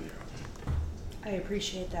can tell you." I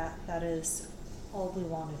appreciate that. That is all we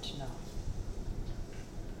wanted to know.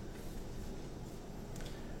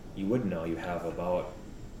 You would know you have about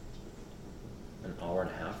an hour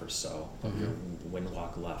and a half or so of your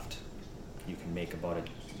windwalk left. You can make about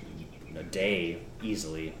a day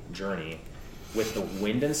easily journey. With the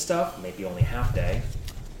wind and stuff, maybe only half day.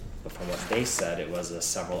 But from what they said, it was a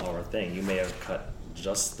several hour thing. You may have cut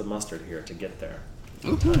just the mustard here to get there.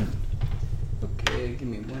 Okay, give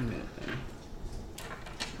me 1 minute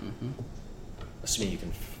then. Assuming you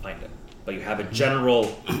can find it. But you have a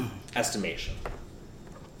general estimation.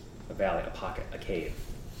 A valley, a pocket, a cave.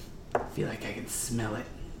 I feel like I can smell it.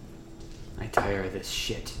 I tire of this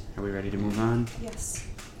shit. Are we ready to move on? Yes.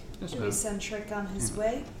 Yes, Do we ma'am. send Shrek on his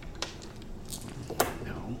way?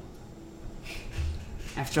 No.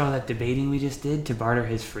 After all that debating we just did to barter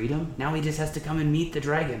his freedom, now he just has to come and meet the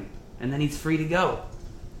dragon, and then he's free to go.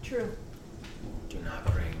 True. Do not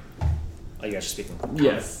bring. Oh, you guys are speaking.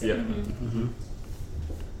 Yes. Yeah. Mm-hmm.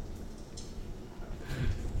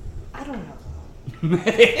 I don't know.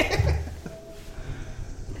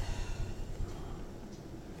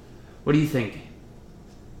 What do you think?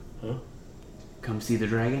 Huh? Come see the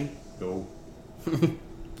dragon? No.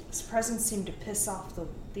 His presence seemed to piss off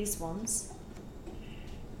these ones.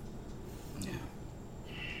 Yeah.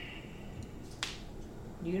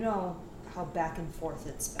 You know how back and forth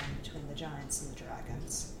it's been between the giants and the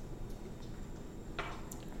dragons.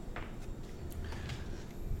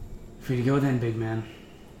 Free to go then, big man.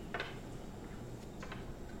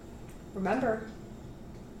 Remember,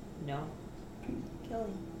 no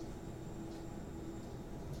killing.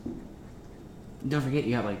 Don't forget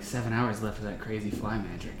you got like 7 hours left of that crazy fly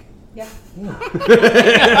magic. Yeah.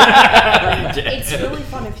 It's really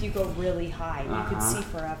fun if you go really high. You can see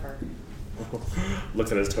forever.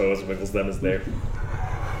 Looks at his toes, wiggles them as they.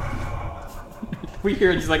 We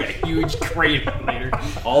hear just like a huge crater later.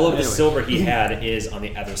 All of the silver he had is on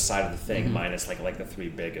the other side of the thing, minus like the 3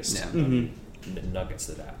 biggest nuggets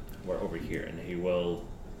of that. We're over here, and he will.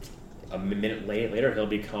 A minute later, he'll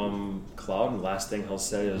become Cloud, and the last thing he'll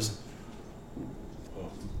say is,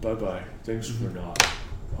 "Bye bye. Thanks for not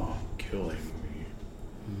killing me."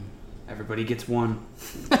 Everybody gets one.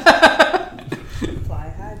 Fly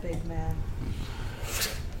high, big man.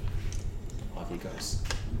 Off he goes.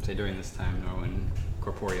 Say during this time, Norwin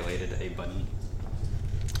corporealated a bunny,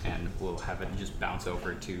 and we'll have it just bounce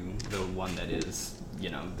over to the one that is,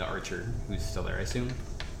 the archer who's still there, I assume.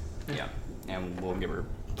 Yeah, and we'll give her,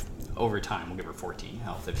 over time, we'll give her 14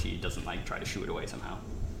 health if she doesn't try to shoo it away somehow.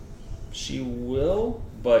 She will,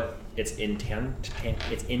 but it's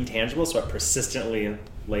intangible, so it persistently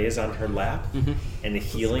lays on her lap, and the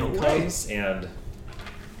healing comes, and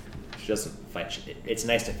she doesn't fight. It's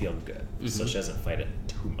nice to feel good, so she doesn't fight it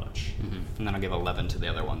too much. And then I'll give 11 to the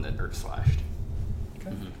other one that Earth slashed.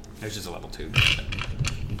 Okay. There's just a level 2.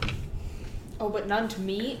 Oh, but none to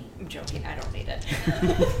me? I'm joking. I don't need it.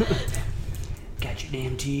 Got your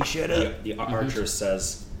damn tea, shut up. The archer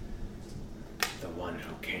says, The one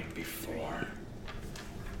who came before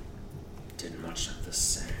did much of the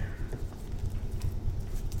same.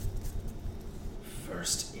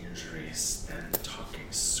 First injuries, then talking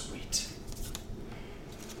sweet,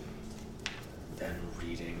 then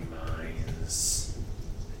reading minds.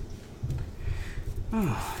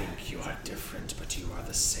 You think you are different, but you are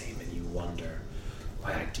the same, and you wonder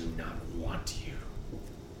why I do not want you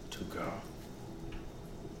to go.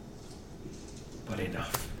 But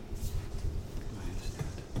enough. I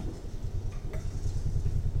understand.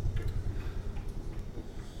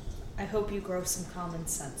 I hope you grow some common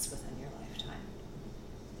sense within your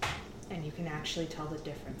lifetime. And you can actually tell the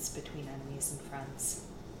difference between enemies and friends.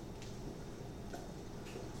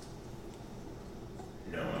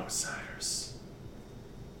 No outsiders.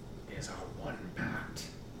 It is our one pact.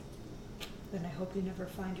 Then I hope you never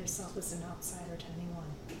find yourself as an outsider to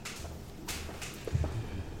anyone.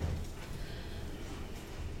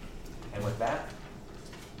 and with that,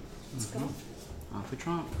 Let's go. Off we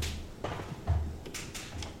tromp.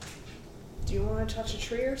 Do you want to touch a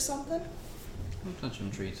tree or something? We'll touch some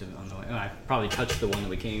trees on the way. Oh, I probably touched the one that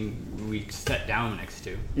we sat down next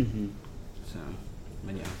to. So,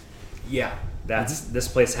 but yeah. yeah, this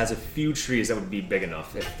place has a few trees that would be big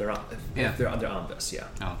enough if they're on they're on this. Yeah,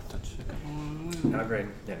 I'll touch a couple. not very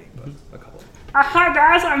many, but a couple. Aha,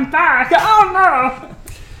 guys, I'm back! Oh no!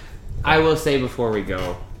 I will say before we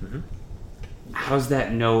go, how's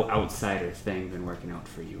that no outsider thing been working out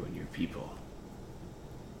for you and your people?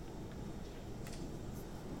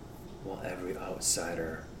 Well, every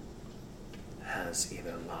outsider has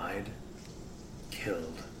either lied,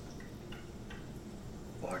 killed,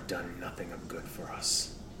 or done nothing of good for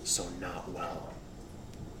us. So not well.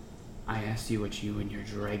 I asked you what you and your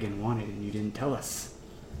dragon wanted and you didn't tell us.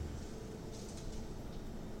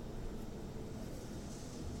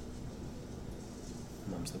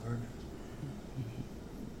 Mum's the word.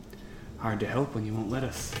 Hard to help when you won't let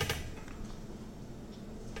us.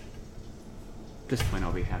 At this point,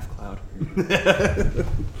 I'll be half cloud.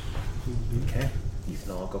 Okay, you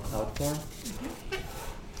can all go cloud form.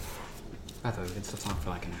 I thought we could still talk for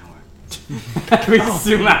like an hour. We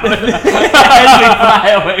zoom out as we fly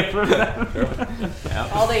away from them.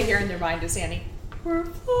 All they hear in their mind is Annie. We're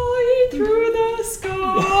flying through the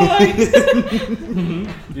sky.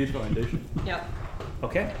 Beautiful rendition. Yep.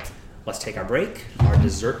 Okay, let's take our break, our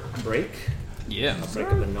dessert break, Yeah. break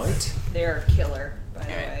of the night. They're killer, by the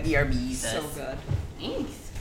way. BRBs. So good. Thanks.